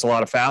was throwing us a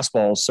lot of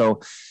fastballs. So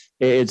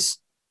it's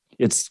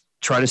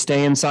try to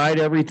stay inside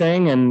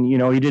everything. And,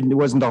 it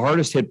wasn't the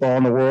hardest hit ball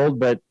in the world,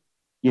 but,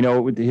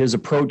 his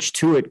approach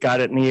to it, got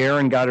it in the air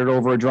and got it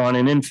over a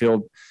drawn-in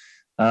infield.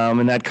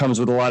 And that comes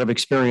with a lot of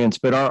experience.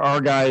 But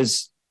our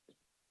guys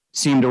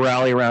seem to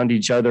rally around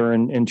each other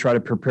and try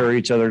to prepare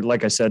each other,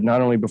 like I said,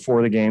 not only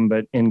before the game,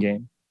 but in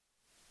game.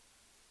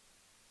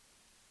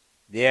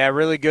 Yeah,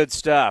 really good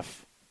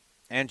stuff.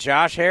 And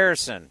Josh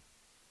Harrison,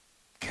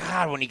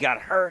 God, when he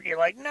got hurt, you're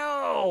like,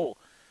 no.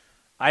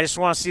 I just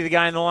want to see the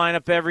guy in the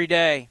lineup every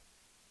day.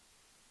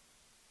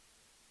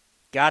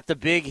 Got the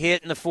big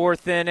hit in the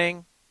 4th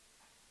inning.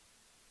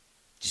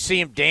 Did you see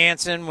him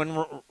dancing when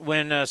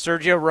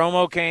Sergio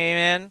Romo came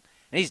in? And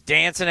he's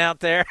dancing out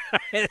there.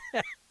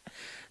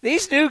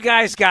 These new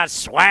guys got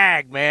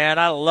swag, man.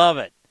 I love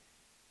it.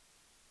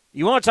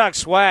 You want to talk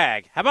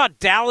swag? How about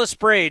Dallas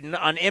Braden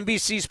on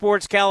NBC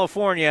Sports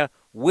California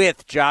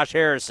with Josh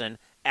Harrison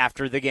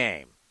after the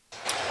game?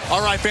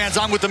 All right, fans,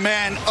 I'm with the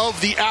man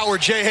of the hour,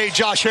 Jay Hay,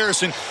 Josh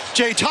Harrison.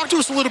 Jay, talk to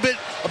us a little bit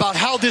about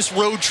how this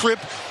road trip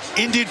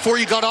ended for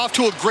you. Got off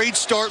to a great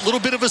start, a little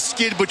bit of a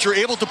skid, but you're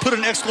able to put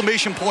an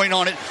exclamation point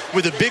on it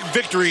with a big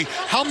victory.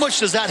 How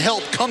much does that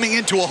help coming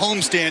into a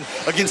homestand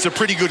against a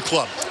pretty good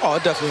club? Oh,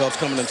 it definitely helps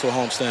coming into a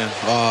homestand.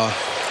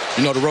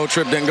 The road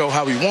trip didn't go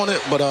how we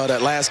wanted, but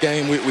that last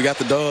game, we got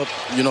the dub,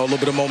 a little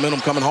bit of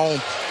momentum coming home.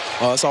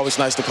 It's always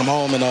nice to come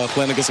home and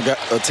playing against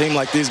a team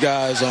like these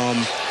guys.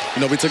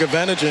 We took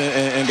advantage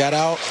and got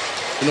out,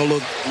 little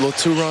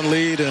 2-run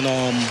lead, and,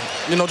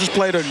 just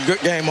played a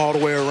good game all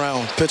the way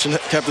around. Pitching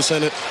kept us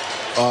in it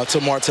till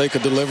Marte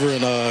could deliver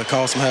and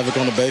cause some havoc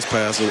on the base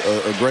pass.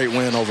 A great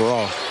win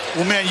overall.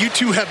 Well, man, you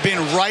two have been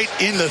right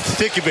in the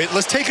thick of it.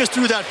 Let's take us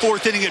through that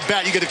 4th inning at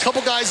bat. You get a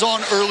couple guys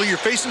on early. You're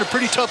facing a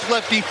pretty tough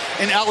lefty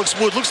in Alex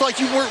Wood. Looks like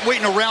you weren't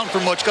waiting around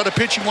for much. Got a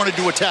pitch you wanted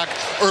to attack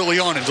early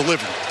on and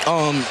deliver.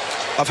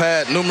 I've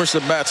had numerous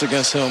at-bats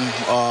against him,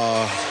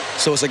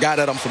 so it's a guy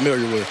that I'm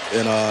familiar with.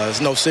 And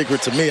it's no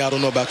secret to me. I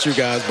don't know about you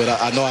guys, but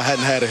I know I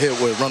hadn't had a hit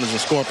with runners in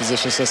scoring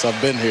position since I've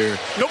been here.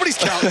 Nobody's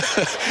counting.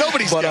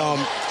 Nobody's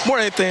counting. More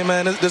than anything,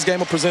 man, this game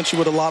will present you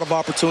with a lot of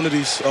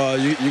opportunities.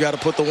 You got to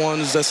put the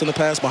ones that's in the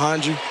past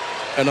behind you.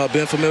 And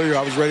being familiar,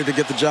 I was ready to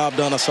get the job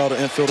done. I saw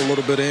the infield a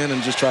little bit in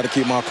and just try to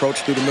keep my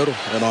approach through the middle.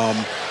 And,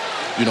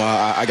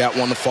 I got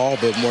one to fall,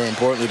 but more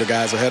importantly, the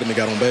guys ahead of me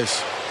got on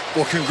base.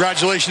 Well,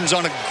 congratulations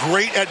on a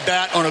great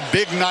at-bat on a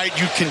big night.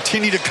 You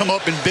continue to come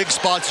up in big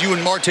spots. You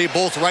and Marte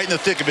both right in the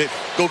thick of it.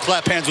 Go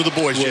clap hands with the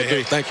boys,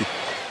 Jay. Thank you.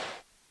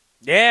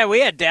 Yeah, we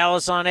had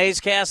Dallas on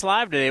A's Cast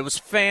Live today. It was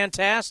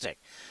fantastic.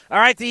 All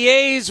right, the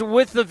A's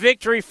with the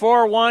victory,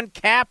 4-1.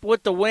 Cap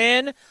with the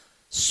win.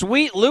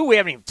 Sweet Lou, we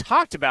haven't even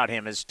talked about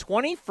him. His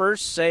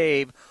 21st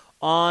save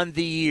on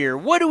the year.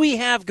 What do we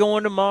have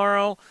going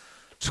tomorrow?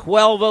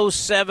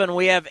 12:07,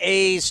 we have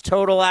A's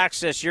Total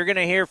Access. You're going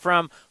to hear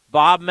from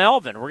Bob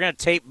Melvin. We're going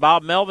to tape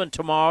Bob Melvin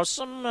tomorrow,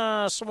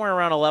 somewhere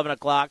around 11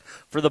 o'clock,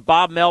 for the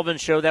Bob Melvin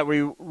show that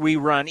we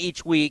run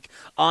each week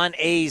on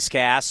A's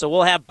Cast. So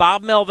we'll have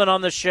Bob Melvin on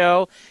the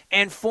show,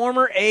 and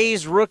former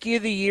A's Rookie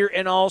of the Year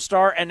and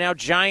All-Star and now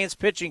Giants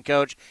pitching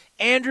coach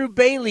Andrew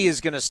Bailey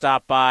is going to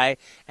stop by,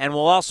 and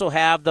we'll also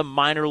have the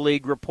minor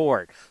league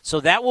report. So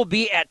that will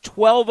be at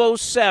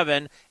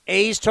 12:07,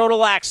 A's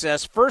Total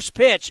Access. First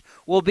pitch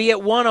will be at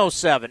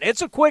 1:07.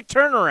 It's a quick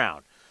turnaround.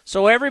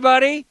 So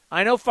everybody,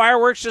 I know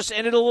fireworks just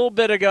ended a little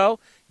bit ago.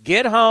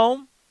 Get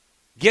home,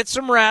 get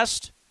some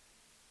rest,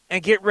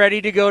 and get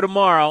ready to go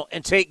tomorrow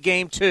and take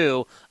Game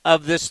 2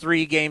 of this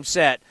 3-game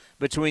set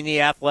between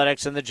the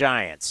Athletics and the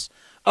Giants.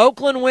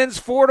 Oakland wins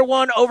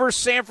 4-1 over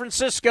San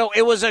Francisco.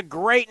 It was a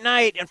great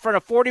night in front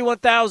of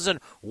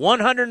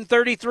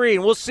 41,133.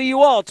 And we'll see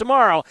you all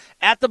tomorrow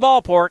at the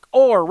ballpark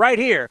or right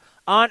here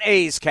on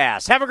A's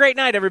Cast. Have a great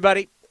night,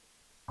 everybody.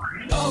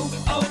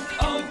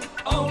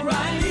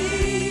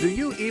 Do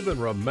you even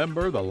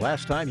remember the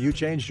last time you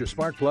changed your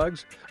spark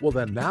plugs? Well,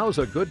 then now's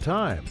a good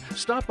time.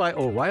 Stop by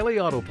O'Reilly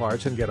Auto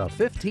Parts and get a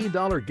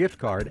 $15 gift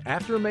card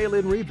after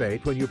mail-in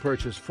rebate when you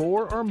purchase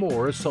 4 or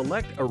more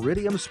select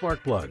Iridium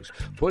spark plugs.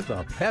 Put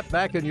the pep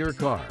back in your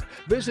car.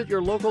 Visit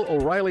your local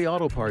O'Reilly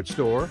Auto Parts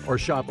store or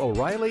shop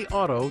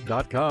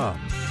O'ReillyAuto.com.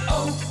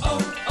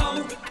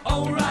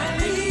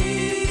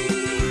 O'Reilly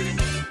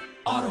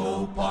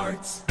Auto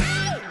Parts.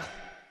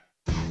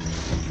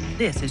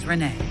 This is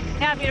Renee.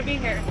 Happy to be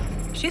here.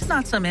 She's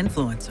not some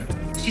influencer.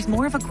 She's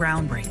more of a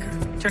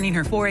groundbreaker, turning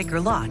her 4-acre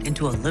lot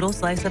into a little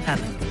slice of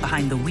heaven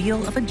behind the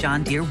wheel of a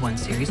John Deere 1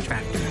 Series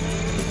tractor.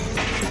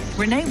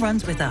 Renee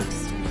runs with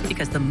us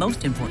because the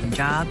most important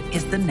job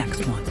is the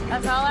next one.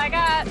 That's all I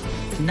got.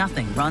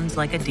 Nothing runs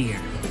like a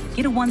Deere.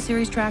 Get a 1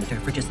 Series tractor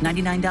for just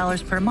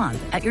 $99 per month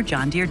at your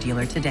John Deere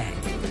dealer today.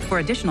 For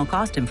additional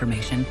cost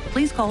information,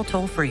 please call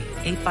toll-free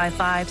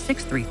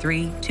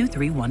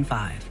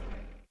 855-633-2315.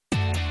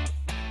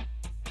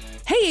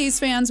 Hey A's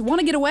fans, want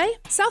to get away?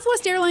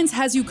 Southwest Airlines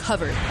has you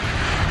covered.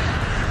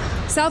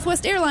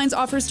 Southwest Airlines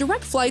offers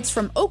direct flights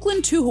from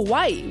Oakland to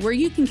Hawaii, where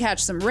you can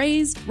catch some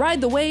rays,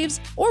 ride the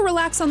waves, or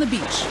relax on the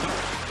beach.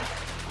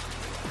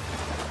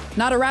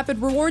 Not a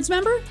Rapid Rewards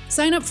member?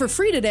 Sign up for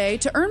free today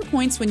to earn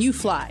points when you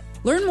fly.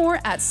 Learn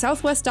more at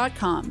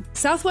southwest.com.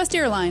 Southwest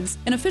Airlines,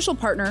 an official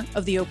partner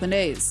of the Oakland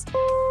A's.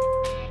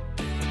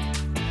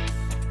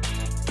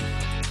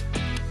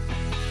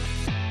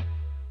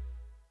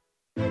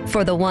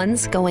 For the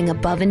ones going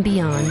above and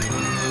beyond.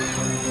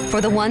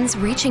 For the ones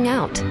reaching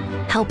out,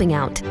 helping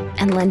out,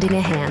 and lending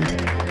a hand.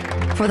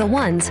 For the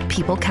ones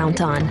people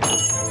count on.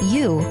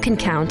 You can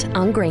count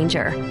on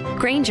Grainger.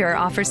 Grainger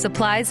offers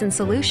supplies and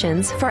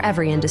solutions for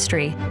every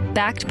industry.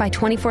 Backed by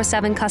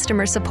 24/7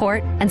 customer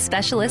support and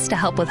specialists to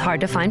help with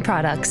hard-to-find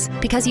products.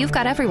 Because you've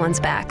got everyone's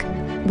back.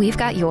 We've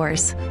got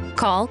yours.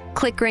 Call,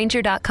 click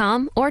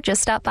Grainger.com, or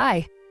just stop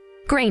by.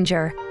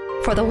 Grainger.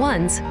 For the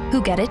ones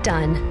who get it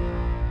done.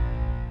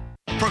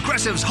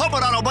 Progressive's Home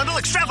and Auto Bundle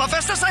Extrava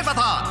Festa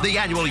Save-a-thon, the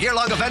annual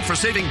year-long event for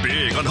saving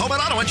big on home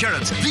and auto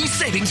insurance. These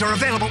savings are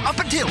available up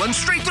until and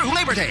straight through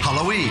Labor Day,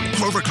 Halloween,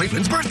 Grover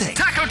Cleveland's birthday,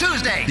 Taco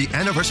Tuesday, the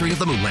anniversary of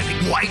the moon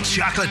landing, White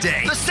Chocolate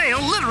Day. The sale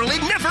literally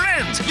never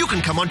ends. You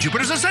can come on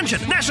Jupiter's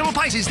Ascension, National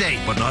Pisces Day,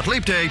 but not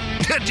Leap Day.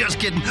 Just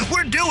kidding.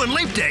 We're doing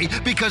Leap Day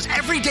because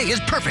every day is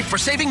perfect for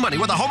saving money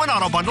with a home and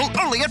auto bundle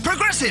only at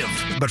Progressive.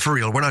 But for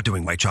real, we're not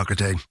doing White Chocolate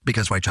Day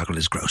because white chocolate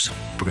is gross.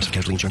 Progressive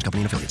Casualty Insurance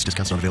Company and affiliates.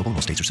 Discounts not available in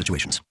all states or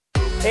situations.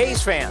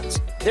 A's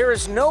fans, there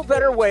is no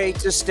better way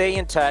to stay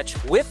in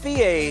touch with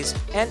the A's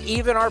and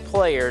even our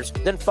players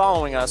than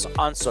following us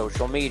on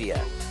social media.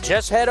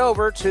 Just head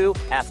over to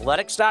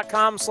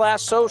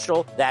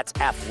athletics.com/social. That's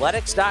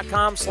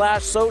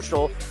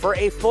athletics.com/social for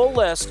a full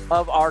list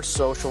of our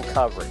social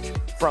coverage,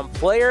 from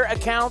player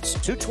accounts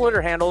to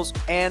Twitter handles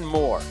and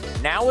more.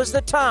 Now is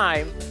the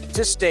time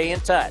to stay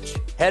in touch.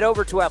 Head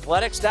over to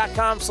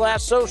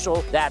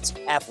athletics.com/social. That's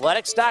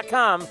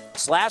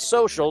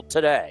athletics.com/social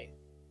today.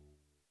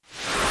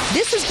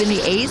 This has been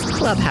the A's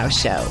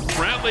Clubhouse Show.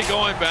 Brantley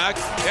going back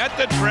at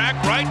the track,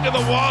 right to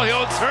the wall.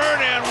 He'll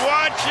turn and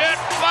watch it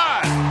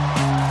fly.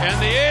 And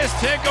the A's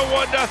take a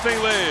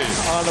 1-0 lead.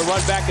 On the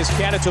run back is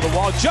Cannon to the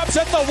wall. Jumps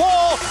at the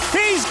wall.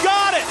 He's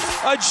got it.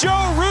 A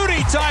Joe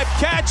Rudy type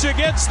catch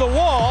against the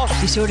wall.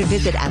 Be sure to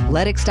visit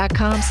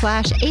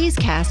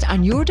athletics.com/A'sCast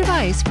on your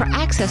device for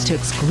access to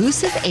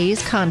exclusive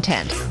A's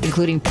content,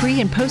 including pre-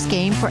 and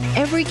post-game for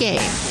every game.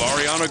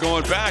 Laureano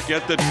going back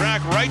at the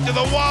track, right to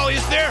the wall.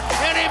 He's there,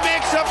 and he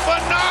makes a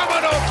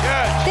phenomenal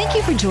catch. Thank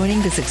you for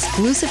joining this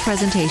exclusive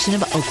presentation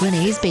of Oakland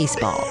A's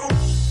baseball.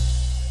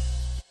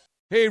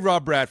 Hey,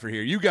 Rob Bradford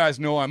here. You guys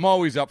know I'm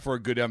always up for a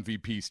good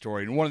MVP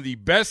story, and one of the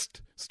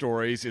best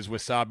stories is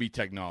Wasabi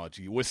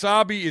Technology.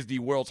 Wasabi is the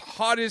world's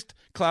hottest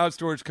cloud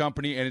storage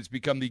company, and it's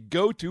become the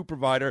go-to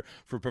provider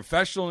for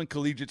professional and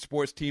collegiate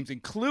sports teams,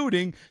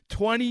 including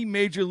 20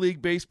 Major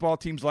League Baseball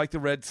teams like the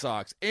Red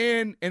Sox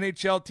and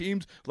NHL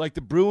teams like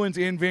the Bruins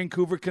and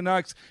Vancouver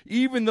Canucks.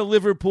 Even the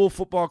Liverpool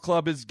Football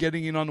Club is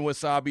getting in on the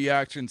Wasabi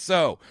action.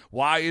 So,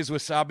 why is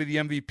Wasabi the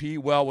MVP?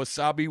 Well,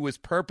 Wasabi was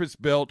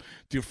purpose-built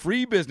to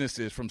free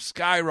businesses from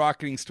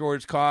skyrocketing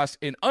storage costs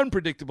and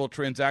unpredictable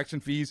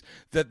transaction fees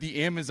that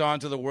the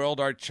Amazons of the world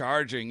are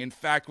charging. In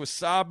fact,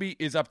 Wasabi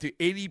is up to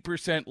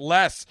 80%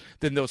 less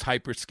than those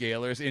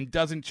hyperscalers and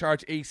doesn't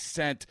charge a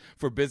cent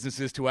for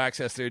businesses to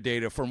access their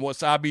data. From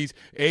Wasabi's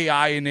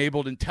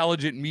AI-enabled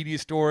intelligent media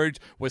storage,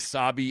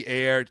 Wasabi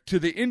Air, to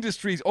the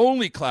industry's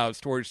only cloud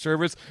storage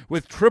service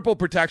with triple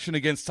protection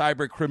against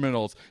cyber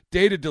criminals,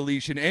 data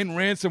deletion, and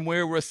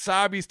ransomware,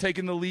 Wasabi's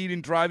taken the lead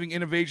in driving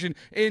innovation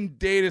in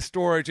data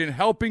storage and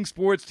helping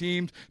sports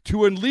teams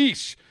to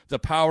unleash the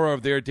power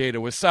of their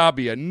data.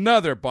 Wasabi,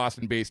 another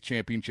Boston-based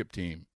championship team.